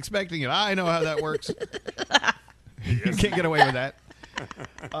you're least expecting it. I know how that works. You can't get away with that.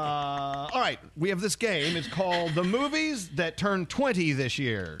 All right, we have this game. It's called The Movies That Turned 20 This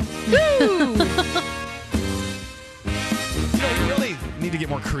Year. Woo! We really need to get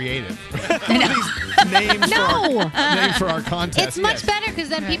more creative. These names for our contest. It's much better because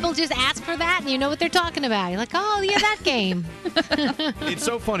then people just ask for that and you know what they're talking about. You're like, oh, yeah, that game. It's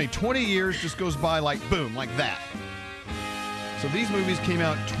so funny. 20 years just goes by like boom, like that. So these movies came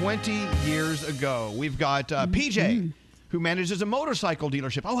out 20 years ago. We've got PJ, who manages a motorcycle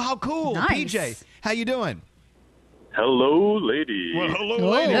demotorship. Oh, how cool. Nice. PJ, how you doing? Hello, lady. Well, hello,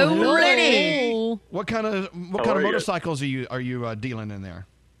 lady. Hello, lady. What kind of motorcycles are you dealing in there?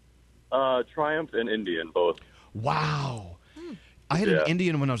 Triumph and Indian, both. Wow. I had an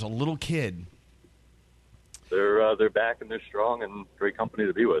Indian when I was a little kid. They're back and they're strong and great company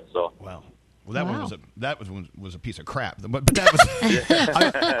to be with. So Well, that was a piece of crap. But that was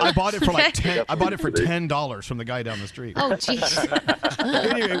I bought it for like $10 from the guy down the street. Oh,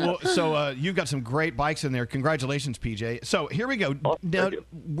 jeez. Anyway, so you've got some great bikes in there. Congratulations, PJ. So here we go. Now,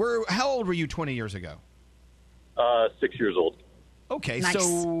 how old were you 20 years ago? 6 years old. Okay, Nice.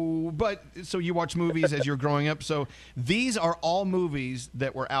 so you watch movies as you're growing up. So these are all movies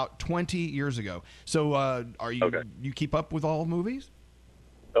that were out 20 years ago. So you keep up with all movies?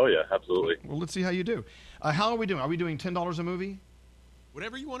 Oh, yeah, absolutely. Well, let's see how you do. How are we doing? Are we doing $10 a movie?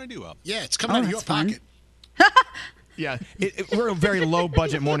 Whatever you want to do, Up. Yeah, it's coming out of your pocket. Yeah, we're a very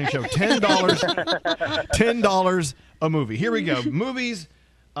low-budget morning show. $10 a movie. Here we go. Movies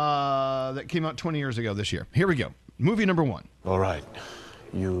that came out 20 years ago this year. Here we go. Movie number 1. All right.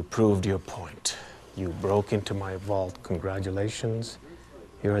 You proved your point. You broke into my vault. Congratulations.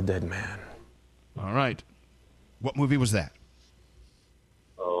 You're a dead man. All right. What movie was that?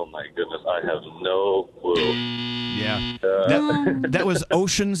 Oh, my goodness. I have no clue. Yeah. That was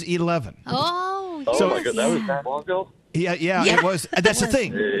Ocean's 11. Oh, oh my God. That was that long ago? Yeah, it was. That's the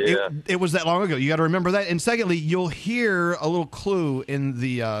thing. Yeah. It was that long ago. You got to remember that. And secondly, you'll hear a little clue in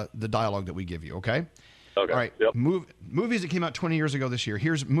the dialogue that we give you, okay? Okay. All right. Yep. Movies that came out 20 years ago this year.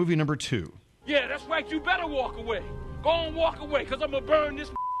 Here's movie number 2. Yeah, that's right. You better walk away. Go on, walk away, because I'm going to burn this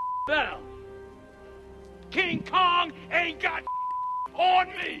down. King Kong ain't got on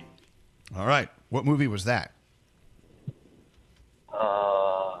me. All right. What movie was that?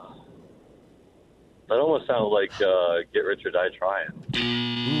 That almost sounded like Get Rich or Die Trying.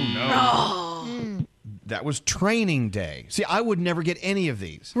 Ooh, no. That was Training Day. See, I would never get any of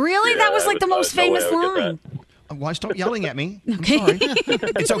these. Really? That was like the most famous line. Why stop yelling at me? I'm sorry.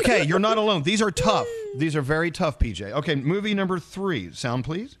 It's okay. You're not alone. These are tough. These are very tough, PJ. Okay, movie number 3. Sound,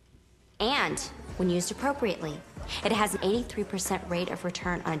 please. And when used appropriately, it has an 83% rate of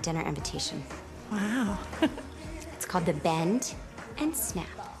return on a dinner invitation. Wow. It's called the Bend and Snap.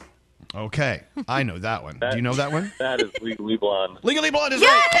 Okay, I know that one. Do you know that one? That is Legally Blonde. Legally Blonde is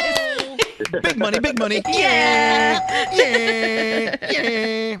right. Big money, big money. Yeah. Yeah.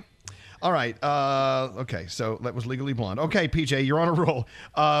 Yeah. All right. Okay, so that was Legally Blonde. Okay, PJ, you're on a roll.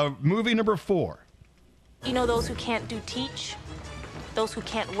 Movie number 4. You know those who can't do teach? Those who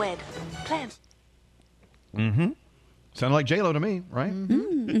can't wed. Plan. Mm-hmm. Sounded like J-Lo to me, right?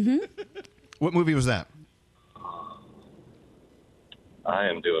 Mm-hmm. What movie was that? I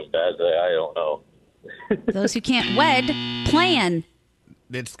am doing bad today. I don't know. Those who can't wed, plan.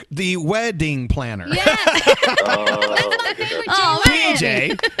 It's The Wedding Planner. Oh, man.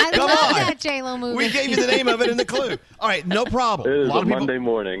 PJ, I come love on. that J-Lo movie. We gave you the name of it and the clue. All right, no problem. It is A lot a of people- Monday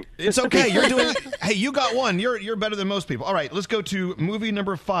morning. It's okay. You're doing. Hey, you got one. You're better than most people. All right, let's go to movie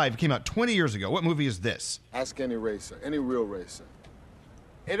number 5. It came out 20 years ago. What movie is this? Ask any racer, any real racer.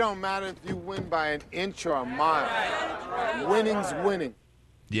 It don't matter if you win by an inch or a mile. Winning's winning.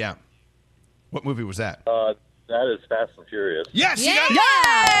 Yeah. What movie was that? That is Fast and Furious. Yes, Yeah. you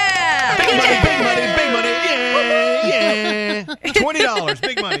got it. Big money, big money, big money. Yeah. $20.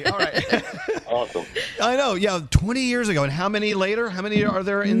 Big money. All right. Awesome. I know. Yeah, 20 years ago. And how many later? How many are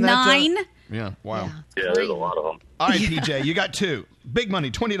there in that? 9. Yeah. Wow. Yeah, there's a lot of them. All right, PJ, you got 2. Big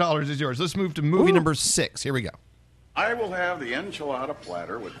money. $20 is yours. Let's move to movie number 6. Here we go. I will have the enchilada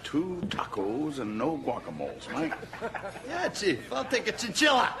platter with 2 tacos and no guacamoles, Mike. Yeah, Chief. I'll take a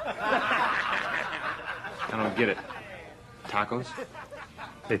chinchilla. I don't get it. Tacos?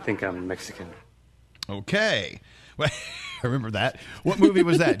 They think I'm Mexican. Okay. Well, I remember that. What movie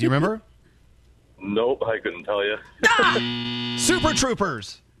was that? Do you remember? Nope, I couldn't tell you. Super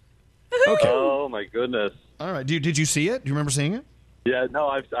Troopers. Okay. Oh my goodness. All right. Did you see it? Do you remember seeing it? Yeah, no,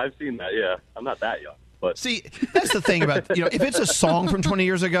 I've seen that. Yeah, I'm not that young, but see, that's the thing about if it's a song from 20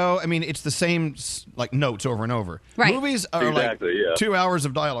 years ago, I mean, it's the same like notes over and over. Right. Movies are Exactly, yeah. 2 hours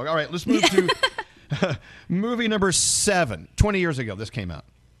of dialogue. All right, let's move to movie number 7. 20 years ago, this came out.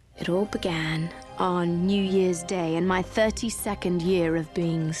 It all began on New Year's Day in my 32nd year of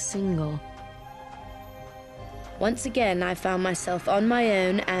being single. Once again, I found myself on my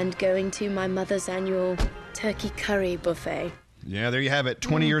own and going to my mother's annual turkey curry buffet. Yeah, there you have it.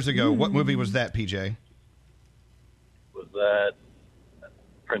 20 years ago. What movie was that, PJ? was that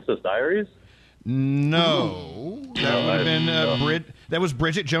Princess Diaries? No, that would have been that was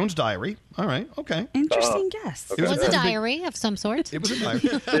Bridget Jones' Diary. All right, okay. Interesting guess. It was a diary of some sort. It was a diary.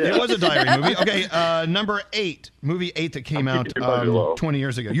 It was a diary movie. Okay, number 8, movie 8 that came out 20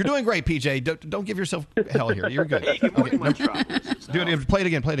 years ago. You're doing great, PJ. Don't give yourself hell here. You're good. Hey, good morning, Metropolis. Do it. Play it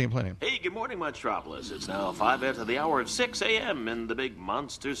again. Play it again. Hey, good morning, Metropolis. It's now 5 after the hour of 6 a.m. in the big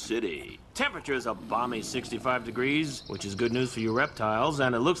monster city. Temperature is a balmy 65 degrees, which is good news for you reptiles,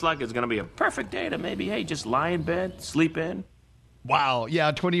 and it looks like it's going to be a perfect day to maybe, hey, just lie in bed, sleep in. Wow.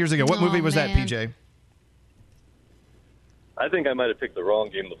 Yeah, 20 years ago. What movie was that, PJ? I think I might have picked the wrong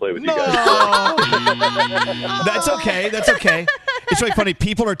game to play with you guys. That's okay. That's okay. It's really funny.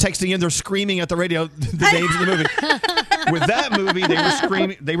 People are texting in. They're screaming at the radio the names of the movie. With that movie,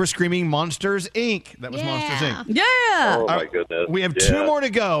 they were screaming Monsters, Inc. That was Monsters, Inc. Yeah. Oh, my goodness. We have 2 more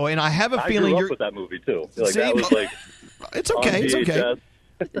to go, and I have a feeling I grew you're up with that movie, too. Like, See? that was like It's okay. It's okay.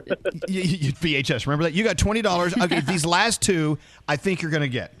 VHS. Remember that? You got $20. Okay, these last 2, I think you're going to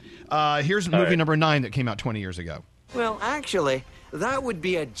get. Here's movie number 9 that came out 20 years ago. Well, actually, that would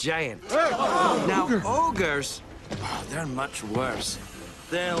be a giant. Now, ogres, they're much worse.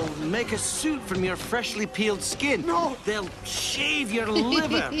 They'll make a suit from your freshly peeled skin. No. They'll shave your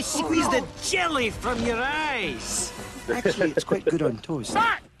liver, squeeze the jelly from your eyes. Actually, it's quite good on toast.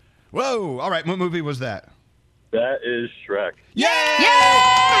 Whoa. All right. What movie was that? That is Shrek. Yay!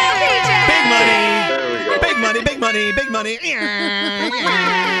 There we go. Big money. Big money. Big money. Big money.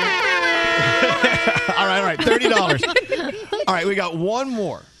 All right. $30. All right, we got one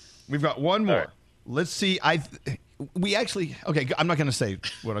more. We've got one more. Right. Let's see. We actually, okay, I'm not going to say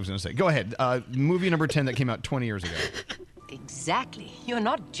what I was going to say. Go ahead. Movie number 10 that came out 20 years ago. Exactly. You're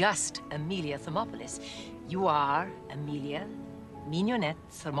not just Amelia Thermopolis. You are Amelia Mignonette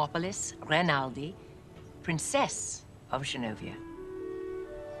Thermopolis Rinaldi, Princess of Genovia.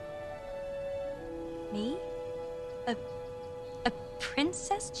 Me? A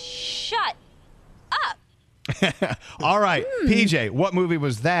princess? Shut up! All right, PJ, what movie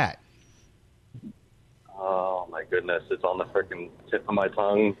was that? Oh, my goodness. It's on the freaking tip of my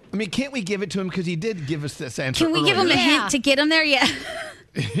tongue. I mean, can't we give it to him because he did give us this answer Can we give him a hint to get him there? Yeah.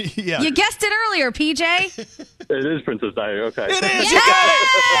 Yeah. You guessed it earlier, PJ. It is Princess Diary. Okay. It is. You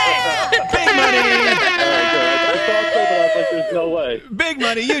got it. Big money. I thought so, but I was like, there's no way. Big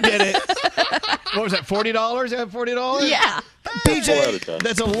money. You did it. What was that, $40? $40? Yeah. PJ,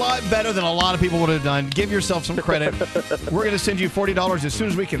 that's a lot better than a lot of people would have done. Give yourself some credit. We're going to send you $40 as soon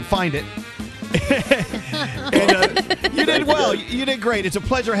as we can find it. And you did well. You did great. It's a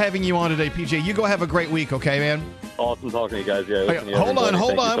pleasure having you on today, PJ. You go have a great week, okay, man? Awesome talking to you guys. Yeah. Okay, hold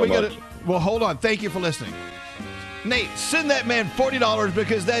on. We got to. Well, hold on. Thank you for listening. Nate, send that man $40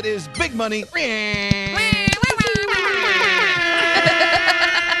 because that is big money.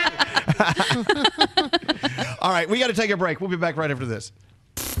 All right, we got to take a break. We'll be back right after this.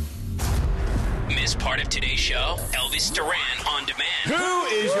 Miss part of today's show? Elvis Duran on demand. Who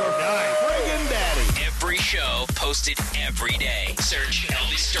is your guy? Friggin' daddy. Every show posted every day. Search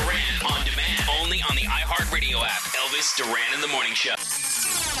Elvis Duran on demand. Only on the iHeartRadio app. Elvis Duran in the Morning Show.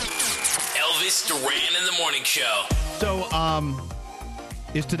 Elvis Duran in the Morning Show. So,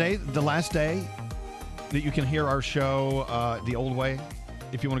 is today the last day that you can hear our show the old way?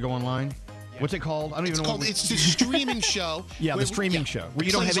 If you want to go online. What's it called? I don't even know. It's the streaming show. Yeah, the streaming show where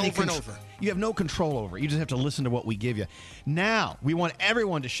you don't have any over and over. You have no control over it. You just have to listen to what we give you. Now, we want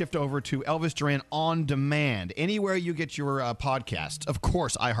everyone to shift over to Elvis Duran On Demand. Anywhere you get your podcasts. Of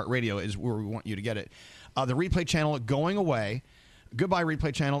course, iHeartRadio is where we want you to get it. The replay channel going away. Goodbye,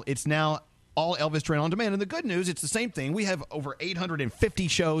 replay channel. It's now all Elvis Duran On Demand. And the good news, it's the same thing. We have over 850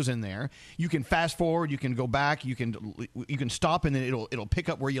 shows in there. You can fast forward, you can go back, you can stop, and then it'll pick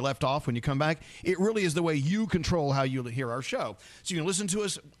up where you left off when you come back. It really is the way you control how you hear our show. So you can listen to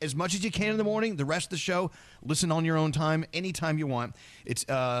us as much as you can in the morning. The rest of the show, listen on your own time, anytime you want. It's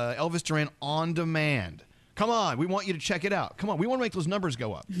Elvis Duran On Demand. Come on, we want you to check it out. Come on, we want to make those numbers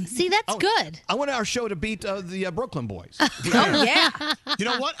go up. See, that's good. I want our show to beat the Brooklyn Boys. Oh, yeah. You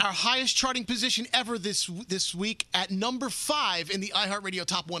know what? Our highest charting position ever this week at number 5 in the iHeartRadio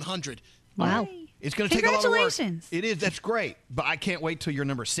Top 100. Wow. It's going to take a lot of work. Congratulations. It is. That's great. But I can't wait till you're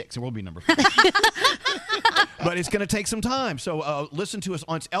number 6. And we'll be number 5. But it's going to take some time. So listen to us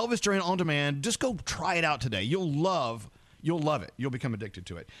on Elvis Duran On Demand. Just go try it out today. You'll love it. You'll become addicted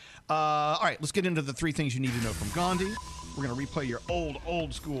to it. All right, let's get into the 3 things you need to know from Gandhi. We're going to replay your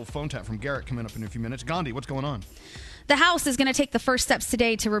old school phone tap from Garrett coming up in a few minutes. Gandhi, what's going on? The House is going to take the first steps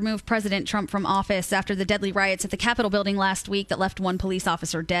today to remove President Trump from office after the deadly riots at the Capitol building last week that left one police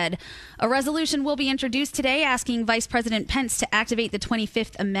officer dead. A resolution will be introduced today asking Vice President Pence to activate the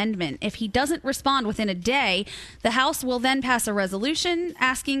 25th Amendment. If he doesn't respond within a day, the House will then pass a resolution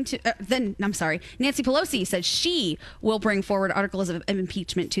asking to Nancy Pelosi said she will bring forward articles of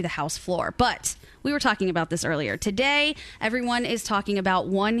impeachment to the House floor. But we were talking about this earlier. Today, everyone is talking about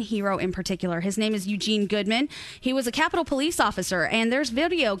one hero in particular. His name is Eugene Goodman. He was a Capitol police officer, and there's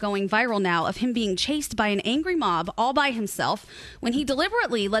video going viral now of him being chased by an angry mob all by himself when he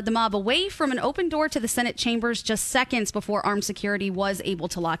deliberately led the mob away from an open door to the Senate chambers just seconds before armed security was able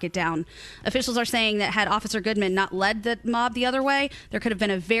to lock it down. Officials are saying that had Officer Goodman not led the mob the other way, there could have been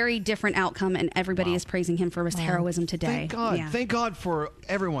a very different outcome, and everybody is praising him for his heroism today. Thank God. Yeah. Thank God for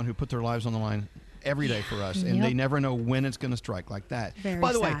everyone who put their lives on the line every day for us, and they never know when it's going to strike like that.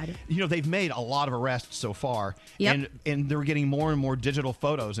 By the way, they've made a lot of arrests so far, and they're getting more and more digital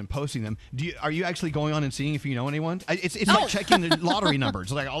photos and posting them. Are you actually going on and seeing if you know anyone? It's like checking the lottery numbers.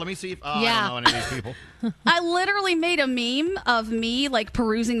 It's like, let me see if I don't know any of these people. I literally made a meme of me like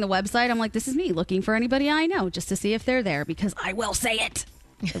perusing the website. I'm like, this is me looking for anybody I know just to see if they're there because I will say it.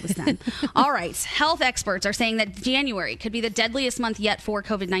 It was done. All right. Health experts are saying that January could be the deadliest month yet for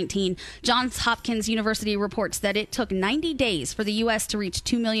COVID-19. Johns Hopkins University reports that it took 90 days for the U.S. to reach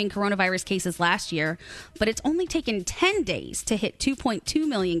 2 million coronavirus cases last year, but it's only taken 10 days to hit 2.2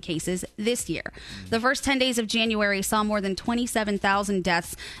 million cases this year. The first 10 days of January saw more than 27,000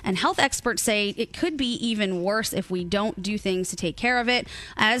 deaths, and health experts say it could be even worse if we don't do things to take care of it.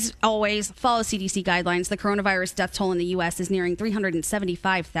 As always, follow CDC guidelines. The coronavirus death toll in the U.S. is nearing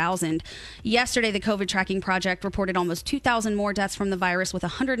 375,000. Yesterday, the COVID Tracking Project reported almost 2,000 more deaths from the virus, with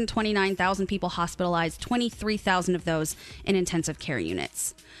 129,000 people hospitalized, 23,000 of those in intensive care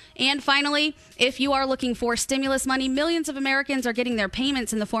units. And finally, if you are looking for stimulus money, millions of Americans are getting their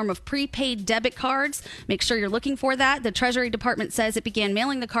payments in the form of prepaid debit cards. Make sure you're looking for that. The Treasury Department says it began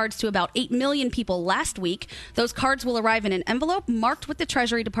mailing the cards to about 8 million people last week. Those cards will arrive in an envelope marked with the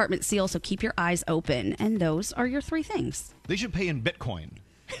Treasury Department seal, so keep your eyes open. And those are your 3 things. They should pay in Bitcoin.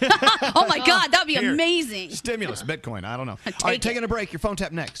 Oh, my God. That would be Here. amazing. Stimulus, Bitcoin. I don't know. All right, taking a break. Your phone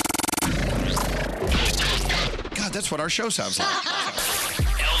tap next. God, that's what our show sounds like.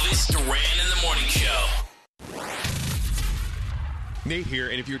 Elvis Duran in the Morning Show. Nate here,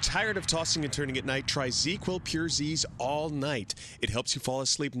 and if you're tired of tossing and turning at night, try ZQuil Pure Z's all night. It helps you fall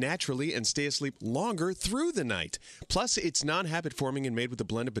asleep naturally and stay asleep longer through the night. Plus, it's non-habit forming and made with a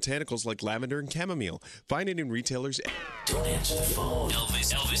blend of botanicals like lavender and chamomile. Find it in retailers. Don't answer the phone.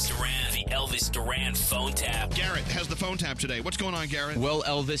 Elvis Duran, the Elvis Duran phone tap. Garrett has the phone tap today. What's going on, Garrett? Well,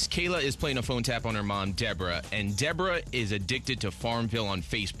 Elvis, Kayla is playing a phone tap on her mom, Deborah, and Deborah is addicted to Farmville on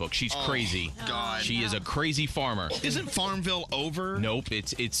Facebook. She's crazy. God. She is a crazy farmer. Isn't Farmville over? Nope,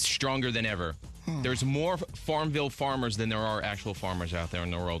 it's stronger than ever. There's more Farmville farmers than there are actual farmers out there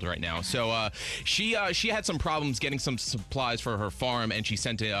in the world right now. So she had some problems getting some supplies for her farm, and she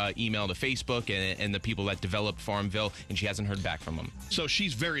sent an email to Facebook and the people that developed Farmville, and she hasn't heard back from them. So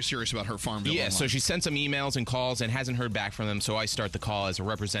she's very serious about her Farmville. Yeah, online. so she sent some emails and calls and hasn't heard back from them, so I start the call as a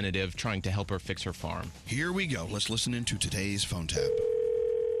representative trying to help her fix her farm. Here we go. Let's listen into today's phone tap.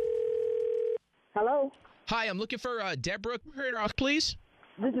 Hello? Hi, I'm looking for Deborah, please.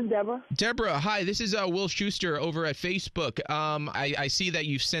 This is Deborah. Deborah, hi. This is Will Schuster over at Facebook. I see that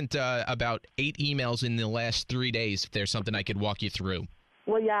you've sent about 8 emails in the last 3 days. If there's something I could walk you through.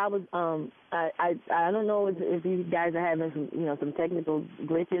 Well, yeah, I was. I don't know if you guys are having some technical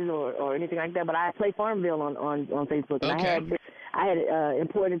glitches or anything like that, but I play Farmville on Facebook. And Okay. I had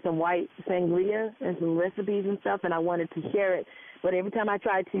imported some white sangria and some recipes and stuff, and I wanted to share it. But every time I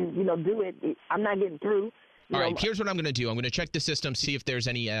try to do it, I'm not getting through. All right, here's what I'm going to do. I'm going to check the system, see if there's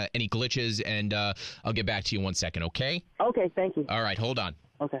any glitches, and I'll get back to you in 1 second, okay? Okay, thank you. All right, hold on.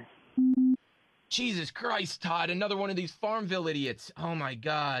 Okay. Jesus Christ, Todd, another one of these Farmville idiots. Oh, my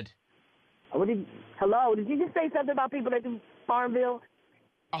God. Hello? Did you just say something about people that do Farmville?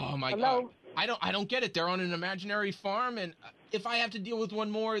 Oh, my Hello? God. I don't get it. They're on an imaginary farm, and if I have to deal with one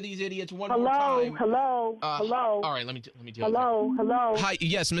more of these idiots more time. Hello? All right, let me deal with it. Hello? Hi,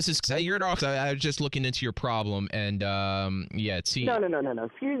 yes, Mrs. You're off. I was just looking into your problem, and yeah, it seems. No.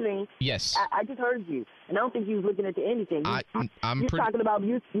 Excuse me. Yes. I just heard you, and I don't think you was looking into anything. I'm You're talking about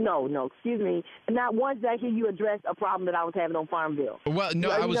you. No. Excuse me. Not once did I hear you address a problem that I was having on Farmville. Well,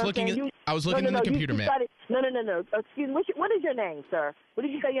 no, I was looking. I was looking in the computer, man. No. Excuse me. What is your name, sir? What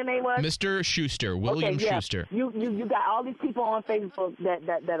did you say your name was? Mr. Schuster, William Schuster. You got all these people on Facebook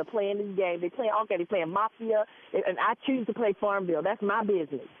that are playing this game. They playing Mafia, and I choose to play Farmville. That's my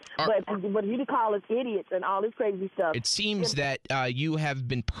business. But you to call us idiots and all this crazy stuff. It seems that you have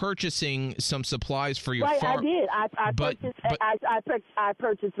been purchasing some supplies for your farm. farm. I did. I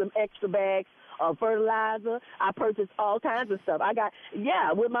purchased some extra bags of fertilizer. I purchased all kinds of stuff. I got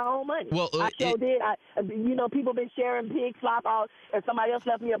with my own money. Well, I sure did. People been sharing pig slop out, and somebody else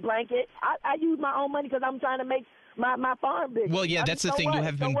left me a blanket. I use my own money because I'm trying to make my farm bigger. Well, yeah, that's the thing. You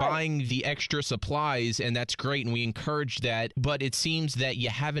have been buying the extra supplies, and that's great, and we encourage that. But it seems that you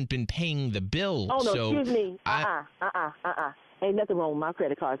haven't been paying the bill. Oh no, so excuse me. Ain't nothing wrong with my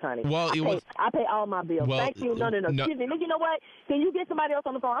credit cards, honey. Well, I pay all my bills. Well, Thank you. No. Excuse me. You know what? Can you get somebody else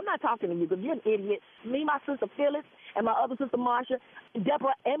on the phone? I'm not talking to you because you're an idiot. Me, my sister Phyllis, and my other sister Marsha,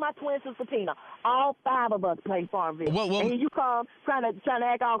 Deborah, and my twin sister Tina. All 5 of us play Farmville. Well, and you come trying to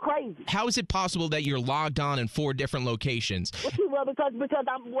act all crazy. How is it possible that you're logged on in 4 different locations? Well, because I'm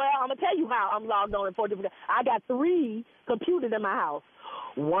gonna tell you how I'm logged on in 4 different. I got 3 computers in my house.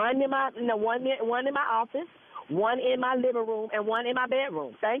 One in my office. One in my living room and one in my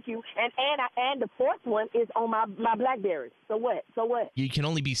bedroom. Thank you. And the 4th one is on my BlackBerry. So what? You can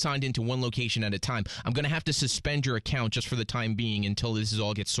only be signed into one location at a time. I'm going to have to suspend your account just for the time being until this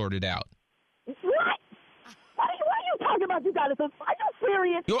all gets sorted out. What? What are you talking about? You got to. Are you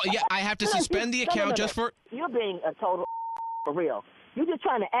serious? Yeah, I have to suspend the account just for. You're being a total for real. You're just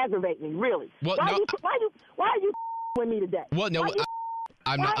trying to aggravate me, really. Well, why are you with me today? Well, no.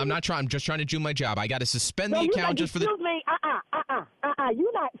 I'm not trying. I'm just trying to do my job. I got to suspend the account just for the. Excuse me.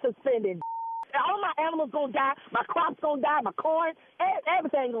 You're not suspended. All my animals gonna die. My crops gonna die. My corn,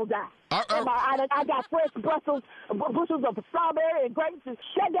 everything gonna die. I got fresh bushels of strawberry and grapes.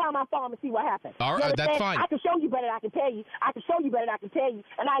 Shut down my farm and see what happens. All right, that's fine. I can show you better than I can tell you.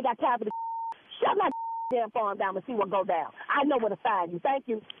 And I ain't got time for the. Shut my damn farm down and see what go down. I know where to find you. Thank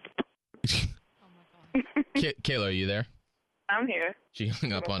you. Kayla, are you there? I'm here. She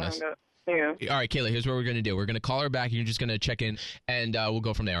hung up on us. Yeah. All right, Kayla, here's what we're going to do. We're going to call her back. You're just going to check in, and we'll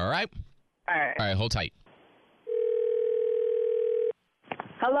go from there, all right? All right. All right, hold tight.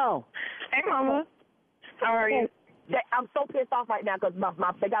 Hello. Hey, Mama. How are you? I'm so pissed off right now because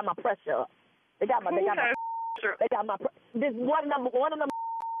they got my pressure up. This one of them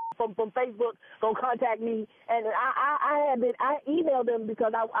from Facebook gonna contact me, and I emailed them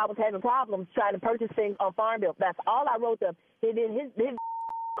because I was having problems trying to purchase things on Farmville. That's all I wrote them. And then his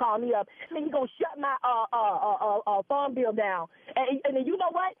called me up, and he gonna shut my Farmville down. And then you know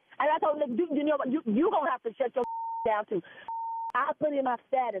what? And I told him, you know what? You gonna have to shut your down too. I put in my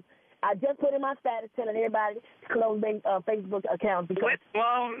status. I just put in my status telling everybody to close their Facebook accounts. Because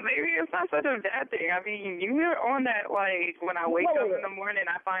well, maybe it's not such a bad thing. I mean, you were on that, like, when I wake up in the morning,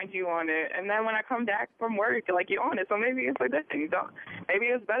 I find you on it. And then when I come back from work, like, you're on it. So maybe it's a good thing. Maybe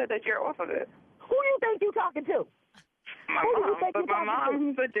it's better that you're off of it. Who do you think you're talking to? My mom. But my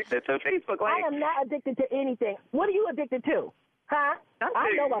mom's addicted to Facebook. Like, I am not addicted to anything. What are you addicted to? Huh?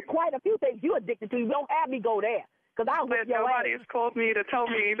 I know quite a few things you're addicted to. You don't have me go there. But nobody has called me to tell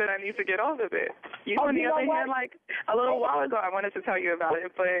me that I need to get off of it. On the other hand, like, a little while ago, I wanted to tell you about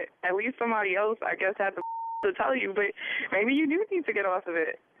it, but at least somebody else, I guess, had to tell you. But maybe you do need to get off of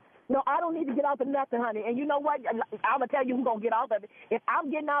it. No, I don't need to get off of nothing, honey. And you know what? I'm going to tell you who's going to get off of it. If I'm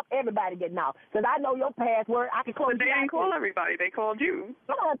getting off, everybody getting off. Because I know your password. I can close But they didn't call everybody. They called you.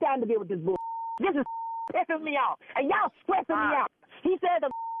 I don't have time to deal with this bull. This is pissing me off. And y'all stressing me out. He said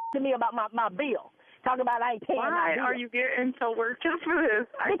to me about my bill. Talking about I ain't paying. Why are you getting to work just for this?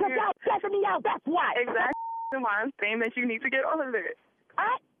 Because y'all stressing me out. That's why. Exactly why I'm saying that you need to get off of it.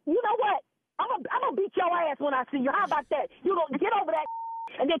 You know what? I'm gonna beat your ass when I see you. How about that? You gonna get over that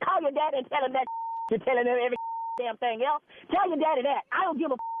and then call your dad and tell him that you're telling him every damn thing else. Tell your daddy that. I don't give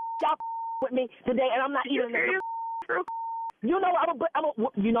a y'all with me today, and I'm not even. You know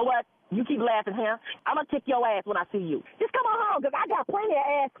you know what? You keep laughing here. I'm going to kick your ass when I see you. Just come on home, because I got plenty of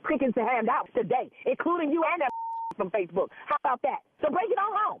ass kickings to hand out today, including you and that from Facebook. How about that? So bring it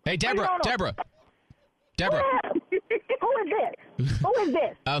on home. Hey, Deborah. Who is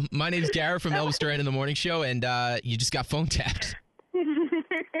this? My name's Garrett from Elvis Duran in the Morning Show, and you just got phone tapped.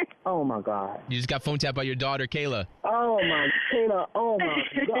 Oh, my God. You just got phone tapped by your daughter, Kayla. Oh, my Kayla. Oh, my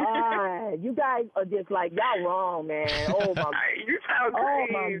God. You guys are just like, y'all wrong, man. Oh, my God. You sound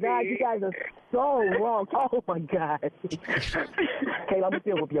crazy. Oh, my God. You guys are so wrong. Oh, my God. Kayla, I'm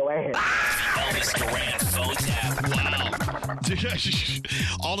still with your ass. Elvis Duran phone tap. Wow.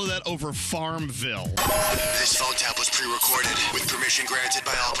 All of that over Farmville. This phone tap was pre-recorded with permission granted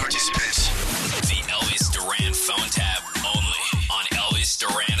by all participants. The Elvis Duran phone tap only on Elvis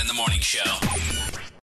Duran in the Morning Show.